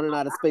himself running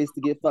out of space to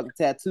get fucking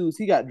tattoos.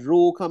 He got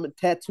drool coming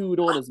tattooed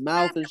on his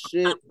mouth and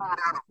shit.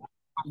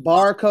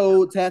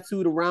 Barcode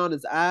tattooed around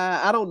his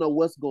eye. I don't know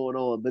what's going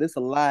on, but it's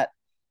a lot.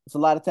 It's a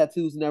lot of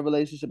tattoos in their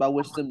relationship. I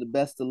wish them the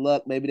best of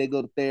luck. Maybe they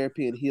go to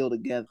therapy and heal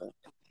together.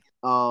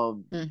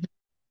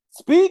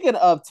 Speaking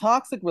of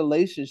toxic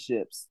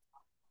relationships,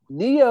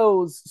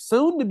 Neo's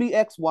soon-to-be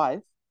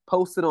ex-wife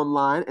posted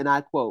online, and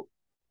I quote,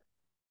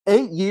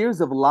 8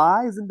 years of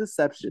lies and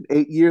deception,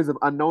 8 years of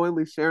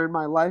unknowingly sharing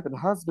my life and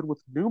husband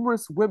with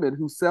numerous women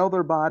who sell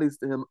their bodies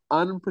to him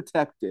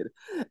unprotected.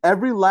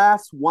 Every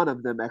last one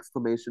of them,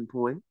 exclamation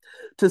point.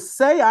 To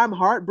say I'm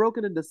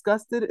heartbroken and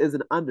disgusted is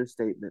an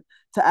understatement.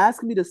 To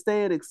ask me to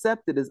stay and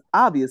accept it is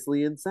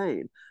obviously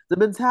insane. The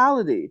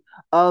mentality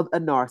of a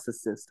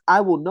narcissist.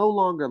 I will no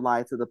longer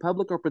lie to the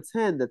public or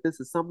pretend that this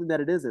is something that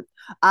it isn't.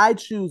 I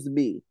choose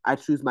me. I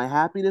choose my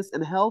happiness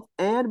and health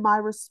and my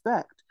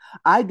respect.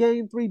 I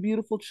gained 3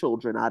 beautiful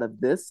children out of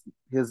this.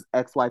 His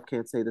ex-wife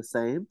can't say the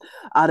same.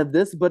 Out of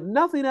this, but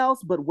nothing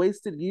else but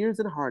wasted years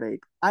and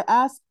heartache. I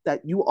ask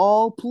that you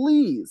all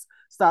please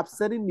stop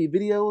sending me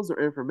videos or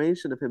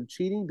information of him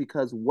cheating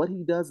because what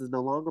he does is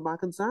no longer my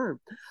concern.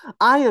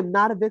 I am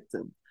not a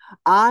victim.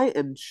 I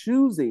am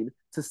choosing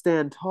to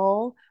stand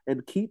tall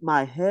and keep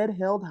my head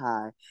held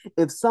high.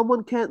 If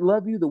someone can't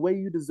love you the way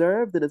you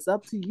deserve, then it's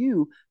up to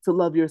you to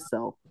love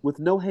yourself. With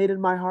no hate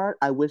in my heart,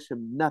 I wish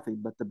him nothing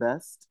but the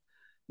best.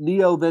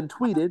 Neo then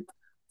tweeted,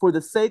 for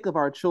the sake of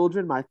our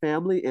children, my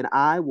family, and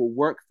I will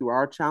work through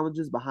our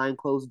challenges behind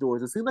closed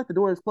doors. It seems like the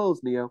door is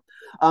closed, Neo.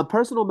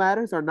 Personal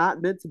matters are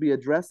not meant to be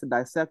addressed and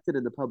dissected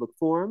in the public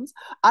forums.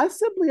 I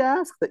simply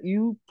ask that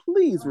you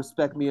please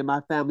respect me and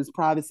my family's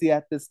privacy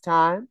at this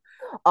time.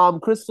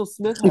 Crystal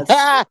Smith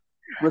has...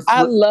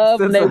 I love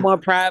when they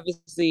want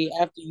privacy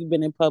after you've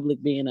been in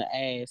public being an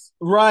ass.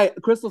 Right.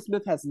 Crystal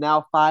Smith has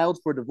now filed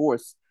for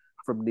divorce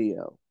from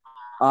Neo.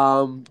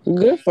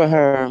 Good for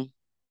her.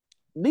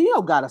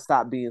 Neo gotta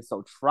stop being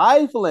so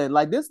trifling.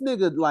 Like this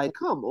nigga, like,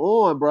 come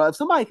on, bro. If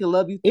somebody can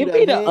love you, it'd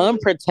be the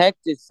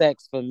unprotected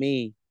sex for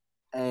me.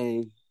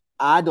 Hey,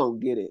 I don't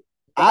get it.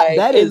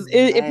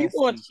 If you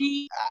want to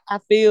cheat, I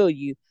feel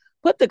you.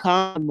 Put the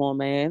condom on,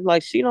 man.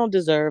 Like she don't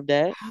deserve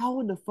that. How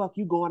in the fuck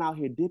you going out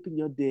here dipping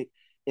your dick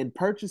in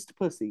purchased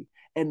pussy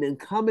and then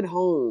coming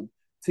home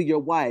to your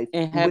wife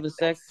and having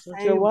sex with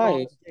your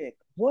wife? Dick?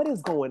 What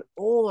is going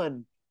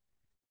on?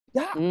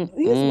 These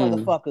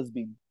motherfuckers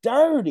be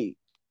dirty.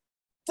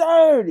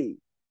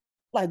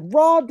 Like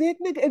raw dick,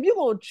 nigga. If you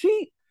gonna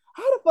cheat,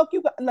 how the fuck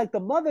you got like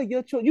the mother of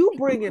your children? You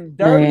bringing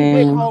dirty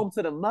dick home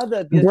to the mother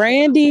of your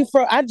Brandy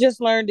children. I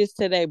just learned this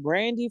today.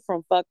 Brandy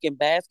from fucking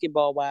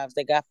Basketball Wives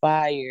that got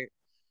fired.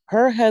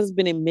 Her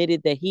husband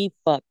admitted that he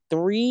fucked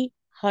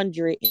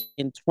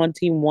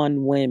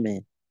 321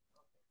 women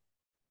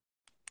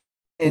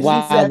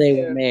while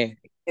they were married.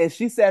 And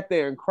she sat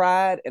there and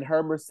cried in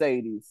her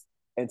Mercedes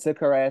and took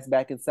her ass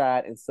back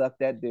inside and sucked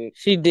that dick.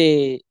 She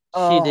did.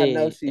 Oh, I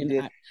know she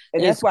did.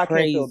 And that's why I can't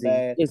feel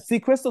bad.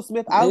 See, Crystal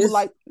Smith, I would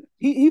like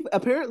he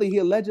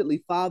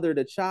allegedly fathered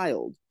a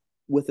child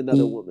with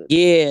another woman.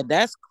 Yeah,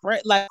 that's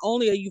crazy. Like,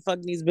 only are you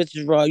fucking these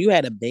bitches raw. You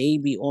had a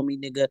baby on me,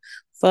 nigga.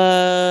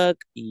 Fuck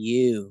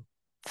you.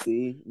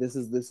 See, this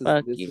is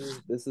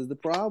the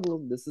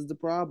problem. This is the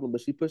problem.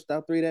 But she pushed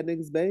out 3 of that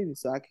nigga's baby,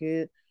 so I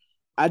can't.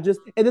 And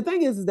the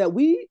thing is that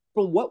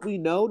from what we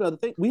know,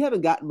 we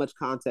haven't gotten much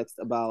context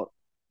about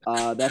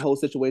that whole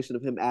situation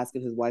of him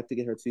asking his wife to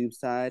get her tubes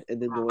tied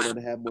and then going on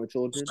to have more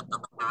children.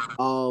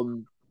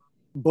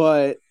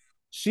 But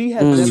she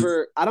has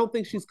never. I don't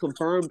think she's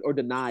confirmed or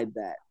denied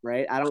that.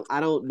 Right? I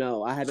don't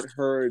know. I haven't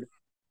heard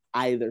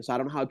either, so I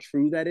don't know how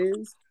true that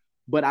is.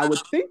 But I would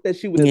think that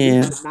she would at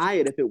least deny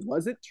it if it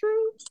wasn't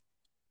true.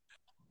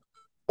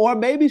 Or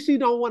maybe she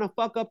don't want to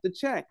fuck up the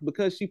check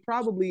because she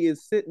probably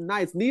is sitting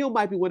nice. Neil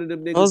might be one of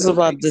them niggas. I was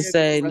about to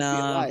say,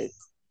 nah.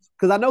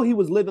 Because I know he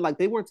was living, like,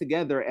 they weren't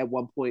together at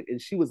one point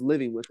and she was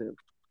living with him.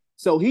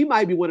 So he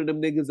might be one of them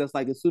niggas that's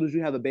like, as soon as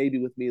you have a baby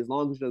with me, as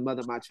long as you're the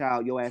mother of my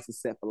child, your ass is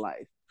set for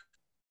life.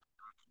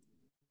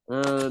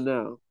 I don't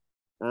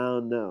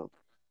know.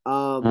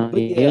 But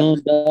you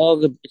don't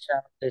dog a bitch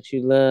out that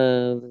you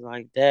love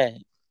like that.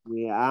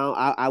 Yeah,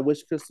 I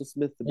wish Crystal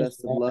Smith the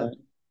best of luck,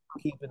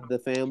 keeping the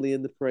family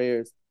in the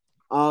prayers.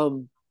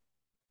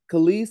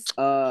 Kelis,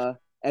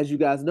 as you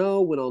guys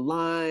know, went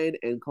online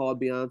and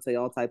called Beyonce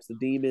all types of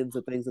demons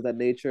and things of that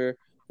nature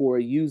for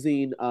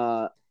using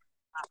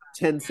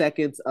 10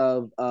 seconds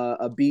of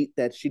a beat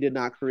that she did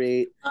not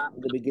create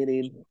in the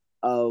beginning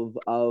of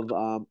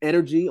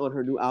Energy on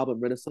her new album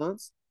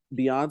Renaissance.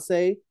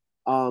 Beyonce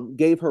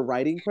gave her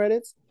writing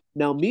credits.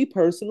 Now, me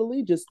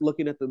personally, just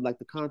looking at the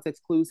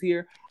context clues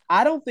here,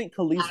 I don't think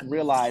Kelis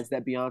realized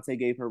that Beyonce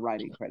gave her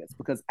writing credits,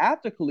 because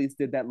after Kelis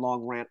did that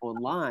long rant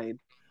online,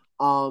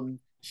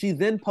 she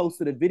then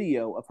posted a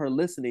video of her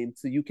listening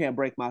to "You Can't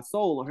Break My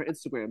Soul" on her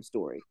Instagram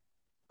story.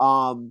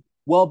 Well,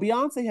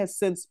 Beyonce has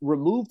since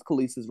removed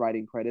Kelis's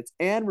writing credits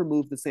and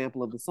removed the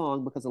sample of the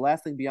song, because the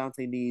last thing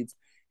Beyonce needs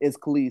is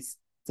Kelis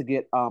to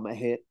get a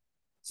hit.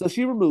 So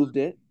she removed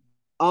it.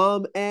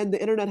 And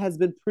the internet has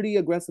been pretty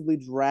aggressively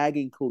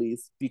dragging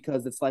Kelis,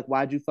 because it's like,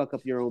 why'd you fuck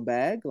up your own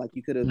bag? Like,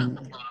 you could have,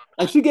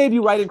 like, she gave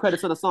you writing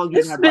credits on a song you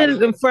didn't have writing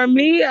credits. For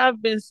me, I've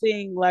been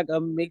seeing like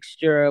a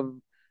mixture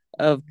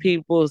of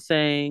people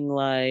saying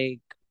like,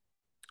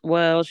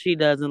 well, she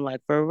doesn't like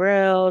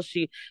Pharrell.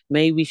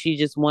 Maybe she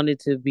just wanted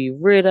to be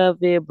rid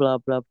of it, blah,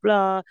 blah,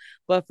 blah.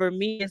 But for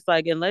me, it's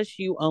like, unless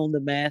you own the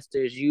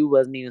masters, you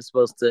wasn't even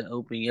supposed to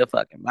open your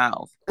fucking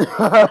mouth.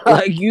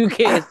 Like, you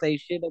can't say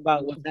shit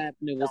about what's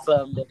happening with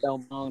something that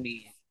don't belong to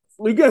you.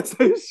 We can't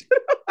say shit.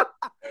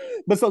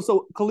 But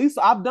so Kelis,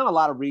 I've done a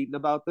lot of reading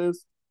about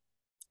this.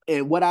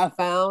 And what I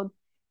found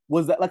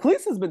was that, like,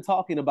 Kelis has been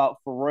talking about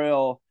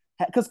Pharrell,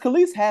 because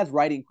Kelis has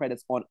writing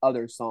credits on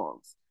other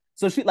songs.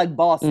 So she, like,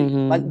 Bossy,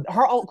 like,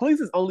 her own,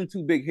 Kelis's only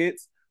two big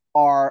hits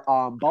are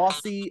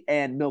Bossy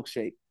and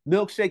Milkshake.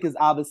 Milkshake is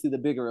obviously the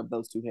bigger of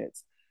those two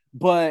hits,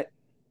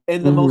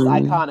 and the most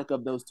iconic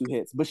of those two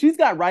hits. But she's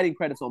got writing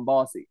credits on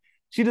Bossy.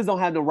 She just don't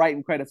have no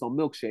writing credits on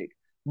Milkshake.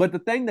 But the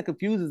thing that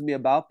confuses me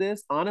about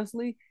this,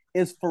 honestly,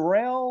 is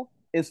Pharrell,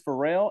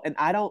 and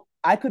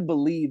I could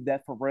believe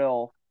that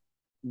Pharrell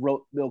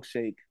wrote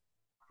Milkshake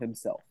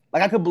himself.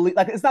 Like, I could believe,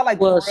 like, it's not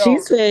like, well, Pharrell, she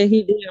said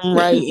he didn't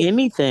write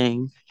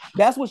anything.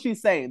 That's what she's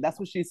saying.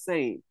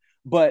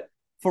 But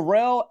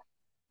Pharrell,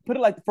 put it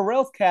like,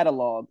 Pharrell's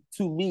catalog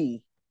to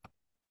me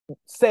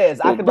says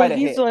I can write a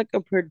hit. He's like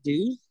a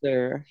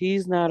producer.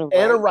 He's not a writer.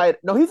 And a writer.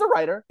 No, he's a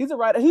writer. He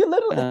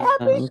literally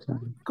happy. Okay.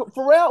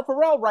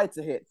 Pharrell writes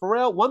a hit.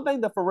 One thing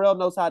that Pharrell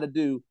knows how to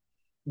do,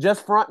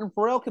 just fronting,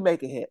 Pharrell can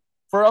make a hit.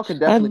 Pharrell can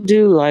definitely. I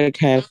do like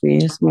Happy.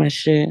 It's my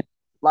shit.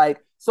 Like,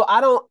 so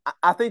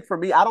I think for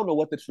me, I don't know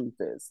what the truth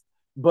is,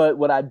 but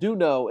what I do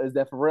know is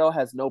that Pharrell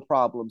has no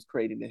problems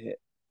creating a hit.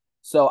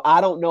 So I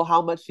don't know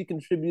how much she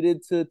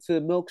contributed to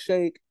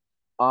Milkshake.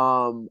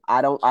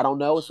 I don't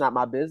know. It's not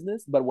my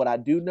business. But what I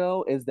do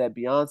know is that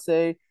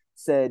Beyonce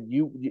said,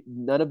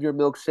 none of your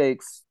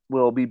milkshakes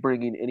will be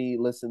bringing any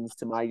listens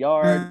to my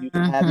yard. You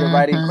can have your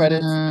writing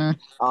credits.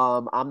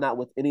 I'm not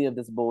with any of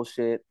this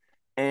bullshit.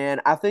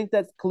 And I think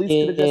that Kelis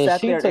could have just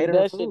sat there and ate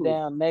her food. She took that shit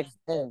down next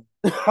day.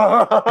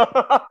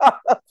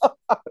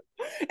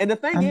 And the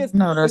thing is,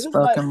 no, that's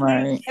fucking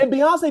right. And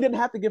Beyonce didn't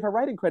have to give her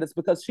writing credits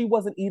because she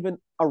wasn't even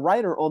a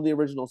writer on the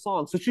original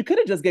song. So she could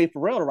have just gave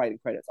Pharrell the writing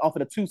credits off of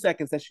the 2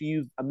 seconds that she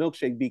used a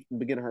Milkshake beat in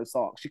the beginning of her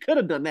song. She could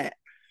have done that.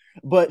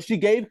 But she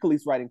gave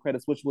Kelis writing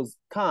credits, which was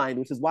kind,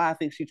 which is why I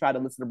think she tried to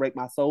listen to Break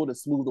My Soul to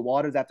smooth the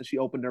waters after she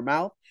opened her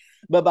mouth.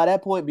 But by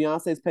that point,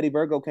 Beyonce's Petty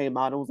Virgo came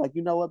out and was like,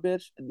 you know what,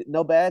 bitch?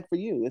 No bag for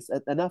you. It's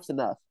enough's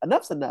enough.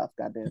 Enough's enough,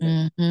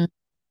 goddamn it.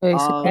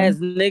 As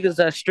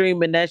niggas are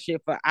streaming that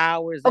shit for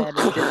hours at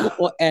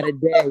a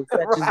day,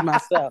 such as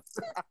myself.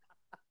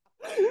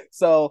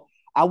 So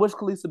I wish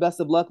Kelis the best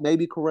of luck.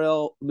 Maybe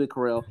Pharrell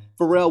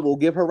will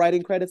give her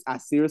writing credits. I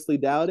seriously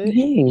doubt it.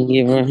 He ain't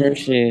giving her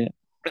shit.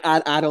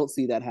 I don't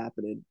see that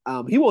happening.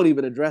 He won't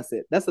even address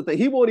it. That's the thing.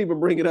 He won't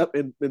even bring it up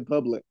in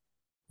public.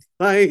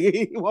 Like,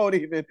 he won't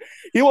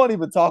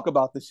even talk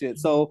about the shit.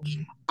 So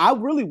I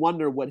really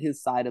wonder what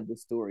his side of the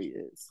story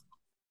is.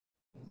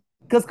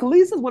 Because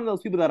Kelis is one of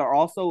those people that are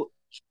also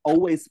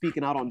always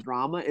speaking out on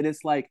drama. And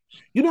it's like,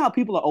 you know how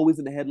people are always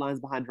in the headlines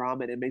behind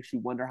drama, and it makes you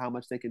wonder how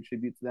much they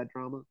contribute to that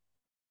drama?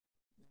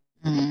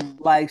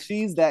 Like,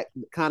 she's that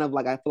kind of,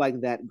 like, I feel like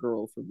that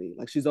girl for me.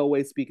 Like, she's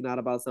always speaking out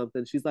about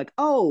something. She's like,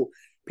 oh,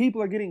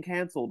 people are getting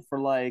canceled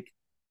for, like,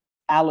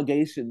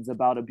 allegations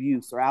about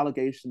abuse or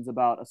allegations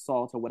about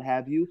assault or what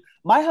have you.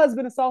 My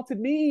husband assaulted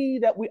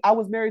me I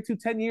was married to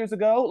 10 years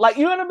ago. Like,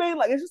 you know what I mean?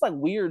 Like, it's just like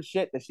weird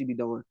shit that she be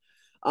doing.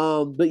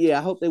 But yeah,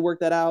 I hope they work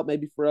that out.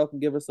 Maybe Pharrell can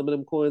give her some of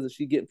them coins that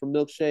she getting from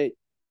Milkshake.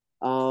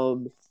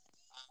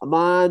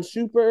 Iman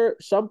Shumpert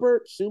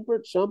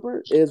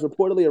is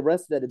reportedly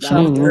arrested at the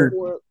Dallas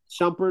airport.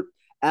 Shumpert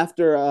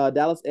After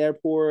Dallas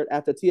airport,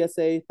 after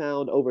TSA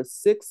found over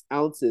 6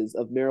 ounces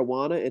of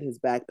marijuana in his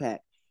backpack.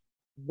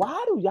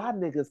 Why do y'all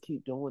niggas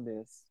keep doing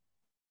this?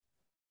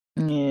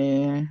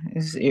 Yeah,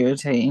 it's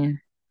irritating.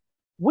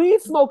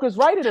 Weed smokers,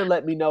 write it and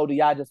let me know. Do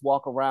y'all just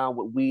walk around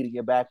with weed in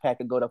your backpack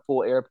and go to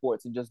full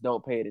airports and just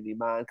don't pay it any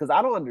mind? Because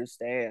I don't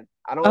understand.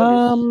 I don't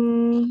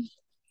understand.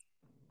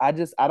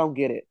 I don't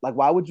get it. Like,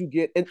 why would you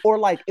get it? Or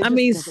like, it I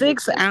mean,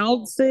 6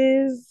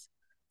 ounces.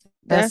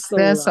 That's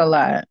a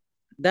lot.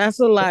 That's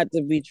a lot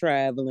to be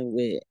traveling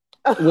with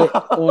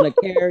on a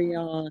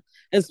carry-on,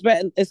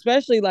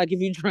 especially like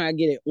if you try and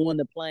get it on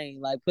the plane.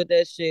 Like, put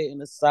that shit in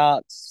the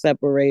socks,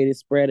 separate it,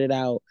 spread it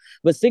out.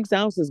 But 6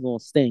 ounces gonna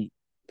stink.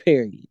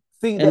 Period.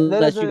 See,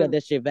 unless you got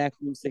that shit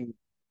vacuum sealed.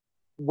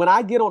 When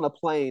I get on a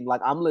plane,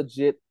 like I'm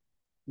legit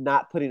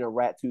not putting a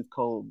rat tooth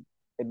comb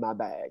in my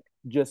bag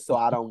just so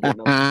I don't get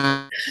no.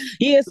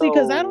 Yeah, see,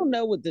 because I don't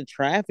know what the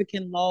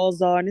trafficking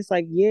laws are, and it's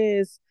like,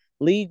 yes,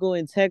 legal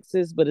in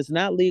Texas, but it's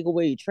not legal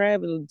where you're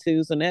traveling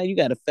to. So now you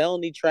got a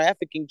felony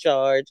trafficking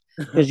charge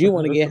because you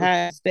want to get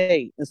high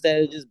state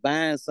instead of just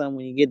buying some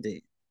when you get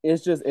there.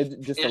 It's just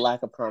a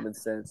lack of common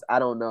sense. I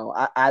don't know.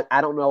 I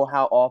don't know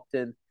how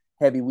often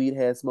heavy weed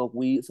heads smoke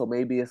weed, so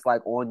maybe it's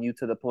like on you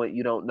to the point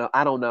you don't know.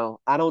 I don't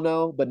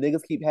know, but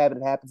niggas keep having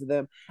it happen to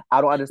them. I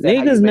don't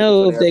understand. Niggas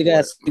know if they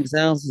got 6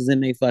 ounces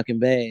in their fucking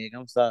bag.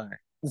 I'm sorry.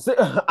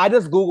 I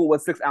just Googled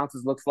what 6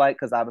 ounces looks like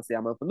because obviously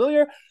I'm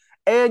unfamiliar.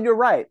 And you're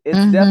right.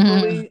 It's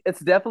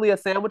definitely a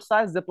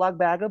sandwich-sized Ziploc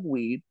bag of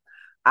weed.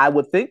 I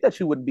would think that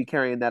you wouldn't be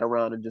carrying that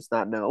around and just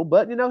not know,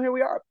 but here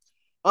we are.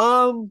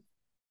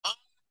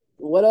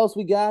 What else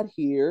we got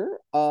here?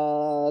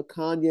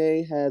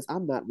 Kanye has,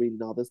 I'm not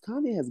reading all this.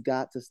 Kanye has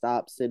got to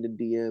stop sending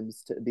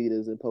DMs to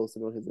Adidas and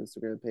posting on his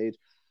Instagram page.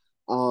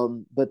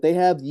 But they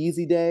have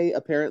Yeezy Day.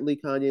 Apparently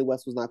Kanye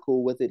West was not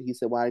cool with it. He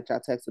said, why didn't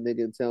y'all text a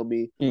nigga and tell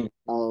me?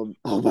 Oh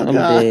my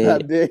God,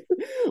 I'm dead.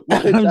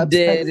 I'm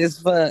dead as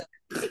fuck.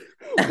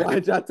 Why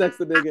did y'all text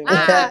a nigga?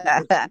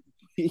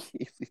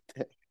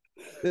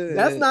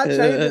 That's not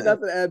changing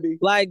nothing, Abby.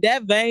 Like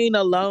that vein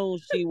alone,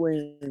 she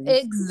wins.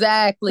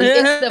 Exactly.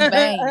 It's the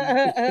vein.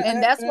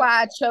 And that's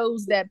why I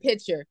chose that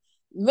picture.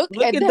 Look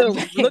at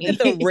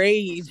the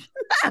rage.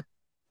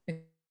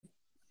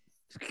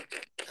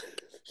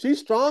 She's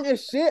strong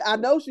as shit. I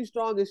know she's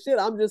strong as shit.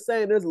 I'm just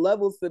saying there's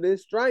levels to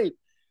this strength.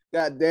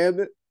 God damn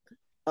it.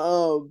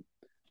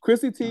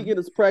 Chrissy Teigen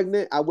is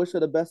pregnant. I wish her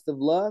the best of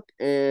luck.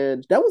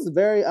 And that was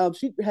very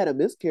she had a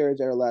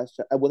miscarriage at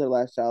with her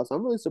last child. So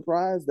I'm really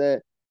surprised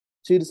that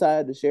she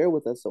decided to share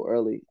with us so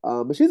early.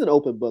 But she's an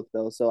open book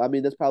though. So I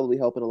mean that's probably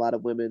helping a lot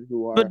of women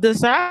who are. But the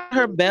side of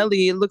her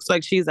belly, it looks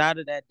like she's out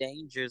of that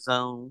danger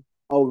zone.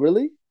 Oh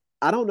really?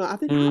 I don't know. I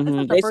think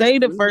they say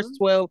the first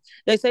 12.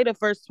 They say the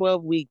first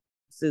 12 weeks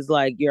is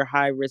like you're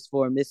high risk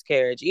for a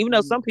miscarriage, even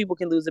though some people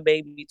can lose a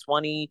baby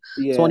 20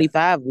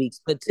 25 weeks,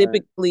 but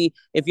typically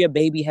if your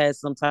baby has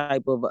some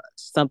type of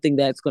something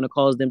that's going to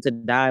cause them to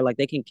die, like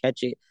they can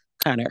catch it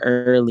kind of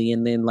early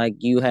and then like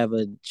you have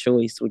a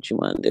choice what you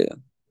want to do.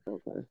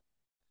 Okay.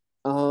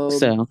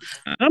 So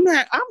I'm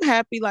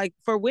happy like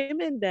for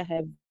women that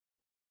have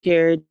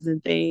carriages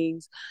and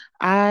things.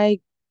 I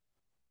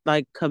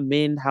like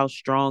commend how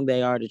strong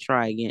they are to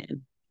try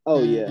again.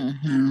 Oh yeah.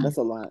 That's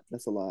a lot.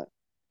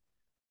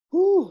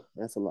 Whew,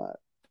 that's a lot.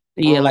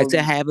 Yeah, like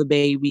to have a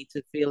baby,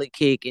 to feel it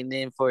kick, and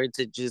then for it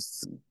to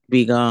just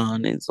be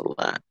gone, it's a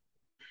lot.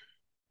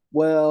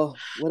 Well,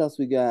 what else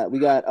we got?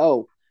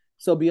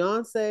 So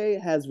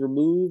Beyonce has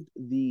removed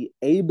the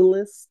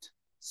ableist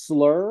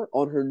slur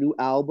on her new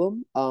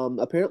album.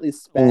 Apparently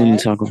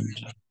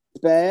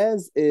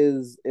spaz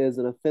is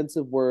an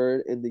offensive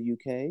word in the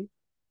UK.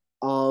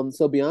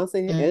 So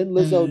Beyonce and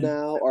Lizzo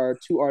now are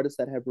two artists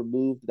that have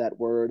removed that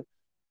word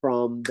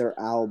from their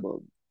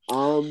album.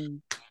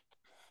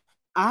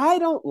 I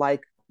don't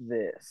like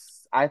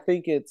this. I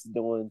think it's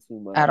doing too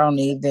much. I don't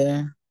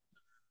either.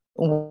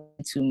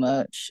 Too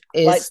much.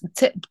 It's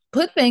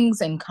put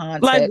things in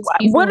context. Like,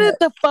 what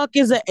the fuck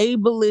is an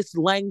ableist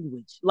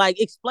language?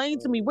 Like, explain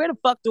to me, where the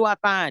fuck do I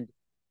find it?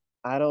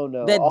 I don't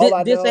know.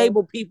 That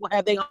disabled people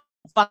have their own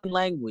fucking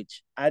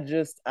language. I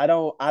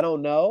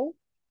don't know.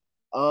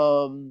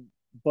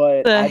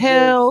 But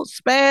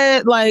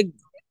spaz, like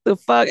the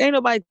fuck, ain't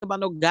nobody talking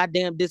about no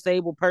goddamn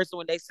disabled person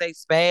when they say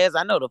spaz.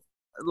 I know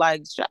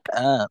shut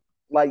up.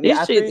 Like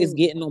this shit is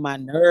getting on my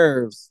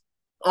nerves.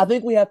 I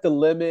think we have to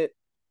limit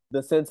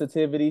the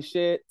sensitivity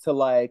shit to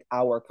like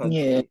our country.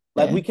 Yeah.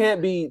 Like we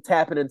can't be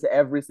tapping into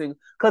every single,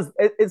 because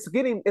it's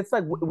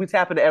like we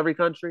tap into every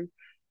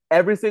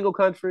single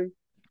country,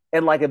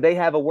 and like if they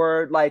have a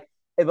word, like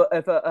if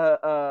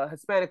a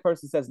Hispanic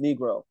person says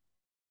Negro,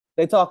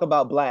 they talk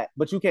about black,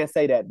 but you can't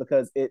say that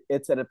because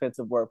it's an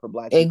offensive word for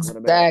black people in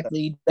America.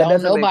 Exactly.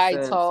 Don't nobody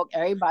talk.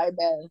 Everybody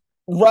better.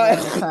 Right.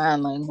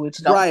 Sign language.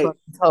 Don't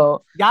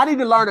talk. Y'all need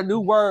to learn a new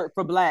word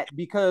for black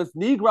because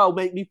Negro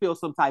make me feel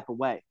some type of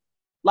way.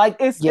 Like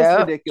it's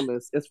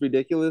ridiculous. It's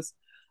ridiculous.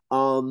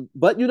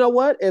 But you know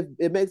what? If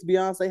it makes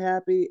Beyonce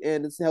happy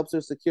and it helps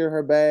her secure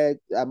her bag,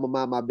 I'm gonna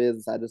mind my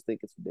business. I just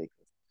think it's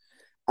ridiculous.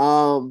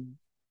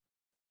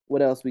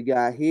 What else we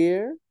got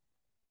here?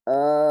 That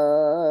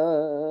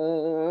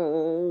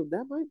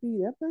might be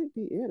it.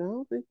 I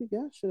don't think we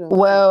got shit else.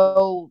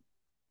 Well,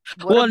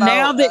 well,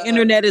 now the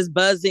internet is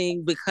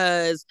buzzing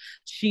because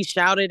she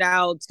shouted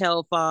out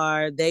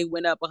Telfar. They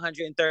went up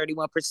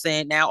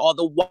 131%. Now all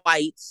the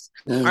whites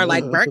are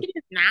like, Birkin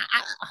is not.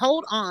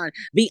 Hold on.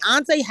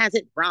 Beyonce has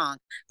it wrong.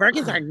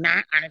 Birkins are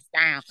not on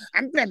style.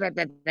 Blah, blah,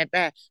 blah, blah,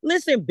 blah.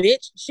 Listen,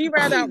 bitch, she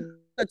rather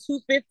a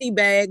 250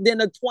 bag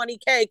than a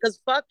 20K because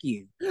fuck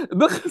you.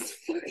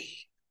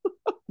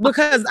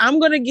 Because I'm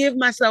going to give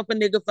myself a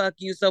nigga fuck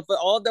you. So for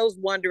all those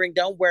wondering,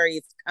 don't worry,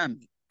 it's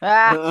coming.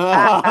 I'm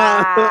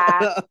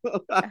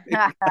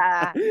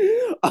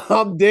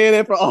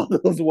dead for all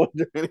those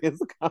wondering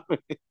it's coming.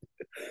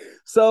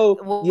 So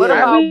what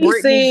about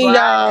Brittany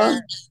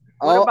Griner?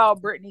 What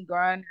about Brittany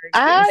Griner?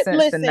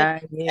 Listen,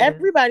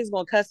 everybody's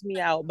gonna cuss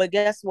me out, but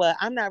guess what?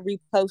 I'm not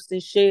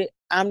reposting shit.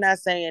 I'm not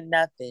saying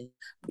nothing.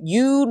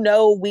 You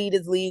know weed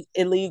is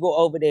illegal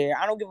over there.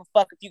 I don't give a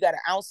fuck if you got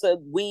an ounce of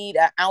weed,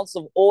 an ounce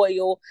of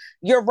oil.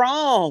 You're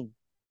wrong.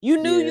 You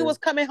knew you was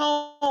coming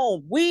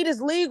home. Weed is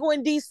legal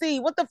in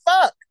DC. What the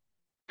fuck?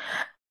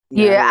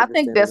 Yeah, I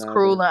think that's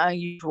cruel and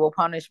unusual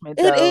punishment.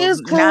 Though. It is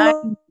cruel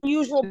and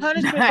unusual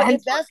punishment. But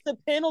if that's the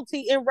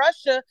penalty in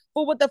Russia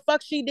for what the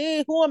fuck she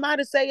did, who am I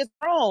to say it's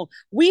wrong?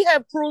 We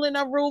have cruel and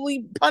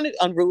unruly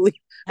punishment.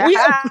 We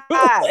have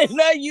cruel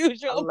and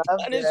unusual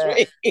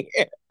punishment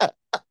here.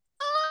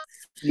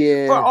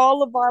 Yeah, for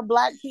all of our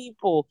black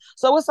people.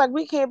 So it's like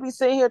we can't be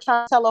sitting here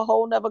trying to tell a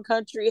whole nother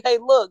country, hey,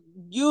 look,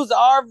 use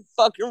our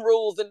fucking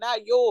rules and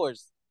not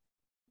yours.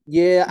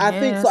 Yeah, I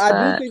think so.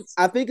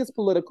 I think it's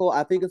political.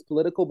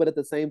 But at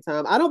the same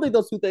time, I don't think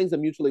those two things are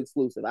mutually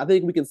exclusive. I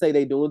think we can say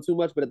they're doing too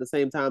much, but at the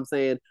same time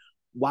saying,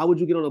 why would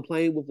you get on a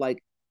plane with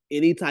like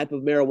any type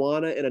of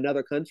marijuana in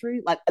another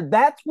country? Like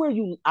that's where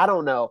I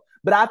don't know.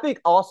 But I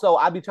think also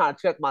I'd be trying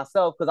to check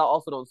myself because I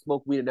also don't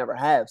smoke weed and never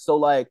have. So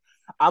like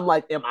I'm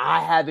like, am I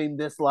having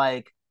this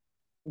like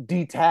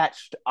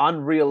detached,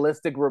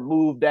 unrealistic,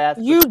 removed ass?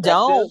 You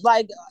don't.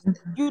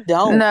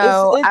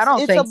 No, I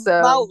don't think so. It's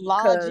about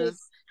logic.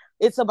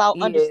 It's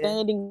about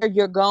understanding where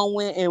you're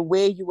going and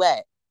where you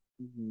at.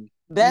 Mm-hmm.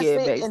 That's it,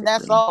 basically. And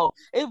that's all.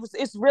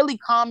 It's really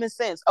common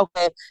sense.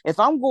 Okay, if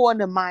I'm going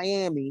to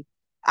Miami,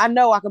 I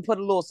know I can put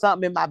a little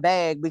something in my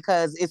bag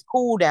because it's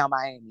cool down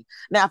Miami.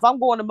 Now, if I'm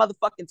going to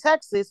motherfucking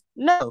Texas,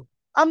 no.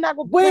 I'm not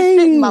gonna put shit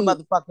in my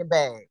motherfucking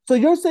bag. So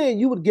you're saying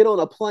you would get on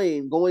a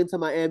plane going to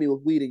Miami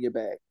with weed in your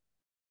bag?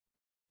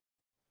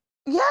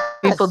 Yeah,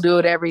 people do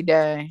it every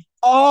day.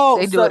 Oh,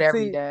 they do it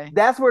every day.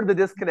 That's where the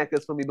disconnect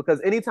is for me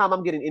because anytime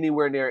I'm getting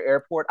anywhere near an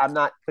airport, I'm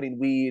not putting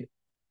weed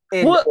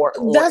in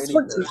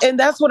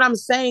that's what I'm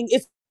saying.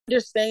 It's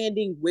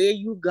understanding where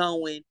you're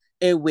going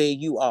and where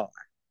you are.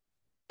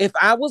 If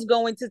I was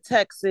going to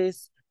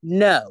Texas,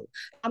 no.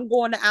 I'm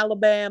going to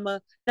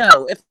Alabama,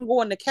 no. If I'm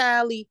going to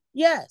Cali,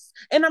 yes.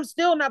 And I'm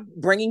still not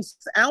bringing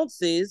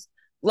ounces.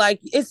 Like,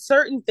 it's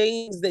certain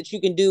things that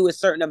you can do with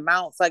certain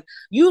amounts. Like,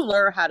 you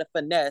learn how to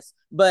finesse.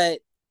 But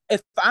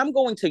if I'm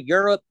going to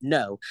Europe,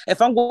 no.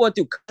 If I'm going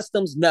through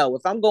customs, no.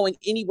 If I'm going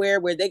anywhere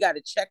where they got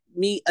to check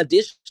me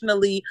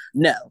additionally,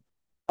 no.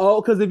 Oh,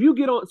 because if you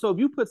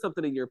put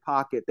something in your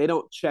pocket, they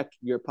don't check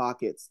your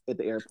pockets at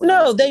the airport.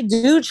 No, they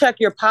do check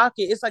your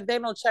pocket. It's like they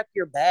don't check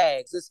your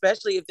bags,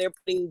 especially if they're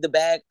putting the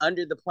bag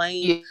under the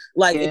plane. Yeah.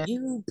 Like if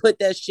you put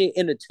that shit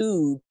in a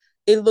tube,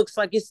 it looks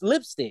like it's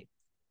lipstick.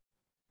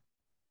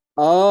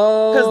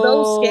 Oh, because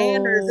those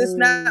scanners, it's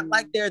not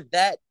like they're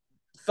that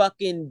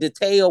fucking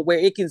detailed where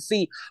it can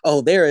see,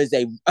 oh, there is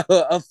a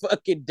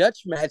fucking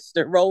Dutch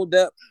master rolled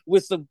up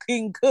with some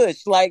King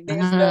Kush. Like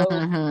there's no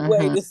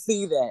way to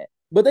see that.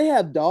 But they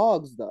have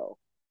dogs, though.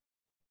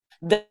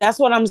 That's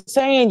what I'm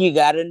saying. You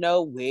got to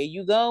know where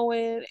you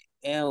going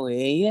and where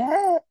you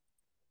at.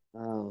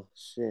 Oh,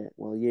 shit.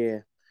 Well,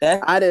 yeah.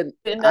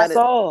 That's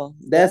all.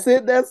 That's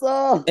it. That's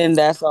all. And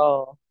that's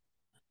all.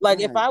 Like,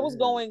 if I was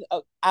going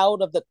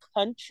out of the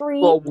country,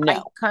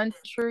 white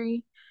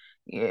country,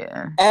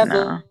 as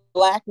a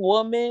black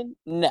woman,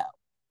 no.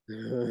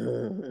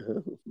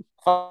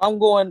 If I'm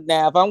going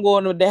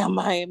to down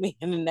Miami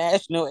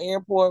International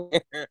Airport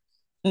where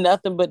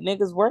nothing but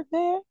niggas work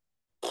there,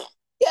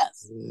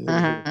 yes.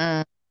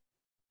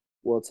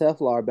 Well,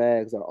 Teflon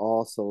bags are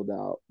all sold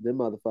out. Them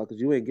motherfuckers,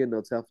 you ain't getting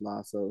no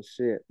Teflon, so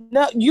shit.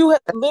 No,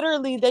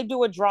 they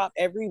do a drop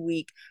every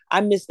week.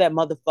 I miss that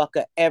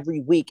motherfucker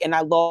every week, and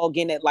I log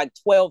in at like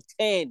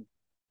 12:10.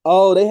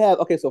 Oh, they have,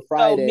 okay, so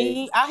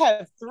Friday. So I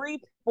have 3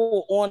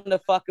 people on the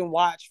fucking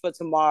watch for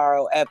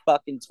tomorrow at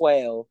fucking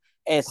 12,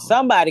 and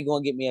somebody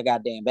gonna get me a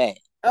goddamn bag.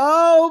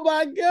 Oh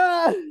my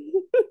God.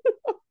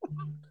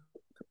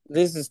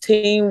 This is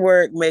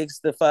teamwork makes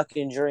the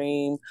fucking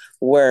dream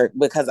work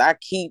because I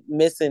keep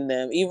missing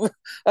them. Even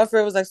my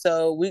friend was like,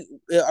 so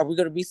are we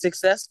going to be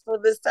successful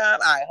this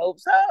time? I hope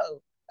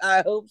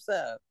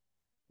so.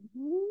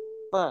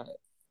 But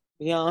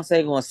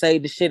Beyonce going to say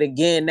the shit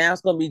again. Now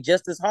it's going to be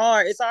just as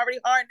hard. It's already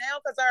hard now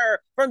because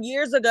from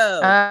years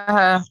ago.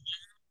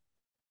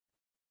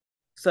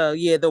 So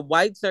yeah, the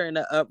whites are in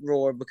an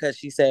uproar because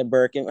she said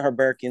her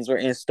Birkins were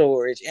in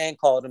storage and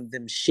called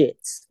them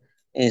shits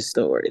in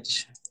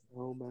storage.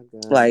 Oh my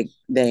god! Like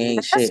they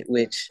ain't shit.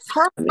 Which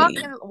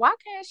why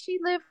can't she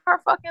live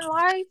her fucking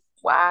life?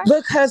 Why?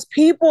 Because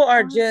people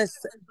are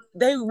just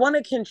they want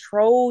to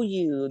control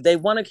you. They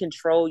want to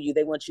control you.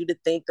 They want you to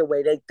think the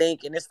way they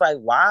think, and it's like,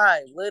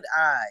 why would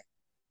I?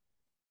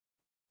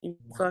 You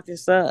fucking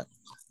suck.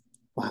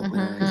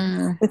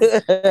 Wow.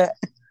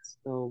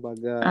 Oh my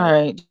god! All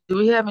right, do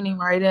we have any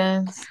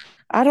write-ins?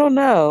 I don't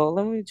know.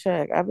 Let me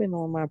check. I've been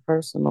on my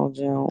personal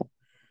junk.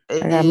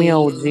 I got me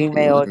old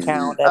Gmail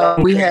account.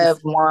 We have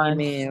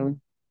one.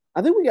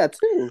 I think we got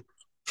two.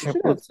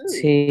 Triple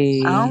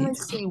T. I only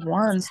see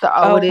one. So,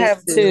 I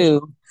have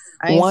two.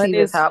 One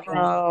is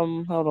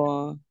from.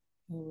 Hold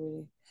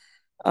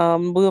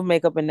on. We'll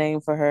make up a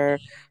name for her.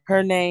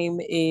 Her name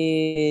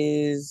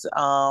is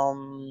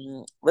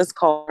let's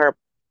call her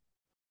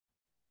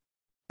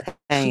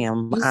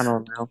Pam. I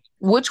don't know.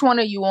 Which one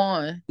are you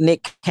on?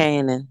 Nick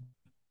Cannon.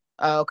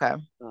 Oh, okay.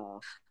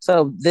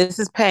 So this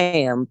is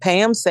Pam.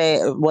 Pam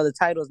said, well, the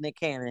title is Nick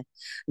Cannon.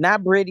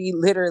 Not Brittany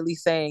literally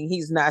saying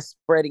he's not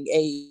spreading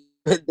AIDS.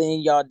 But then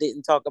y'all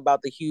didn't talk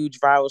about the huge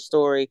viral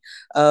story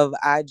of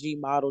IG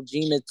model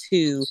Gina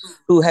 2,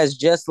 who has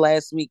just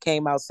last week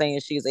came out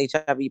saying she is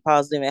HIV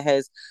positive and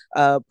has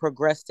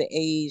progressed to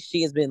AIDS.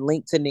 She has been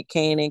linked to Nick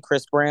Cannon,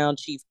 Chris Brown,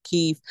 Chief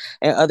Keef,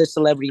 and other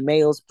celebrity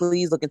males.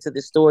 Please look into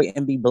this story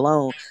and be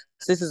blown.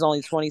 Sis is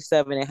only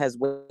 27 and has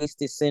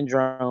wasted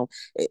syndrome.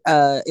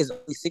 Is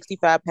only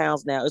 65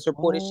 pounds now. It's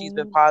reported she's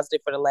been positive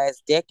for the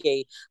last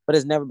decade, but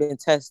has never been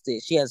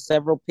tested. She has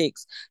several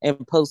pics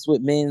and posts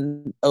with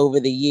men over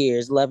the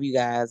years. Love you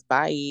guys.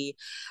 Bye.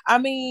 I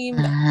mean,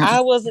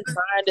 I wasn't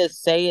trying to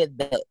say it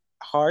that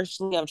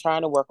harshly. I'm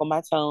trying to work on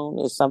my tone.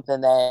 It's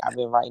something that I've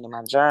been writing in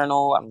my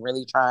journal. I'm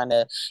really trying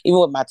to,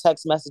 even with my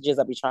text messages,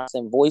 I'll be trying to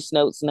send voice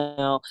notes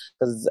now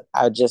because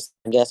I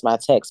guess my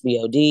text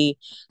BOD.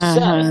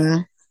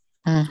 So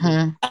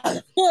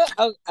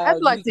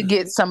I'd like to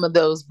get some of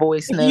those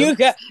voice notes. You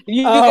guys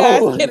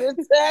can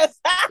attest.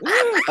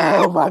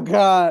 Oh my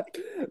god!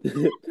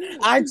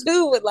 I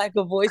too would like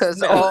a voice note.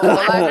 Because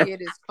all I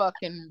get is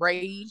fucking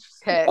rage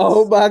text.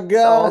 Oh my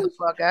god!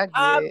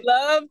 I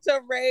love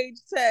to rage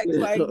text.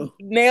 Like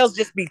nails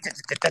just be.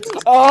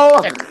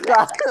 Oh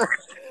god!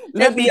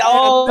 It'd be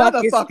all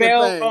fucking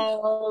spell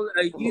wrong.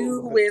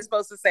 We're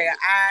supposed to say an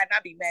I, and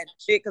I be mad at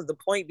shit because the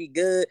point be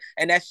good,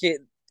 and that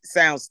shit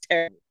sounds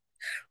terrible.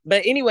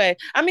 But anyway,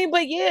 I mean,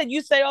 but yeah,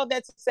 you say all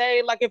that to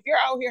say, like, if you're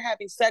out here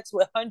having sex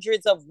with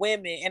hundreds of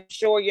women and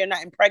sure you're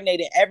not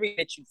impregnating every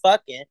bitch you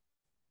fucking,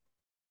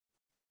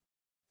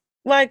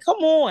 like, come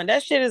on,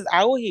 that shit is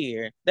out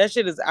here. That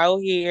shit is out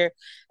here.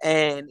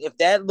 And if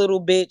that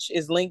little bitch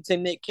is linked to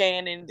Nick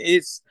Cannon,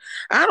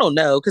 I don't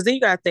know, because then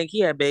you gotta think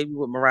he had a baby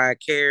with Mariah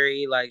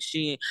Carey,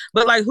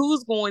 but like,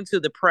 who's going to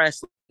the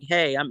press? Like,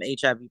 hey, I'm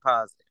HIV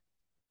positive.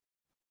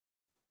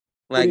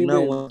 Like,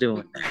 no one's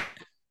doing that.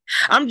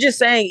 I'm just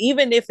saying,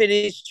 even if it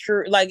is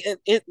true, like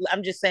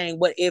I'm just saying,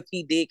 what if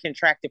he did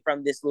contract it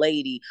from this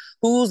lady?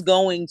 Who's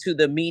going to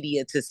the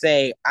media to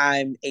say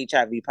I'm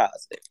HIV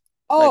positive?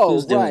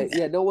 Oh, like, right.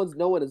 Yeah, no one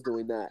is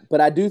doing that.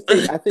 But I think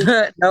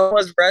no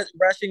one's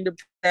rushing to put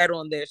that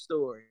on their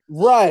story.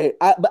 Right.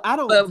 But I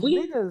don't. But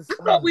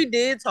we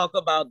did talk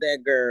about that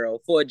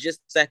girl for just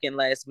a second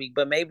last week.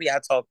 But maybe I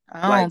talked.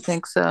 I don't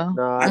think so.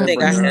 No, I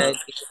think I had a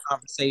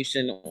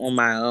conversation on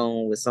my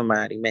own with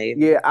somebody.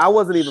 Maybe. Yeah, I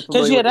wasn't even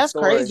familiar. Because that's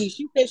crazy.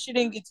 She said she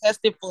didn't get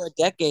tested for a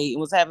decade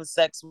and was having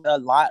sex with a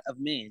lot of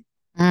men.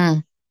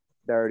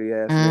 Dirty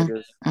ass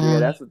niggas.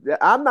 Yeah,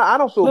 I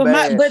don't feel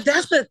bad. But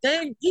that's the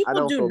thing.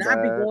 People do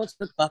not be going to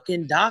the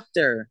fucking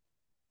doctor.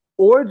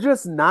 Or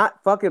just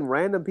not fucking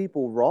random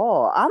people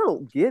raw. I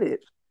don't get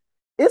it.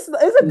 It's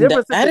a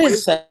different That situation.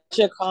 Is such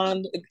a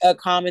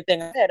common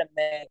thing. I had a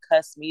man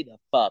cuss me the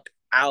fuck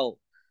out.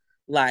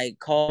 Like,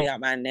 call me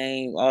out my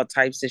name, all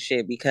types of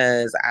shit,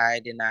 because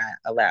I did not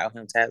allow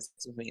him to have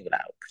sex with me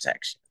without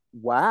protection.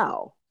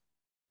 Wow.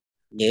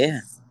 Yeah.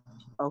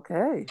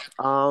 Okay.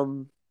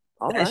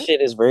 That shit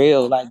is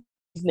real. Like,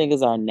 these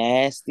niggas are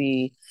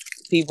nasty.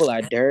 People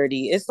are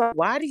dirty. It's like,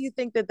 why do you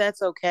think that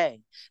that's okay?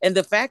 And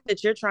the fact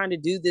that you're trying to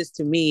do this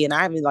to me and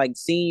I haven't like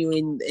seen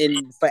you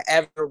in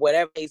forever,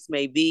 whatever case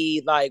may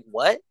be, like,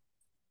 what?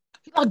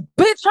 Like,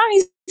 bitch, I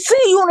ain't see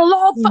you on a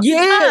long fucking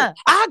time.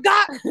 I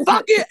got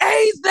fucking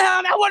AIDS now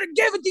and I want to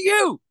give it to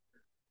you.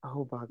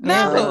 Oh my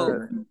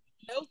god.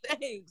 No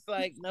thanks.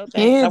 Like, no thanks.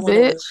 Yeah,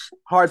 bitch.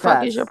 Hard pass.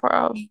 Fuck is your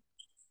problem?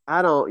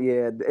 I don't.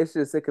 Yeah, it's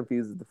just it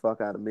confuses the fuck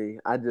out of me.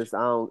 I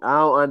don't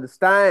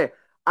understand.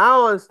 I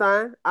don't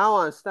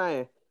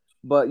understand.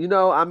 But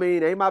I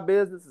mean, ain't my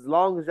business as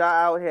long as y'all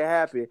out here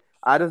happy.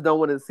 I just don't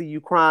want to see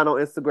you crying on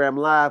Instagram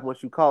Live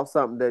once you caught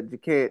something that you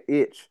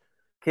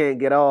can't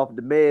get off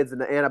the meds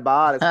and the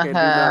antibiotics can't do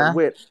nothing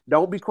with.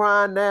 Don't be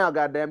crying now,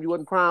 goddamn. You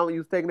wasn't crying when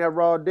you was taking that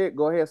raw dick.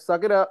 Go ahead,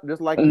 suck it up,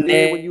 just like you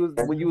did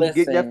when you was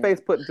getting your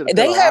face put into the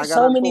pillow. They have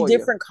so many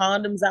different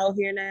condoms out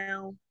here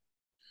now.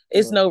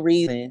 It's no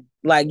reason.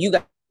 Like, you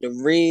got the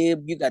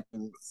rib, you got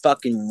the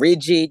fucking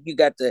rigid, you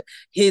got the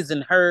his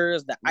and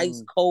hers, the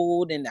ice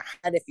cold and the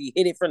hot if you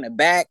hit it from the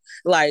back.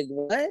 Like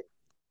what?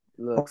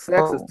 Look,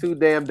 sex is too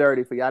damn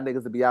dirty for y'all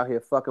niggas to be out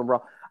here fucking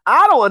raw.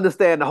 I don't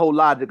understand the whole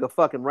logic of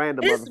fucking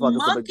random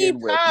motherfuckers to begin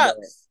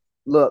with.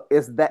 Look,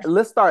 it's that.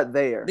 Let's start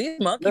there. These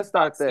monkey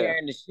pox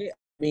scaring the shit out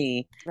of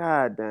me.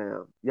 God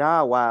damn,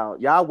 y'all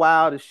wild. Y'all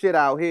wild as shit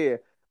out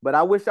here. But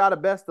I wish y'all the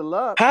best of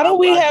luck. How do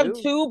we have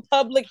two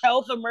public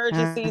health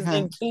emergencies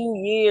in 2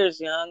 years,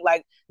 young?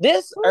 Like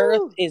this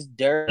earth is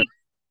dirty.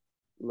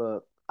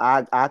 Look,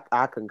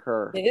 I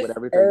concur this with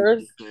everything.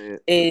 Earth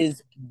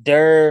is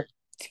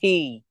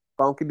dirty.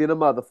 Funky than a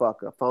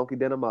motherfucker. Funky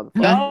than a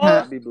motherfucker.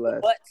 Y'all be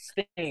blessed. Butt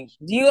stink.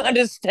 Do you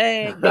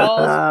understand?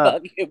 Y'all's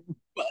fucking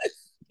butt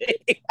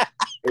stink.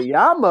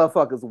 Y'all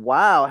motherfuckers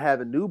wild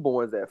having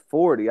newborns at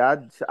 40. I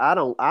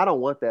don't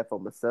want that for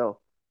myself.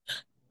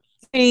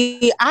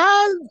 See,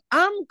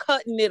 I'm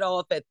cutting it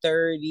off at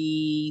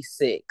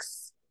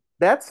 36.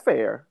 That's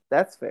fair.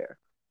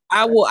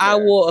 I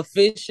will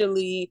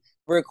officially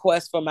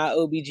request for my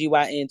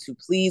OBGYN to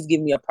please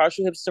give me a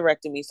partial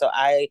hysterectomy so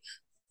I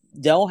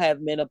don't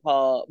have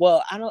menopause.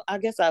 Well, I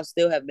guess I'll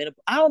still have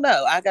menopause. I don't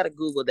know. I gotta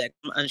Google that.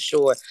 I'm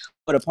unsure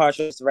what a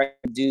partial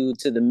hysterectomy do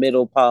to the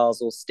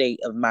menopausal state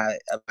of my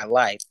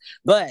life.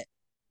 But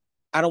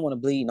I don't want to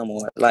bleed no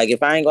more. Like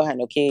if I ain't gonna have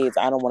no kids,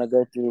 I don't want to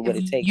go through what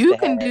it takes. You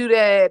can do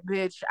that,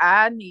 bitch.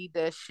 I need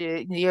that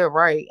shit. Yeah,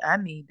 right. I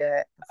need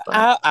that.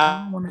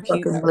 I want to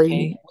fucking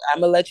bleed.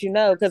 I'm gonna let you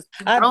know because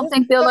I don't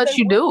think they'll let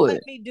you do it.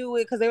 Let me do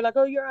it because they were like,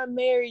 "Oh, you're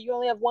unmarried. You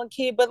only have one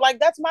kid." But like,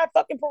 that's my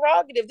fucking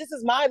prerogative. This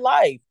is my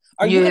life.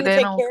 Are you gonna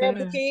take care of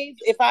the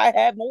kids if I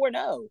have more?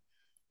 No.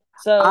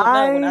 So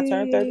no, when I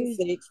turn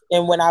 36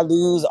 and when I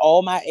lose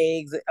all my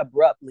eggs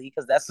abruptly,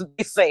 because that's what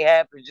they say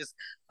happens, just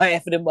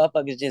half of them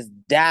motherfuckers just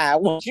die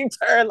once you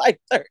turn like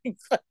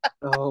 35.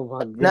 Oh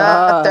my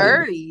god. No,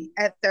 30.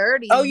 At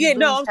 30. Oh yeah,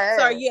 no, I'm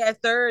sorry. Yeah,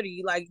 at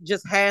 30, like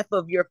just half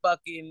of your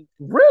fucking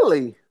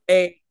really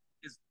eggs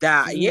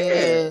die.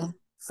 Yeah.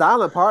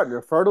 Silent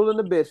partner, fertile in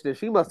the bitch. Then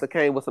she must have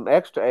came with some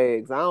extra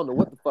eggs. I don't know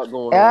what the fuck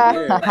going on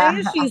here.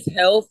 And she's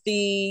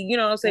healthy. You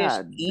know what I'm saying?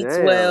 God she eats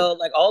well.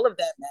 Like all of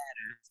that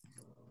matters.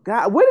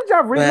 God, where did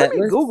y'all read? Let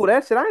me Google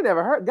that shit. I ain't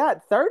never heard.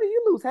 God, 30,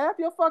 you lose half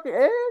your fucking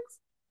eggs.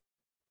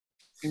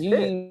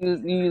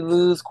 You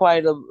lose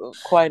quite a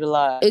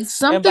lot. It's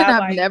something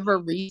I've never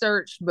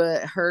researched,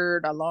 but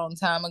heard a long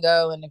time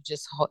ago, and have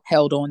just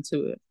held on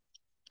to it.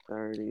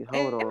 30.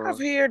 Hold on.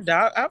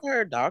 I've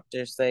heard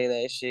doctors say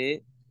that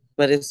shit,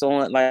 but it's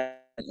on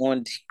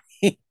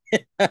TV.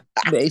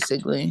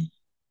 Basically.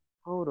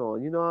 Hold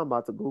on. You know I'm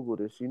about to Google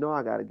this. You know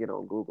I got to get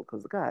on Google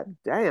because god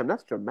damn,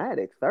 that's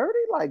dramatic. 30,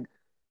 like.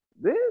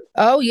 This?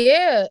 Oh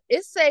yeah,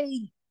 it's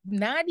a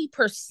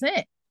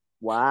 90%.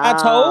 Wow!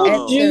 I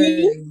told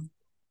you.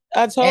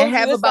 And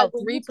have about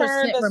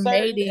 3%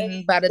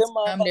 remaining by the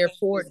time they're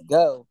 40.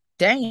 Go.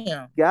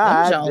 Damn.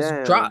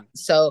 God dropped.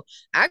 So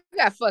I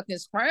got fucking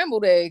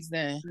scrambled eggs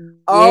then.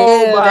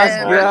 Oh my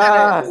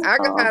god! I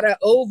got an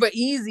over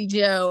easy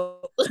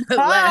gel.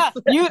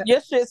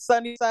 Your shit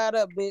sunny side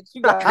up, bitch.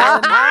 You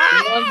got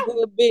one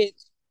good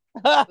bitch.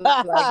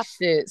 Like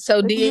shit.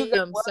 So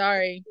DM,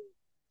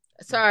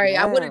 sorry,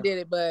 I would have did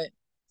it, but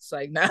it's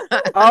like nah.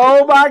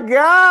 Oh my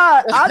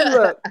god!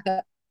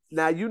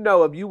 Now you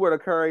know if you were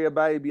to carry a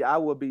baby, I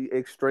would be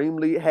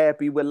extremely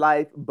happy with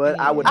life, but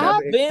I would never.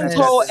 I've been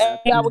told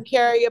I would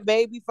carry a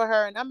baby for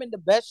her, and I'm in the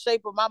best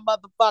shape of my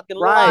motherfucking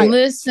life.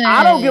 Listen,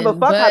 I don't give a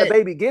fuck how the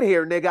baby get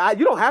here, nigga.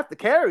 You don't have to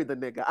carry the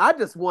nigga. I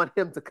just want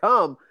him to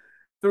come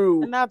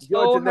through and I told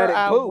your genetic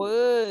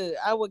pool.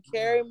 I would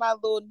carry my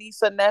little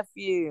niece or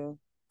nephew.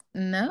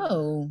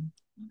 No.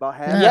 About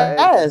half their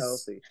eggs are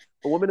healthy.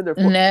 For women in their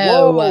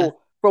 40s,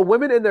 for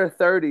women in their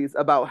 30s,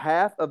 about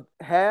half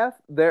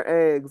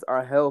their eggs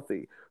are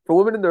healthy. For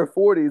women in their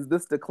 40s,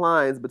 this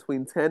declines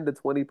between 10 to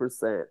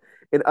 20%.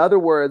 In other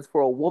words,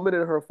 for a woman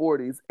in her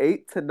 40s,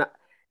 8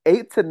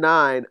 to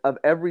 9 of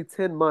every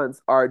 10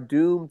 months are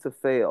doomed to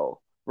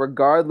fail,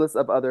 regardless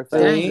of other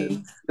factors.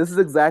 This is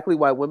exactly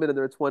why women in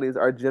their 20s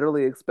are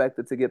generally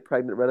expected to get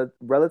pregnant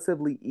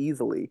relatively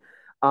easily.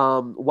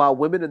 While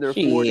women in their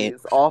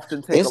 40s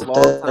often take a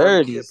long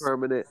time to get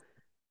permanent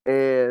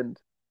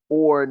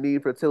or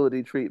need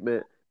fertility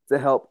treatment to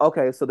help.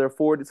 Okay, so they're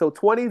 40. So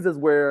 20s is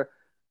where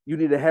you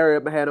need to hurry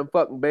up and have them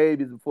fucking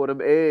babies before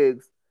them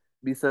eggs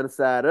be sun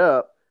side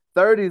up.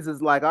 30s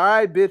is like, all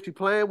right, bitch, you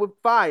playing with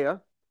fire.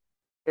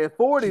 And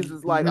 40s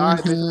is like, all right,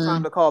 bitch, it's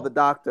time to call the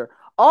doctor.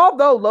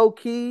 Although low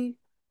key,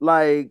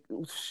 like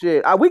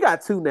shit, we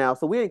got 2 now,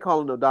 so we ain't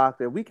calling no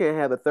doctor. If we can't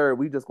have a third,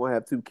 we just gonna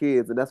have 2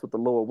 kids, and that's what the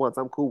Lord wants.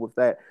 I'm cool with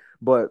that.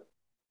 But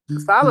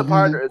silent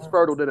partner is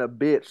fertile than a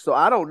bitch, so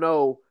I don't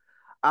know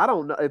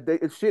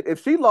if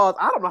she lost.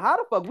 I don't know how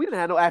the fuck we didn't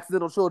have no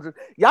accidental children.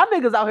 Y'all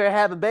niggas out here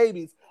having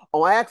babies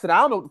on accident.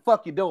 I don't know what the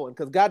fuck you're doing,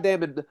 because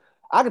goddamn it,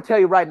 I can tell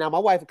you right now, my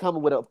wife is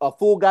coming with a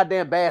full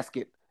goddamn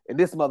basket, and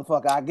this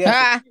motherfucker, I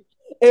guess.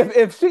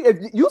 If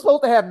you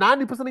supposed to have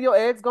 90% of your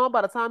eggs gone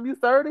by the time you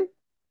 30.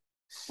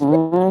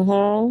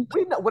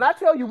 Mm-hmm. When I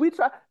tell you we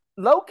try,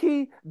 low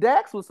key,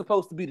 Dax was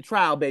supposed to be the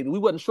trial baby. We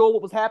wasn't sure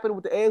what was happening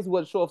with the eggs. We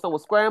wasn't sure if someone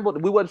was scrambled.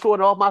 And we wasn't sure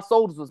if all my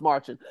soldiers was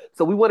marching.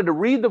 So we wanted to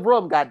read the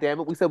room,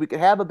 goddammit. We said we could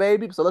have a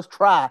baby, so let's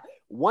try.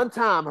 One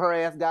time her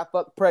ass got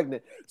fucked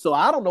pregnant. So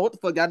I don't know what the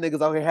fuck y'all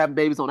niggas out here having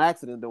babies on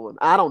accident doing.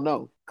 I don't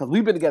know. Because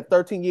we've been together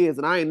 13 years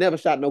and I ain't never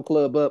shot no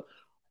club up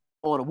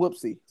on a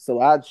whoopsie. So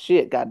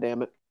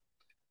goddammit.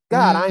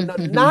 God, I know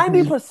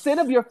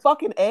 90% of your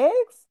fucking eggs?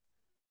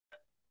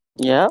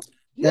 Yep.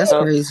 That's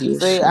crazy.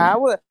 See, I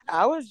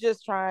was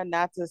just trying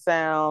not to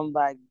sound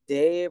like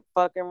dead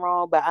fucking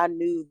wrong, but I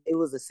knew it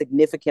was a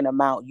significant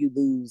amount you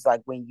lose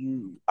like when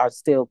you are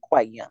still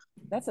quite young.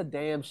 That's a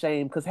damn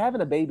shame because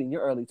having a baby in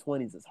your early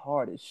 20s is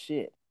hard as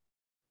shit.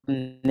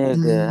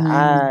 Nigga,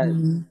 I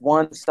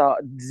 1 star,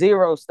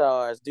 0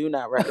 stars. Do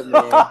not recommend.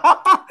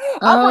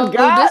 I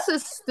forgot. This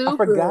is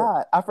stupid.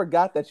 I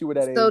forgot that you were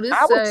that age.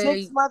 I was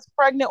 6 months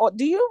pregnant. Or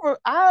do you?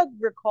 I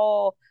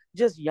recall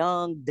just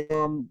young,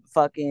 dumb,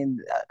 fucking.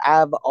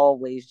 I've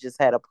always just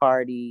had a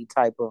party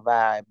type of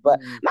vibe, but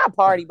not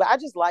party. But I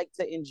just like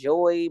to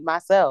enjoy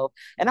myself.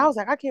 And I was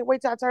like, I can't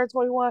wait till I turn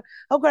 21.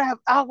 I'm gonna have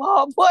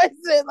alcohol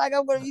poisoning. Like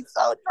I'm gonna be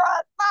so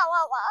drunk. Blah,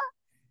 blah,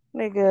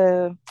 blah.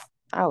 Nigga.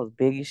 I was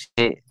big as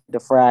shit the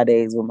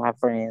Fridays with my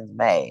friends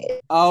mad.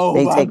 Oh,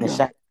 they taking a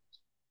shot.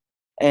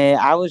 And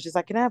I was just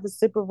like, can I have a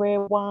sip of red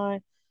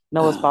wine?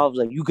 Noah's father was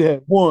like, you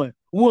got one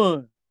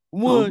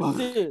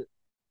shit.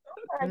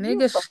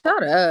 Nigga,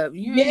 shut up.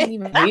 You ain't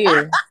even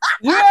here.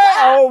 Yeah,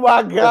 oh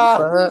my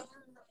God.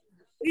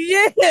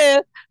 Yeah.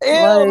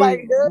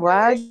 Like,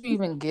 why'd you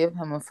even give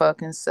him a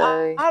fucking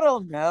say? I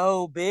don't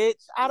know,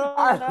 bitch. I don't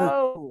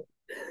know.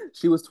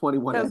 She was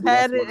 21. Because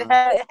had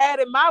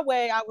it my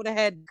way, I would have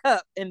had the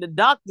cup. And the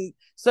doctor,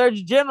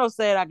 Surgeon General,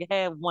 said I could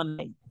have 1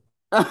 egg.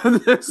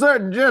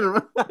 Surgeon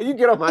General, you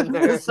get on my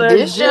nerves.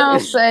 This show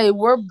say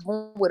we're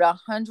born with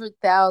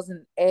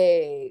 100,000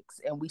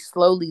 eggs, and we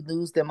slowly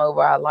lose them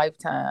over our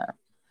lifetime.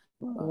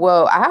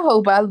 Well, I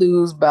hope I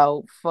lose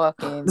about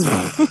fucking.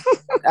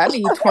 I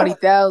need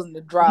 20,000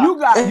 to drop.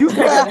 You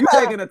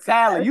taking a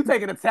tally. You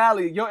taking a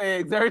tally of your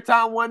eggs every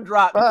time one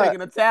drop. You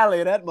taking a tally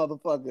of that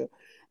motherfucker.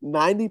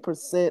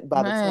 90%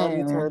 by the time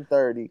you turn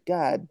 30.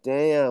 God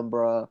damn,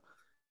 bro.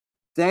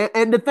 Damn.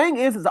 And the thing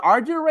is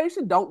our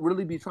generation don't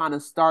really be trying to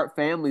start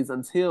families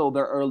until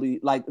their early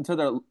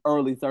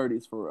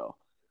 30s for real.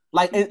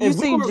 Like, you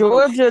see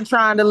Georgia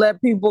trying to let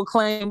people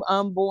claim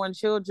unborn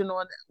children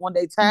on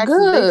their taxes.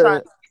 They trying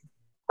to get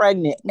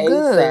pregnant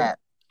ASAP.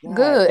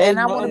 Good. And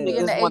I want to be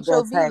in the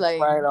HOV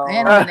lane.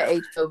 And I'm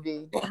in the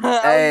HOV.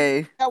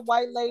 Hey. That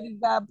white lady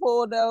got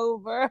pulled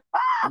over.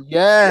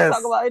 Yes.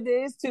 Talk about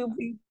there's 2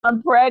 people.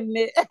 I'm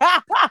pregnant.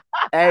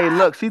 Hey,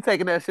 look, she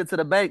taking that shit to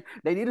the bank.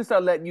 They need to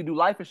start letting you do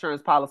life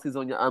insurance policies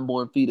on your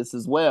unborn fetus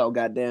as well.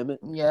 God damn it.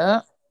 Yeah.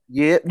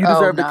 Yeah, you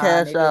deserve to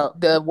cash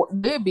out.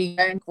 They'd be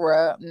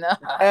bankrupt. No.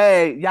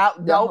 Hey, y'all,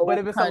 no, but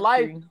if it's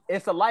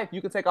a life. You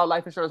can take out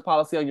life insurance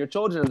policy on your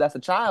children. If that's a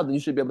child, then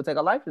you should be able to take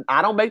out life.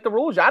 I don't make the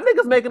rules. Y'all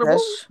niggas making the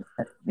rules.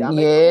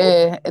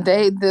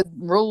 The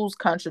rules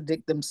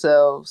contradict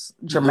themselves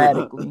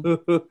dramatically.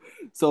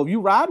 So if you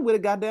ride with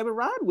it, goddammit,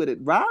 ride with it.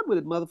 Ride with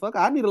it, motherfucker.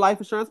 I need a life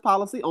insurance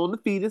policy on the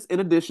fetus in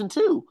addition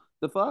to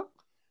the fuck.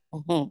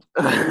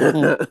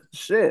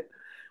 Shit.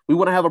 We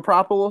want to have a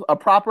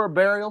proper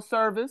burial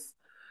service.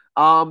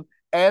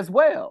 As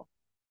well.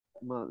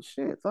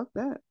 Shit, fuck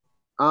that.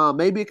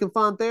 Maybe it can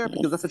fund therapy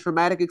because that's a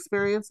traumatic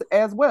experience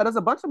as well. There's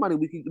a bunch of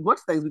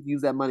things we can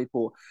use that money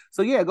for.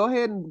 So yeah, go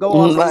ahead and go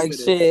on like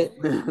shit.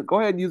 Go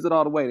ahead and use it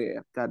all the way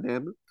there. God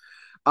damn it.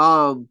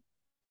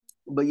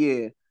 But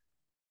yeah.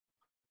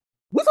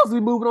 We're supposed to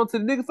be moving on to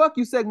the nigga fuck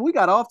you segment. We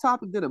got off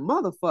topic than a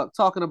motherfucker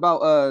talking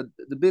about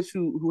the bitch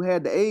who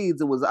had the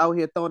AIDS and was out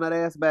here throwing that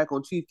ass back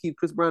on Chief Keef,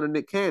 Chris Brown, and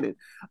Nick Cannon.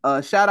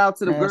 Shout out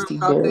to the girls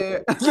out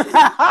there.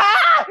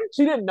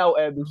 She didn't know,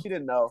 Ebby. She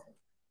didn't know.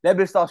 That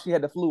bitch thought she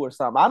had the flu or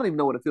something. I don't even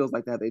know what it feels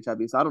like to have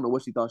HIV, so I don't know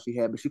what she thought she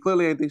had, but she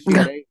clearly didn't think she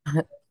had AIDS.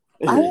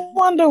 I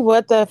wonder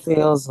what that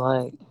feels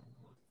like.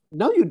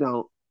 No, you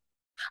don't.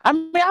 I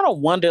mean, I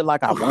don't wonder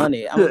like I want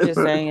it. I'm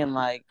just saying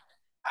like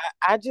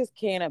I just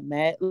can't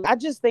imagine. I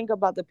just think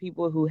about the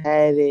people who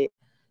had it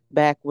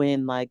back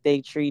when like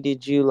they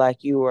treated you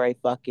like you were a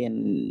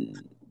fucking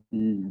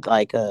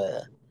like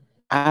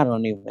I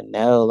don't even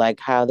know, like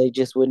how they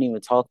just wouldn't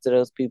even talk to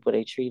those people.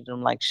 They treated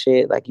them like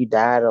shit, like you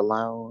died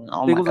alone.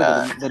 Oh my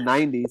God. Like the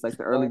 90s, like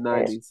the early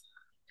 90s.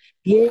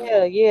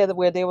 Yeah,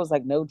 where there was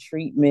like no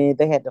treatment.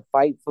 They had to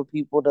fight for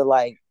people to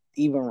like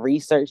even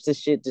research the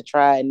shit to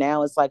try. And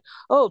now it's like,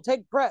 oh,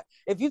 take PrEP.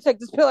 If you take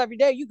this pill every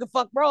day, you can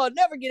fuck bro and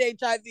never get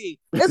HIV.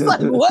 It's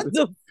like, what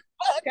the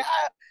fuck?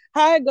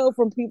 How I go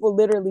from people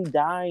literally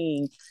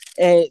dying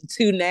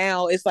to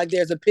now it's like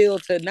there's a pill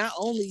to not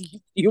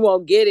only you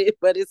won't get it,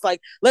 but it's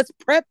like, let's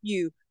prep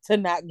you to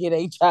not get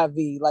HIV.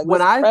 Like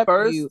when I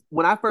first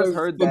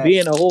heard that,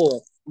 being a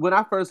whore. When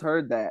I first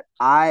heard that,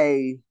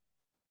 I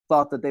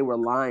thought that they were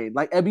lying.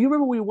 Like, do you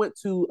remember we went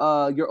to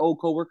your old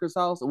coworker's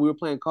house and we were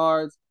playing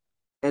cards?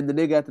 And the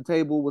nigga at the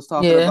table was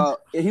talking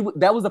about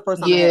that was the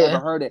first time I had ever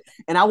heard it,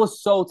 and I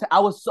was so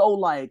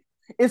like,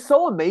 it's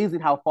so amazing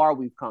how far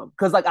we've come.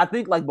 Because like I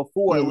think like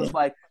before it was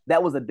like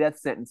that was a death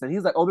sentence, and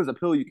he's like, oh, there's a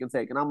pill you can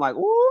take, and I'm like,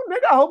 ooh,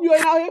 nigga, I hope you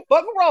ain't out here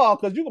fucking raw,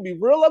 because you gonna be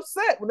real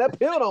upset when that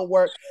pill don't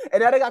work.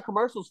 And now they got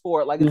commercials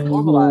for it, like it's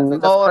normalized.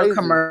 Like, that's all crazy. the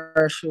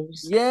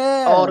commercials,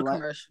 yeah, all the like,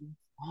 commercials.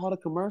 All the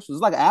commercials.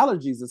 It's like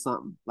allergies or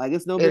something. Like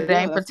it's no big deal. It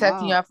ain't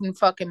protecting y'all from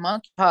fucking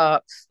monkeypox.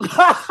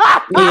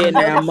 Yeah,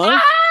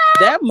 now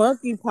that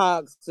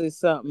monkeypox is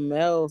something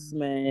else,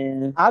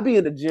 man. I be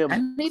in the gym. I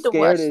need to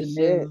watch the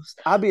news.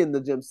 I be in the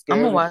gym scared.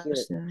 I'm gonna watch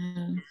the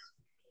news.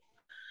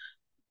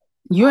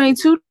 You ain't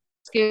too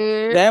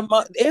scared.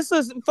 It's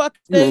a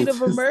fucking state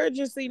of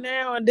emergency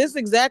now, and this is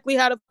exactly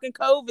how the fucking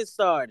COVID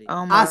started.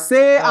 Oh I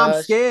said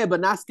I'm scared, but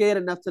not scared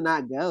enough to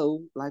not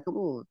go. Like, come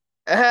on.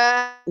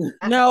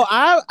 No,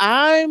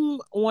 I'm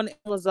on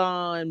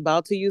Amazon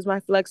about to use my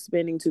flex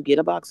spending to get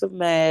a box of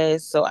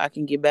masks so I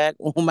can get back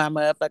on my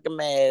motherfucking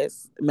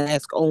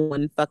mask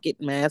on, fuck it,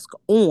 mask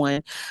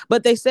on.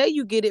 But they say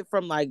you get it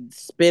from like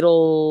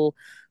spittle,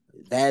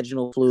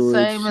 vaginal fluid.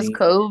 Same as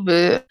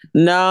COVID.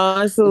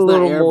 No, it's a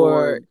little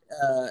more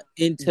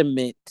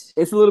intimate.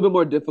 It's a little bit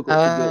more difficult to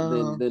get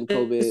than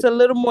COVID. It's a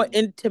little more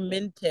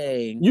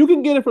intimating. You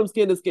can get it from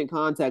skin to skin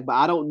contact, but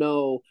I don't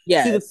know.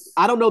 Yes.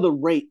 I don't know the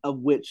rate of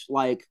which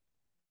like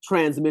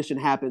transmission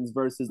happens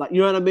versus like,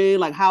 you know what I mean?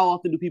 Like how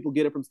often do people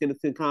get it from skin to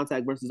skin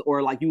contact versus,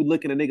 or like you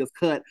licking a nigga's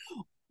cut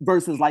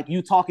versus like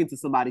you talking to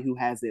somebody who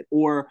has it,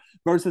 or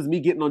versus me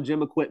getting on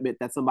gym equipment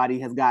that somebody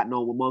has gotten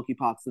on with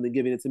monkeypox and then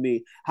giving it to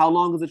me. How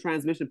long is the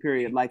transmission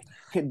period? Like,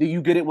 do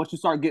you get it once you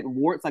start getting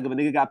warts? Like if a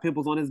nigga got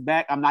pimples on his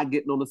back, I'm not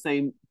getting on the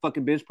same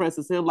fucking bench press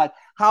as him. Like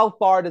how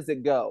far does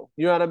it go?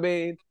 You know what I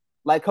mean?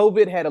 Like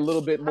COVID had a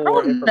little bit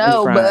more.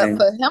 No, but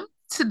for him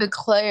to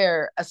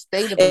declare a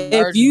state of emergency.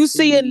 If you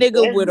see a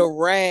nigga with a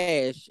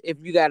rash, if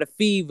you got a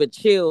fever,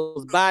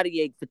 chills,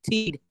 body ache,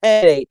 fatigue,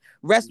 headache,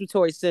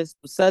 respiratory symptoms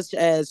such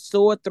as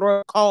sore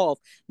throat, cough,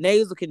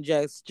 nasal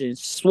congestion,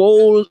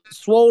 swole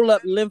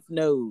up lymph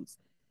nodes.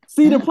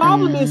 See, the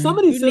problem is some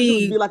of these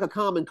symptoms be like a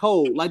common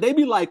cold. Like they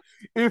be like,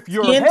 if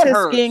your head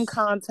hurts. Skin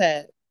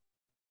contact,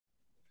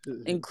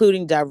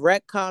 including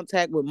direct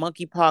contact with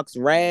monkeypox,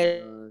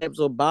 rash,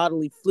 or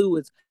bodily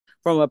fluids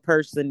from a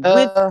person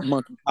with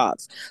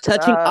monkeypox,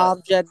 touching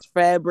objects,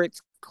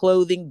 fabrics,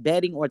 clothing,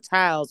 bedding, or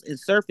tiles and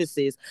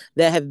surfaces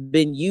that have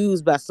been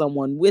used by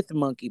someone with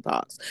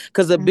monkeypox.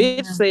 Because a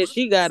bitch said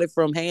she got it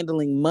from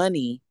handling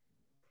money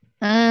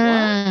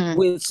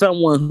with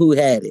someone who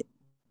had it.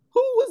 Who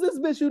was this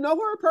bitch? You know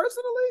her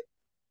personally?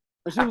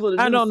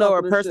 I don't know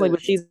her personally,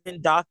 but she's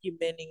been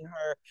documenting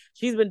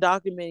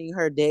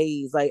her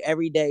days. Like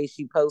every day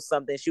she posts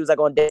something. She was like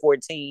on day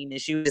 14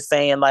 and she was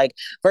saying like,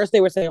 first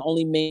they were saying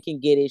only men can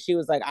get it. She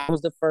was like, she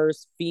was the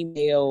first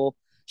female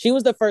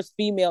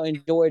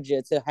in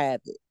Georgia to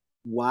have it.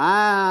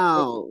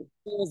 Wow.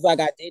 She was like,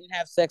 I didn't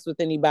have sex with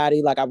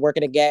anybody. Like I work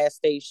at a gas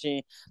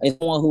station and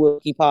someone who had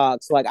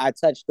monkeypox, like I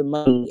touched the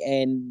money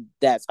and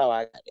that's how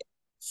I got it.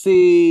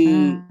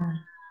 See,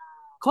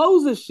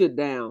 close this shit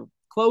down.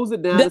 Close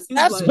it down. That's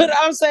like, what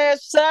I'm saying.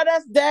 Shut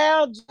us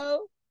down,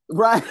 Joe.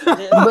 Right.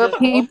 But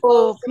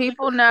people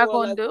not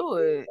gonna do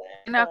it.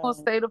 They're not gonna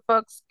stay the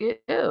fuck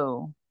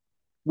still.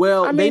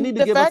 Well, I mean, they need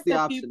to give us the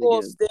option. People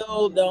again.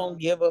 still don't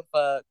give a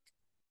fuck.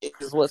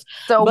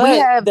 So we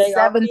have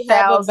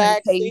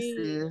 7,000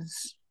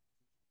 cases.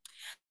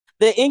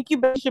 The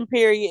incubation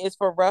period is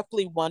for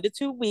roughly 1 to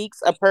 2 weeks.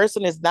 A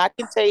person is not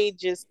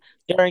contagious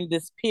during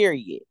this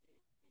period.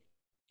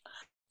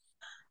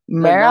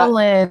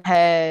 Maryland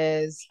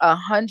has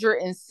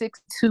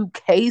 162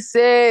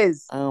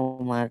 cases. Oh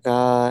my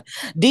God.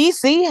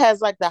 DC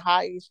has like the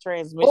highest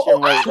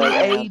transmission rate.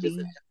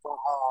 280.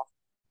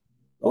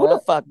 Who the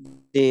fuck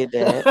did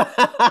that?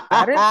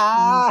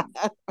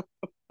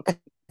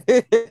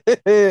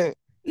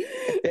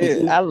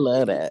 I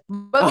love that.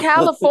 But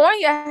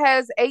California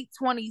has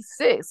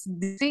 826.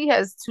 DC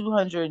has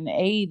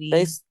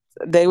 280.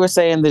 They were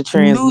saying the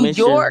transmission New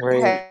York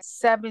rate has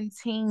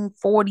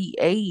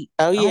 1748.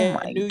 Oh yeah,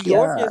 New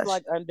York is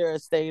like under a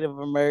state of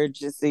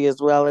emergency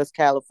as well as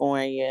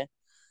California.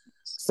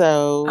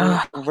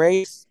 So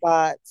raised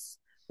spots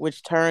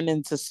which turn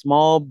into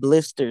small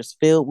blisters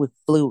filled with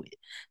fluid.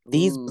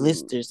 These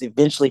blisters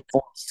eventually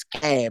form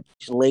scabs,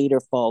 which later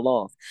fall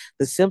off.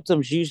 The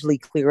symptoms usually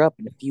clear up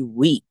in a few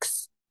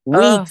weeks.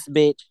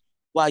 Bitch.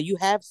 While you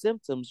have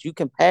symptoms, you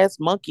can pass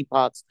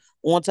monkeypox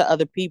on to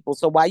other people.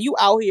 So while you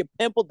out here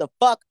pimpled the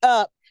fuck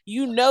up,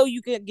 you know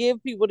you can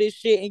give people this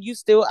shit and you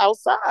still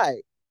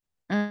outside.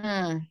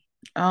 Oh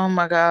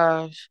my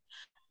gosh.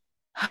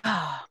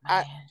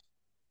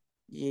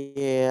 DC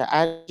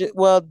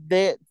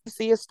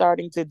is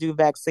starting to do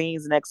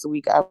vaccines next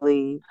week, I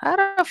believe. How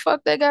the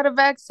fuck they got a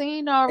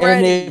vaccine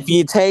already? And if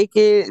you take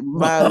it,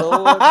 my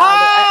lord,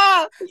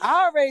 I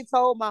already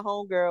told my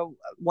homegirl,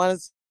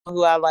 once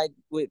who I like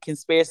with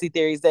conspiracy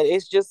theories, that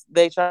it's just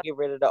they try to get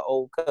rid of the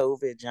old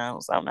COVID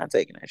Jones. So I'm not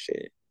taking that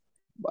shit.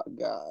 My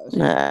gosh.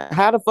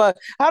 How the fuck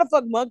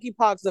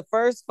monkeypox, the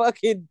first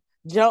fucking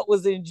jump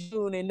was in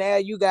June and now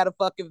you got a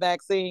fucking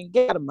vaccine?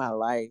 Get out of my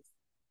life.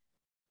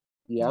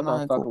 Yeah, I'm not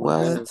Like, fucking with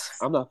what? this.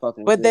 I'm not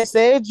fucking with But they this.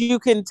 said you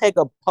can take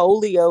a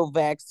polio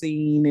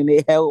vaccine and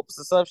it helps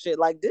or some shit.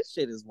 Like this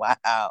shit is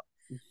wild.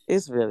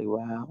 It's really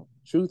wild.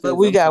 Truth But is,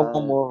 we I'm got tired.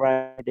 one more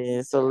right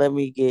there. So let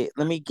me get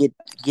to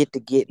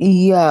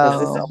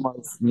because it's Yo.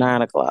 almost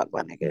 9 o'clock,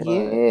 my nigga.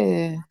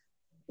 Yeah.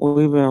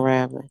 We've been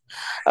rambling.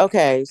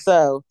 Okay,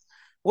 so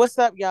what's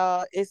up,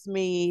 y'all? It's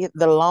me,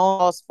 the long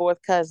lost fourth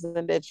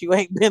cousin that you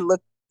ain't been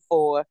looking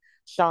for,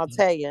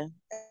 Shantea.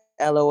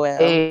 LOL.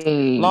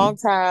 Hey. Long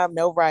time,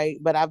 no right,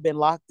 but I've been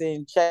locked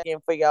in, checking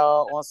for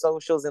y'all on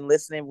socials and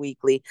listening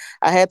weekly.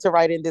 I had to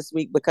write in this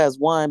week because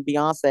one,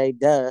 Beyonce,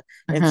 duh,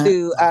 and Mhm.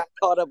 two, I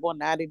caught up on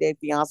 90 Day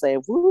Fiance.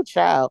 Woo,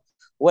 child,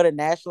 what a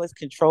nationalist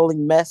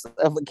controlling mess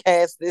of a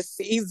cast this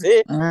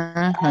season.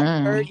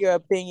 I heard Mhm. your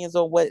opinions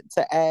on what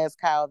to ask,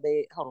 how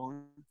they hold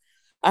on.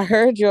 I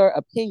heard your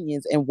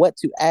opinions and what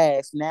to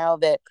ask. Now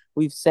that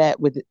we've sat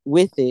with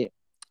it,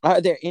 are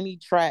there any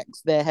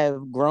tracks that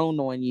have grown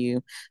on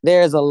you?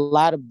 There's a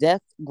lot of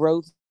depth,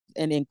 growth,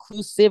 and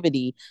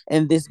inclusivity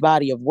in this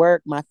body of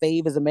work. My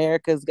fave is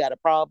America's Got a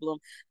Problem.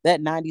 That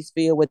 90s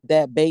feel with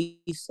that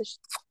bass,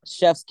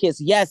 chef's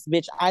kiss. Yes,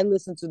 bitch, I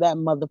listen to that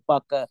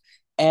motherfucker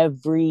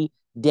every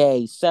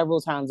day, several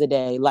times a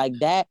day. Like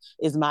that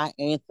is my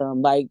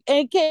anthem. Like,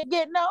 it can't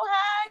get no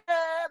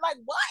higher. Like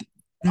what?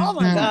 Oh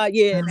my Mhm. god,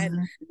 yeah, that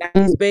Mhm.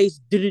 90s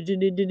bass.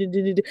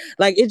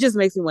 Like it just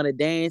makes me want to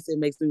dance. It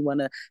makes me want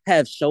to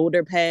have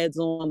shoulder pads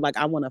on. Like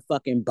I want to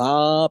fucking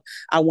bob.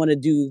 I want to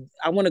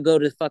go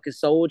to fucking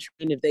Soul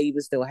Train if they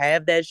even still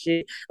have that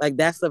shit. Like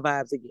that's the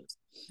vibes it gives.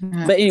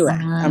 But anyway,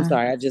 I'm Mhm.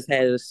 sorry. I just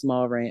had a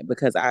small rant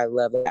because I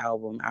love the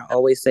album. I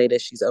always say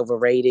that she's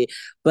overrated,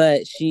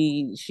 but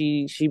she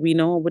be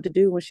knowing what to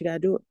do when she gotta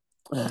do it.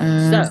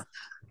 Mhm. So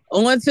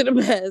on to the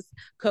best.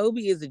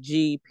 Kobe is a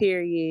G,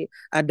 period.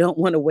 I don't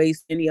want to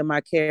waste any of my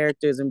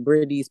characters and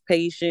Brittany's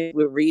patience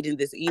with reading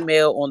this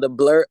email on the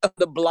blur of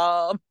the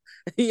blob.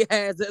 He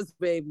has his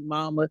baby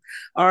mama.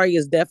 Ari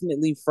is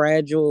definitely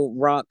fragile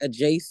rock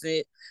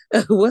adjacent.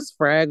 What's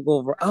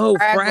Fraggle? Oh,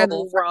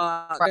 Fraggle. Fraggle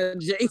Rock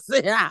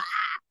adjacent.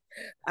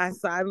 I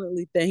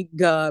silently thank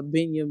God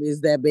Binyam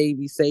is that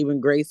baby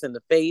saving Grace in the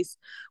face.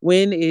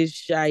 When is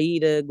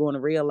Shaida going to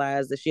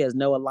realize that she has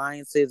no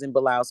alliances in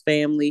Bilal's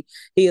family?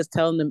 He is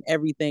telling them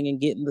everything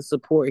and getting the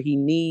support he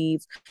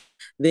needs.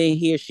 Then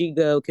here she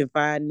go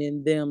confiding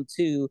in them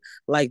too,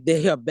 like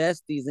they are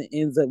besties, and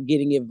ends up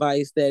getting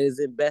advice that is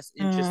in best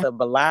interest Mhm. of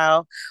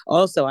Bilal.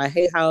 Also, I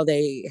hate how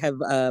they have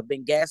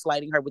been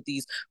gaslighting her with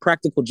these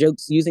practical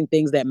jokes, using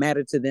things that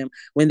matter to them.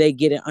 When they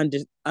get an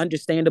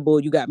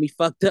understandable "you got me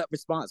fucked up"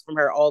 response from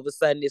her, all of a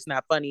sudden it's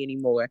not funny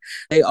anymore.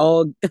 They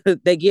all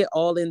they get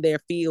all in their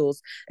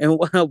feels and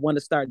want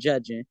to start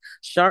judging.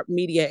 Sharp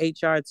Media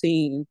HR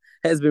team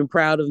has been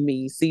proud of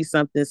me. See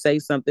something, say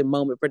something.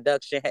 Moment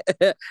production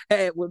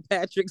had with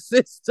Patrick's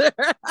sister.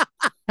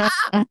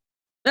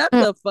 Shut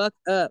the fuck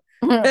up.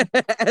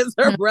 As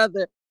her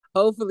brother,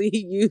 hopefully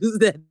he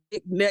used that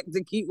thick neck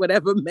to keep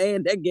whatever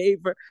man that gave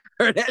her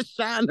that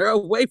shine her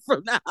away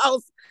from the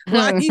house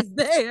while he's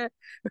there.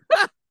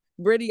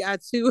 Brittany, I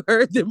too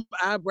heard them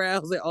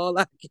eyebrows, and all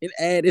I can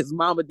add is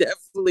Mama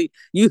definitely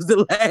used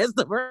the last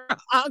of her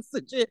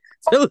oxygen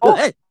to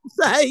let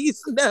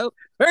Thais know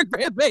her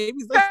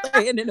grandbabies are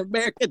staying in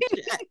America.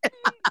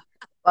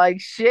 Like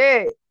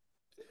shit.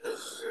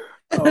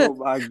 Oh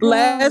my god.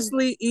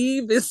 Lastly,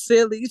 Eve is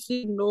silly.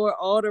 She ignored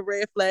all the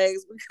red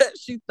flags because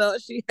she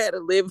thought she had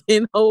a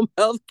live-in home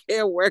health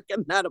care worker,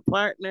 not a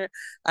partner.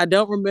 I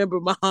don't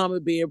remember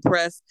Muhammad being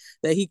impressed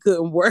that he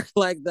couldn't work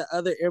like the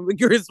other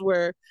immigrants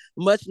were.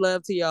 Much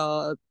love to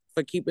y'all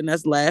for keeping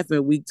us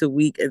laughing week to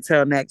week.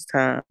 Until next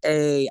time.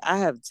 Hey, I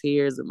have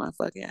tears in my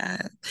fucking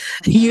eyes.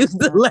 Use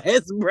the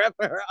last breath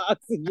of her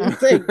oxygen.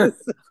 Take this.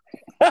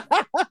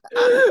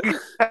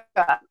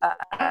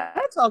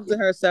 I talk to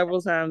her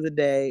several times a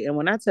day, and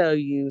when I tell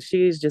you,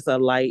 she's just a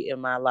light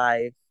in my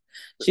life.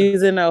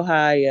 She's in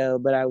Ohio,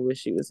 but I wish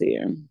she was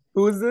here.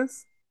 Who is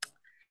this?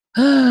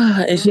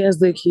 And she has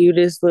the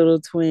cutest little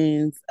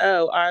twins.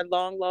 Oh, our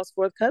long lost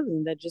fourth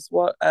cousin that just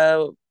wrote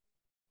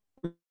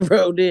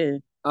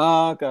in.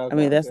 Oh, okay, I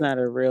mean, that's not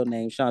her real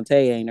name.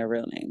 Shantae ain't her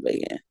real name, but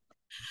yeah.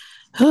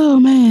 Oh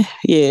man,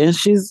 yeah,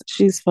 she's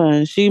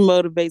fun. She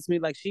motivates me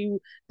like she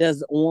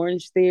does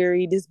Orange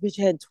Theory. This bitch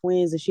had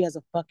twins and she has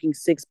a fucking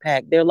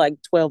 6-pack. They're like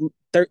 13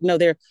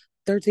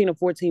 or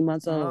 14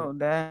 months old. Oh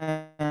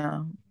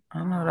damn.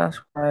 I know that's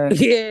right.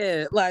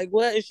 Yeah, like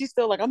what? And she's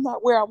still like, I'm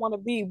not where I want to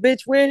be,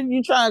 bitch. Where did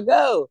you try to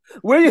go?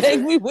 Where you Take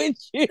me with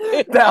you.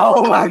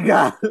 Oh my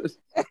god.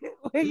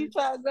 Where you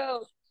try to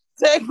go?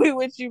 Take me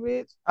with you,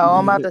 bitch. Oh,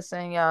 I'm about to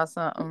sing y'all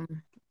something.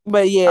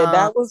 But yeah,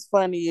 that was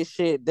funny as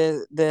shit.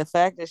 The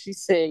fact that she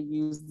said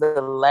use the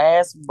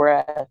last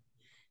breath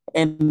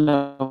in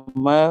the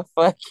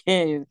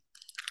motherfucking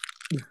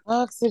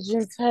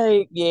oxygen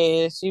tank.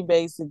 Yeah, she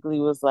basically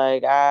was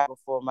like, I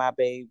before my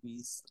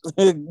babies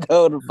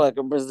go to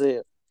fucking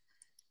Brazil.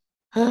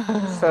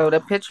 So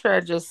the picture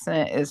I just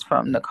sent is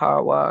from the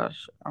car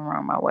wash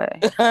around my way.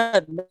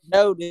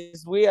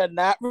 Notice we are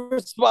not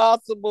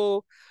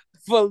responsible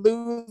for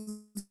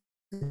losing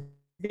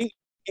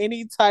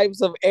any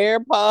types of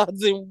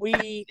AirPods and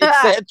weed,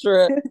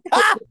 etc.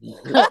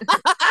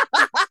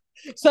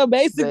 So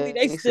basically,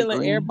 they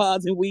stealing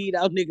AirPods and weed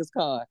out niggas'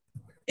 car.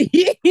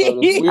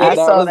 I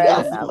saw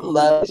that and I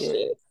love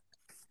shit.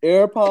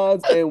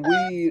 AirPods and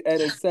weed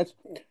and etc.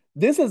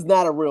 This is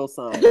not a real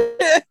sign.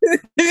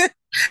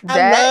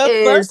 That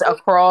is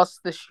across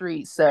the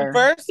street, sir.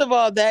 First of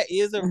all, that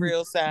is a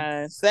real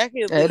sign.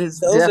 Secondly, that is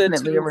those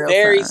definitely are a real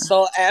very sign.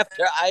 sought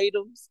after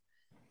items.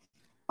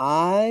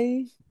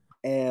 I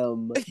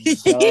am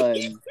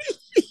done.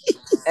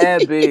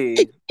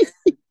 Abby,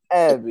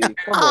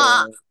 come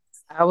on.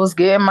 I was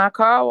getting my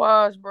car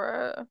washed,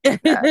 bro. I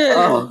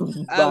love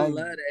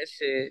that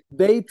shit.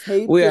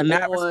 We are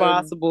not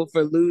responsible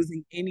for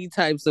losing any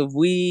types of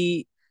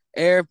weed,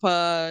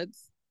 AirPods.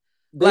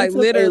 Like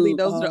literally,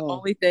 those are the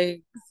only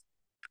things.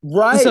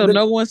 Right. So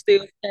no one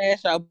steals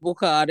cash out of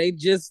car. They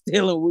just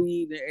stealing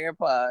weed and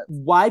AirPods.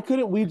 Why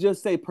couldn't we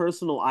just say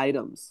personal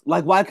items?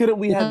 Like, why couldn't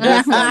we have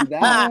just done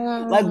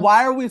that? Like,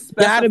 why are we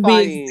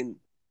specifying?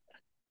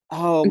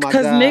 Oh my god!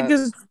 Because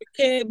niggas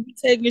can't be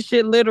taking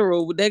shit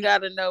literal. They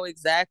gotta know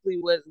exactly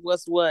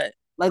what's what.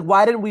 Like,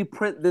 why didn't we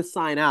print this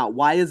sign out?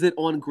 Why is it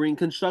on green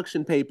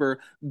construction paper,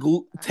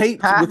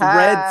 taped with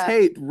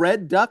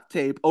red duct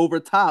tape over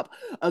top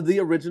of the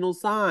original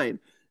sign?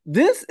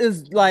 This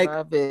is like. I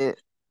love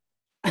it.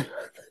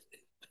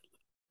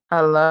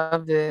 I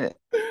love it.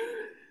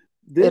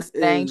 This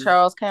ain't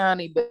Charles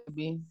County,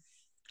 baby.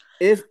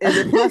 And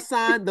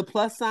the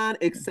plus sign,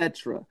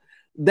 etc.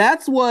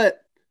 That's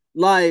what,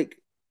 like,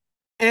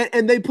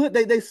 and they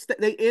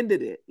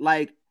ended it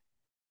like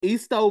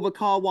Eastover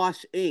Car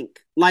Wash Inc.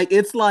 Like,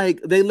 it's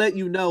like they let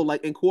you know,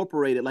 like,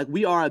 incorporated. Like,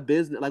 we are a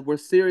business. Like, we're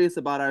serious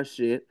about our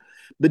shit.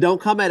 But don't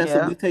come at us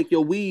if we take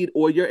your weed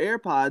or your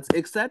AirPods,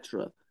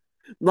 etc.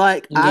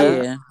 Like,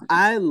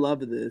 I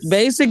love this.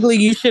 Basically,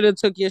 you should have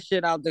took your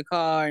shit out the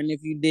car, and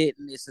if you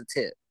didn't, it's a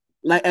tip.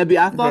 Like, Abby,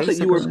 I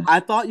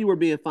thought you were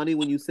being funny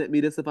when you sent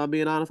me this, if I'm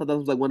being honest. I thought it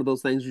was like one of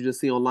those things you just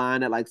see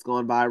online that like's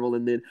gone viral,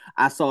 and then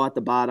I saw at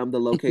the bottom the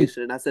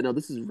location, and I said, no,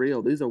 this is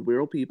real. These are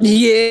real people.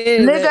 Yeah.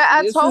 Nigga,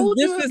 I told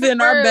you this is in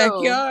our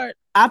backyard.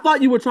 I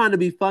thought you were trying to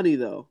be funny,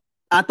 though.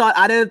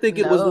 I didn't think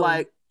it was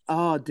like,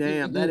 oh,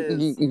 damn, that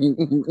is...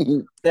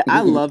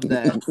 I love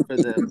that for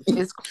them.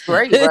 It's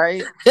great,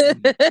 right?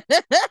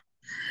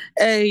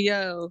 Hey,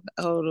 yo,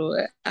 hold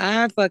on.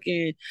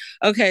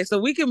 Okay, so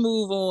we can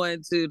move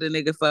on to the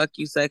nigga fuck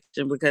you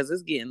section because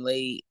it's getting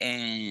late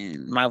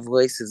and my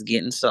voice is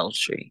getting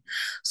sultry.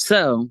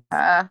 So,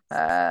 I'd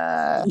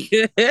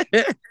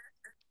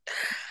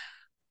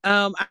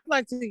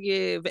like to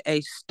give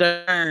a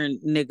stern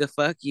nigga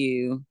fuck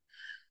you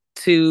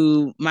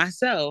to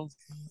myself.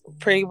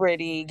 Pretty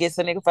Pretty gets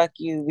a nigga fuck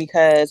you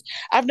because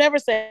I've never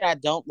said I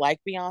don't like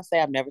Beyonce.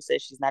 I've never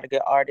said she's not a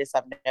good artist.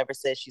 I've never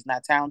said she's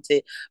not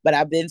talented, but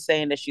I've been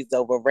saying that she's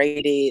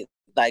overrated.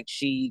 Like,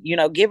 she,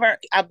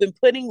 I've been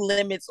putting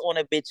limits on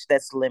a bitch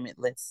that's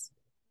limitless.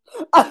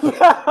 I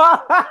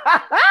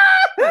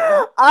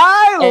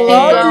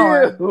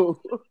love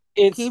you.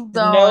 It's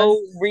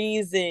no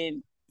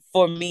reason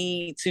for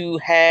me to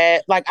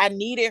have, like, I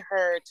needed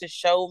her to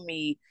show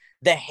me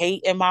the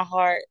hate in my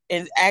heart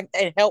and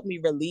help me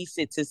release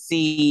it to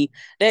see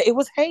that it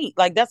was hate.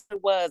 Like, that's what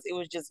it was. It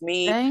was just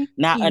me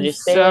not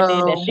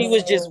understanding that she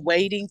was just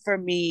waiting for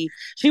me.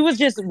 She was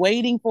just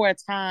waiting for a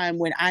time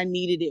when I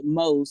needed it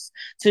most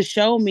to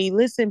show me,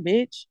 listen,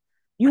 bitch,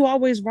 you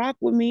always rock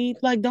with me.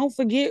 Like, don't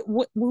forget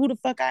who the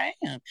fuck I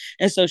am.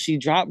 And so she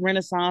dropped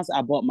Renaissance.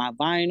 I bought my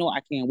vinyl.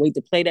 I can't wait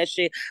to play that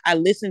shit. I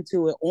listen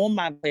to it on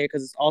my player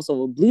because it's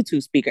also a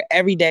Bluetooth speaker.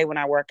 Every day when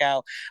I work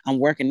out, I'm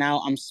working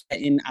out, I'm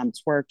sweating, I'm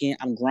twerking,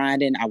 I'm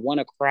grinding. I want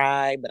to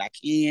cry, but I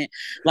can't.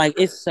 Like,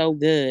 it's so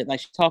good.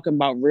 Like, she's talking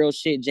about real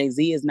shit.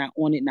 Jay-Z is not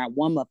on it, not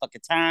one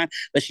motherfucking time,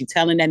 but she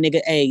telling that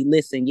nigga, hey,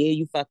 listen, yeah,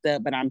 you fucked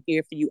up, but I'm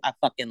here for you. I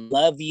fucking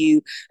love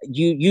you.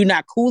 You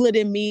not cooler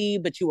than me,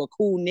 but you a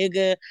cool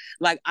nigga.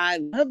 Like, I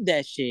love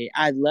that shit.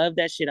 I love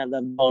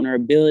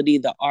vulnerability,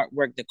 the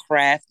artwork, the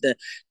craft,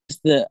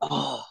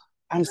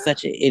 I'm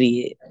such an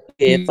idiot.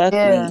 Yeah, fuck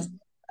me.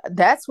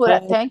 That's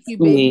what thank you,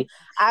 baby.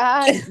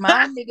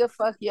 My nigga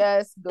fuck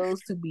yes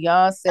goes to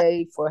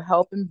Beyonce for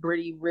helping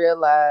Britney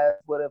realize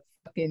what a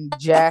fucking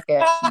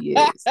jackass she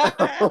is.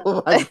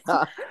 Oh my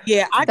God.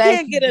 Yeah, I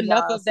can't get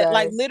enough of that.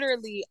 Like,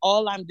 literally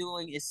all I'm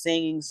doing is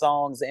singing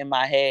songs in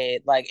my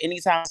head. Like,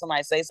 anytime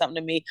somebody say something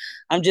to me,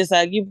 I'm just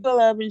like, you pull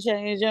up and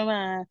change your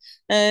mind.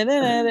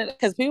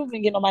 Because people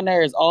been getting on my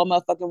nerves all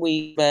motherfucking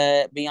week,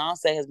 but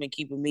Beyonce has been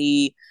keeping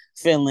me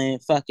feeling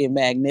fucking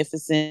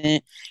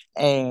magnificent,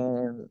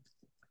 and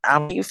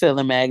I'm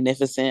feeling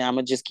magnificent. I'm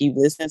gonna just keep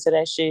listening to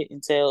that shit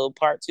until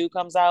part 2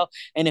 comes out.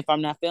 And if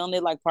I'm not feeling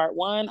it like part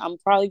 1, I'm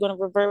probably gonna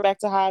revert back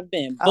to how I've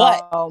been.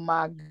 But oh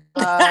my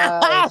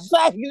gosh.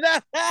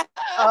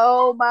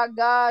 Oh my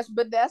gosh,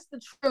 but that's the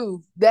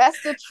truth.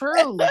 That's the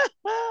truth.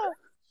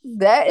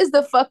 That is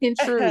the fucking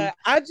truth.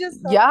 I just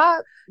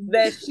y'all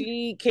that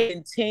she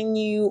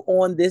continue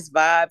on this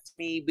vibe to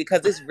me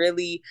because it's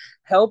really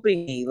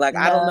helping me. Like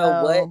I don't know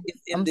what No,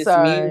 is in I'm this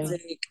sorry.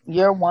 music.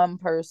 You're one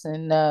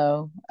person.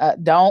 No,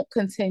 don't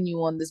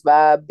continue on this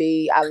vibe.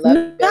 B, I love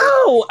you, baby.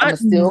 No, I'ma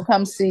still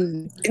come see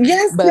you,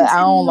 yes, but I don't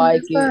continue on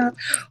like this it. vibe.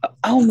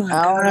 Oh my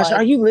I don't gosh, like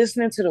are you it.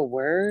 listening to the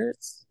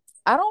words?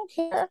 I don't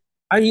care.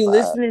 Are you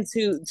listening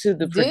to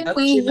the Didn't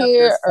we production of the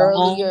hear song?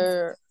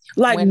 earlier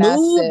Like when I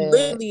Mood said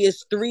literally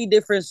is 3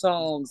 different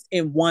songs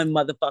in one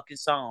motherfucking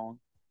song.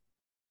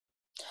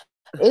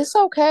 it's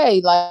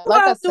okay? Like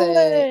I Out the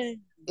said, way.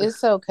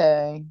 it's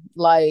okay.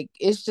 Like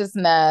it's just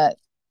not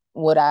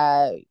what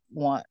I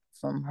want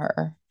from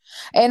her.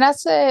 And I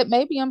said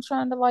maybe I'm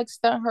trying to like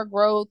stunt her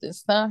growth and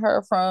stunt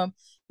her from,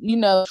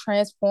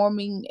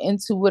 transforming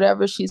into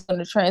whatever she's going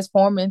to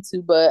transform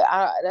into. But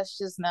that's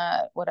just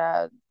not what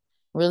I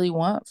really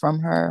want from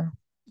her.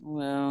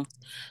 Well,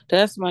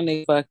 that's my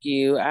nigga. Fuck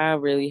you. I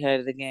really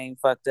had the game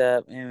fucked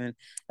up, and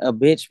a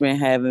bitch been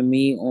having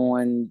me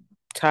on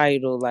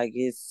title like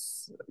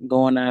it's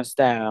going out of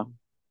style.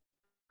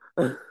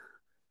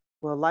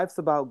 Well, life's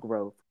about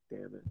growth,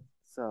 damn it.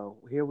 So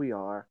here we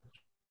are.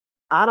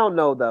 I don't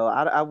know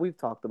though. We've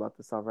talked about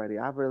this already.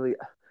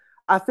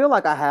 I feel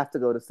like I have to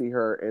go to see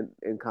her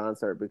in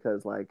concert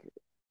because like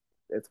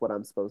it's what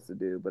I'm supposed to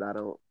do, but I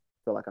don't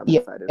feel like I'm Yeah,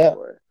 excited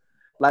for it.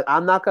 Like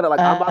I'm about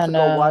I to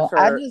go watch know.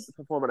 her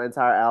perform an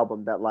entire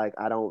album that like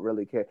I don't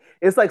really care.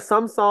 It's like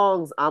some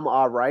songs I'm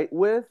all right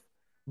with,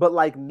 but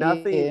like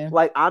nothing Yeah,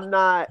 like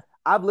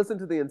I've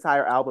listened to the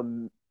entire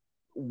album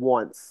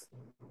once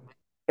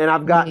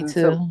and me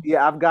too.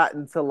 I've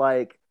gotten to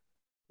like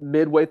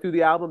midway through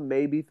the album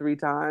maybe 3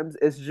 times.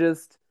 It's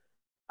just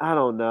I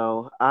don't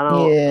know. I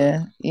don't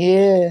Yeah,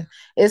 yeah.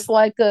 It's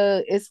like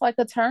a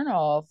turn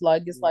off.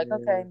 Like it's like, yeah.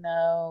 okay,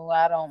 no,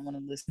 I don't want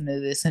to listen to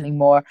this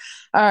anymore.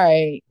 All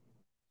right.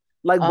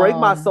 Like Break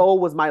My Soul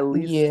was my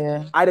least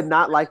Yeah. I did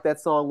not like that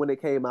song when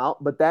it came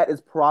out, but that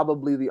is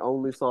probably the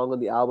only song on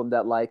the album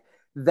that like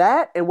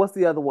that and what's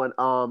the other one?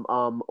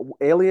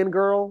 Alien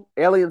Girl,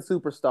 Alien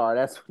Superstar.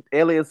 That's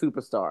Alien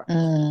Superstar.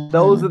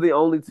 Those are Hmm. the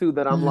only two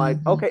that I'm like,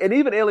 Hmm. okay, and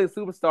even Alien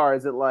Superstar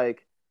isn't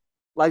like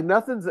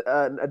nothing's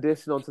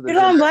additional to the You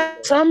don't Genesis.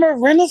 like Summer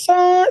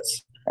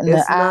Renaissance? No,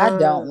 It's I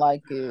don't not.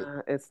 like it.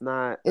 It's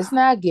not. It's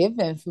not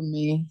given for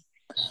me.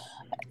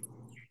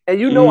 And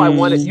I It's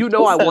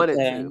wanted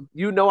okay.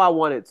 to. I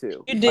wanted to.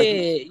 You Like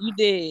did. You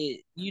did.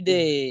 You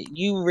did.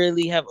 You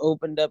really have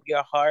opened up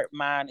your heart,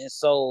 mind, and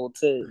soul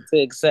to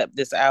accept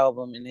this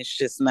album, and it's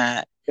just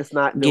not it's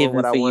not doing giving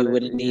what I for you wanted.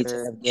 what it needs to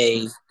Yeah. have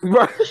gave.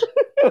 Right.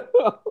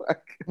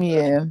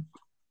 Yeah.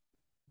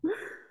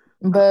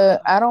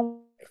 But I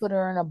don't put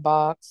her in a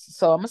box.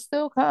 So I'ma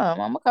still come.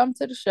 I'm gonna come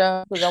to the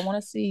show because I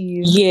want to see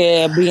you.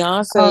 Yeah,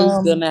 Beyonce's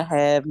Um, gonna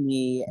have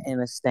me in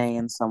a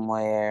stand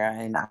somewhere,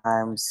 and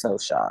I'm so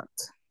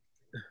shocked.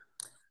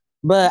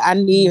 But I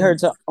need her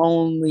to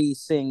only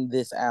sing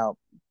this album.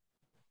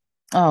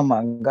 oh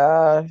my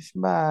gosh,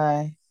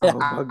 bye. Oh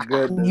my You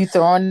goodness.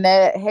 throwing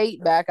that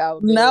hate back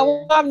out No,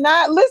 there. I'm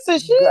not. Listen,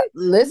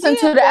 Listen me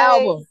to and the Babe,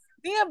 album.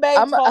 me and Babe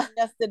I'm talked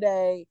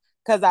yesterday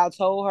because I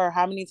told her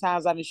how many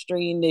times I've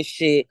streamed this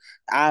shit.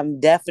 I'm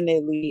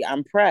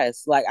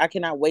pressed. Like I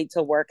cannot wait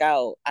to work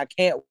out. I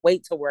can't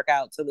wait to work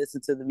out to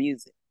listen to the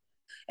music.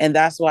 And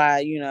that's why,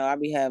 I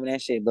be having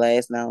that shit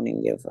blast and I don't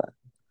even give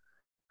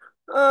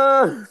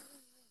Uh,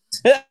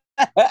 a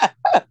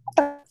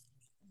fuck.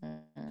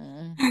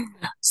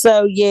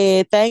 So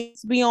yeah,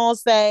 thanks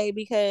Beyonce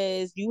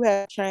because you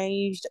have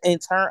changed and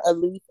turned a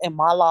leaf in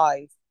my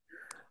life.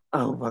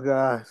 oh my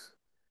gosh.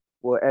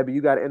 Well, Abby,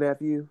 you got an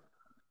NFU?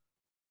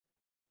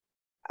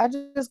 I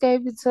just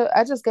gave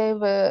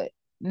a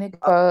nigga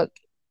fuck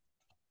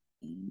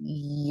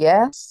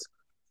yes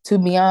to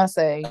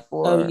Beyonce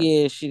Oh for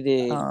yeah, she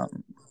did.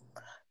 um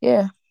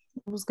yeah,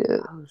 it was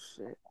good. Oh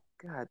shit.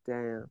 God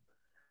damn.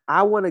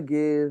 I want to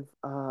give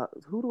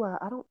who do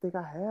I don't think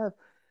I have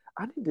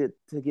I need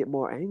to get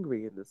more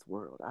angry in this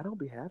world. I don't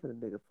be having a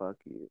nigga fuck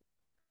you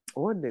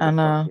or I nigga fuck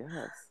know.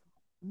 yes.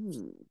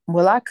 Hmm.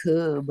 Well, I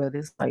could, but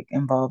it's like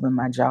involving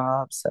my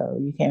job, so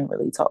you can't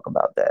really talk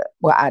about that.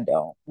 Well, I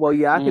don't. Well,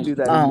 yeah, I could do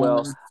that as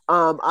well.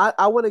 Mm-mm.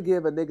 I want to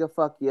give a nigga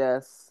fuck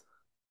yes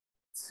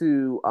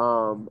to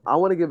I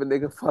want to give a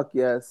nigga fuck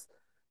yes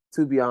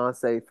to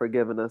Beyonce for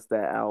giving us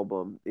that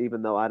album,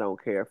 even though I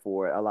don't care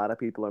for it. A lot of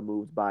people are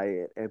moved by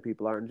it and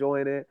people are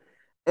enjoying it.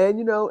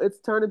 And it's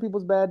turning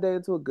people's bad day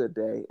into a good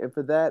day. And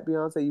for that,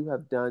 Beyonce, you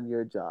have done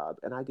your job.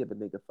 And I give a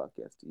nigga fuck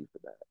yes to you for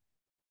that.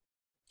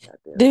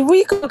 Goddamn. Did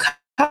we go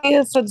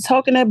Kaya for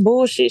talking that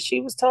bullshit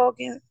she was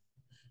talking?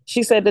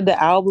 She said that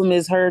the album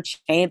is her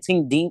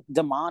chanting deep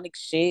demonic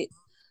shit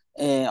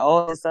and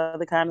all this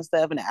other kind of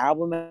stuff, and the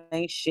album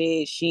ain't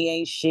shit. She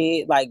ain't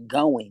shit. Like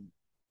going.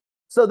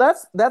 So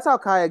that's how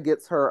Kaya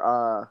gets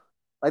her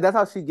like that's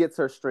how she gets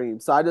her stream.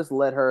 So I just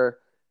let her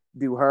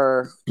do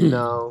her,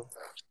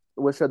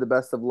 wish her the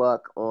best of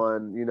luck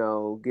on,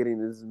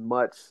 getting as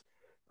much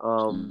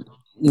On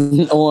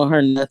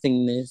her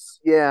nothingness.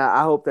 yeah,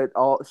 I hope that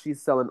all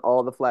she's selling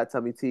all the flat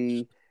tummy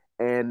tea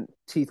and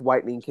teeth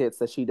whitening kits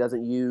that she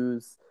doesn't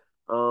use,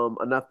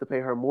 enough to pay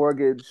her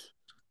mortgage.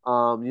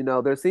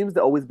 There seems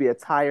to always be a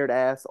tired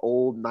ass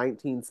old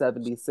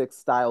 1976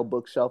 style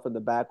bookshelf in the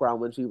background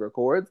when she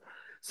records.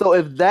 So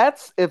if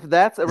that's a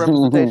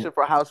representation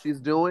for how she's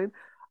doing,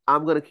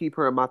 I'm gonna keep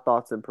her in my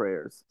thoughts and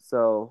prayers.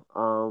 So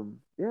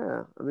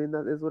yeah, I mean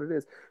that is what it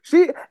is.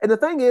 And the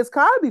thing is,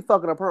 Kai be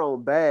fucking up her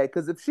own bag,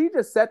 because if she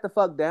just sat the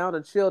fuck down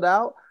and chilled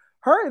out,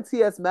 her and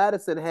T.S.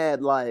 Madison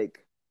had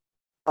like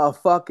a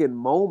fucking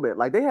moment.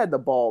 Like they had the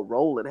ball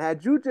rolling.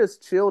 Had you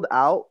just chilled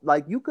out,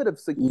 like you could have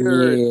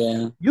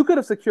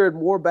secured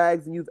more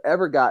bags than you've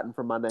ever gotten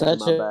from My Neck and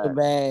My Back.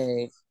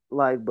 Bag.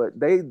 Like, but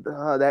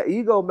that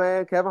ego,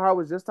 man. Kevin Hart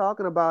was just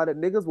talking about it.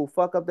 Niggas will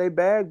fuck up their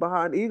bag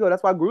behind ego.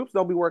 That's why groups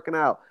don't be working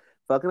out.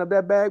 Fucking up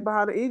that bag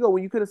behind the ego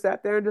when you could have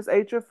sat there and just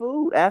ate your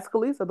food. Ask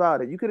Khalees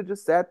about it. You could have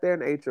just sat there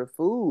and ate your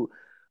food.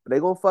 But they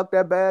gonna fuck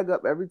that bag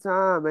up every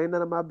time. Ain't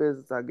none of my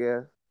business, I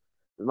guess.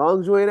 As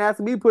long as you ain't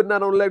asking me putting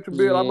that on the electric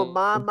bill, I'm gonna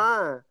mind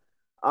mine.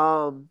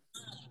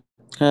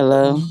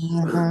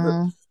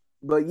 Hello.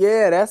 But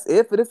yeah, that's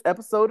it for this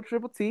episode of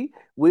Triple T.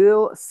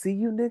 We'll see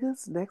you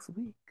niggas next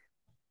week.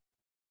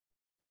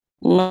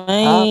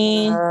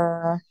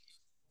 Bye.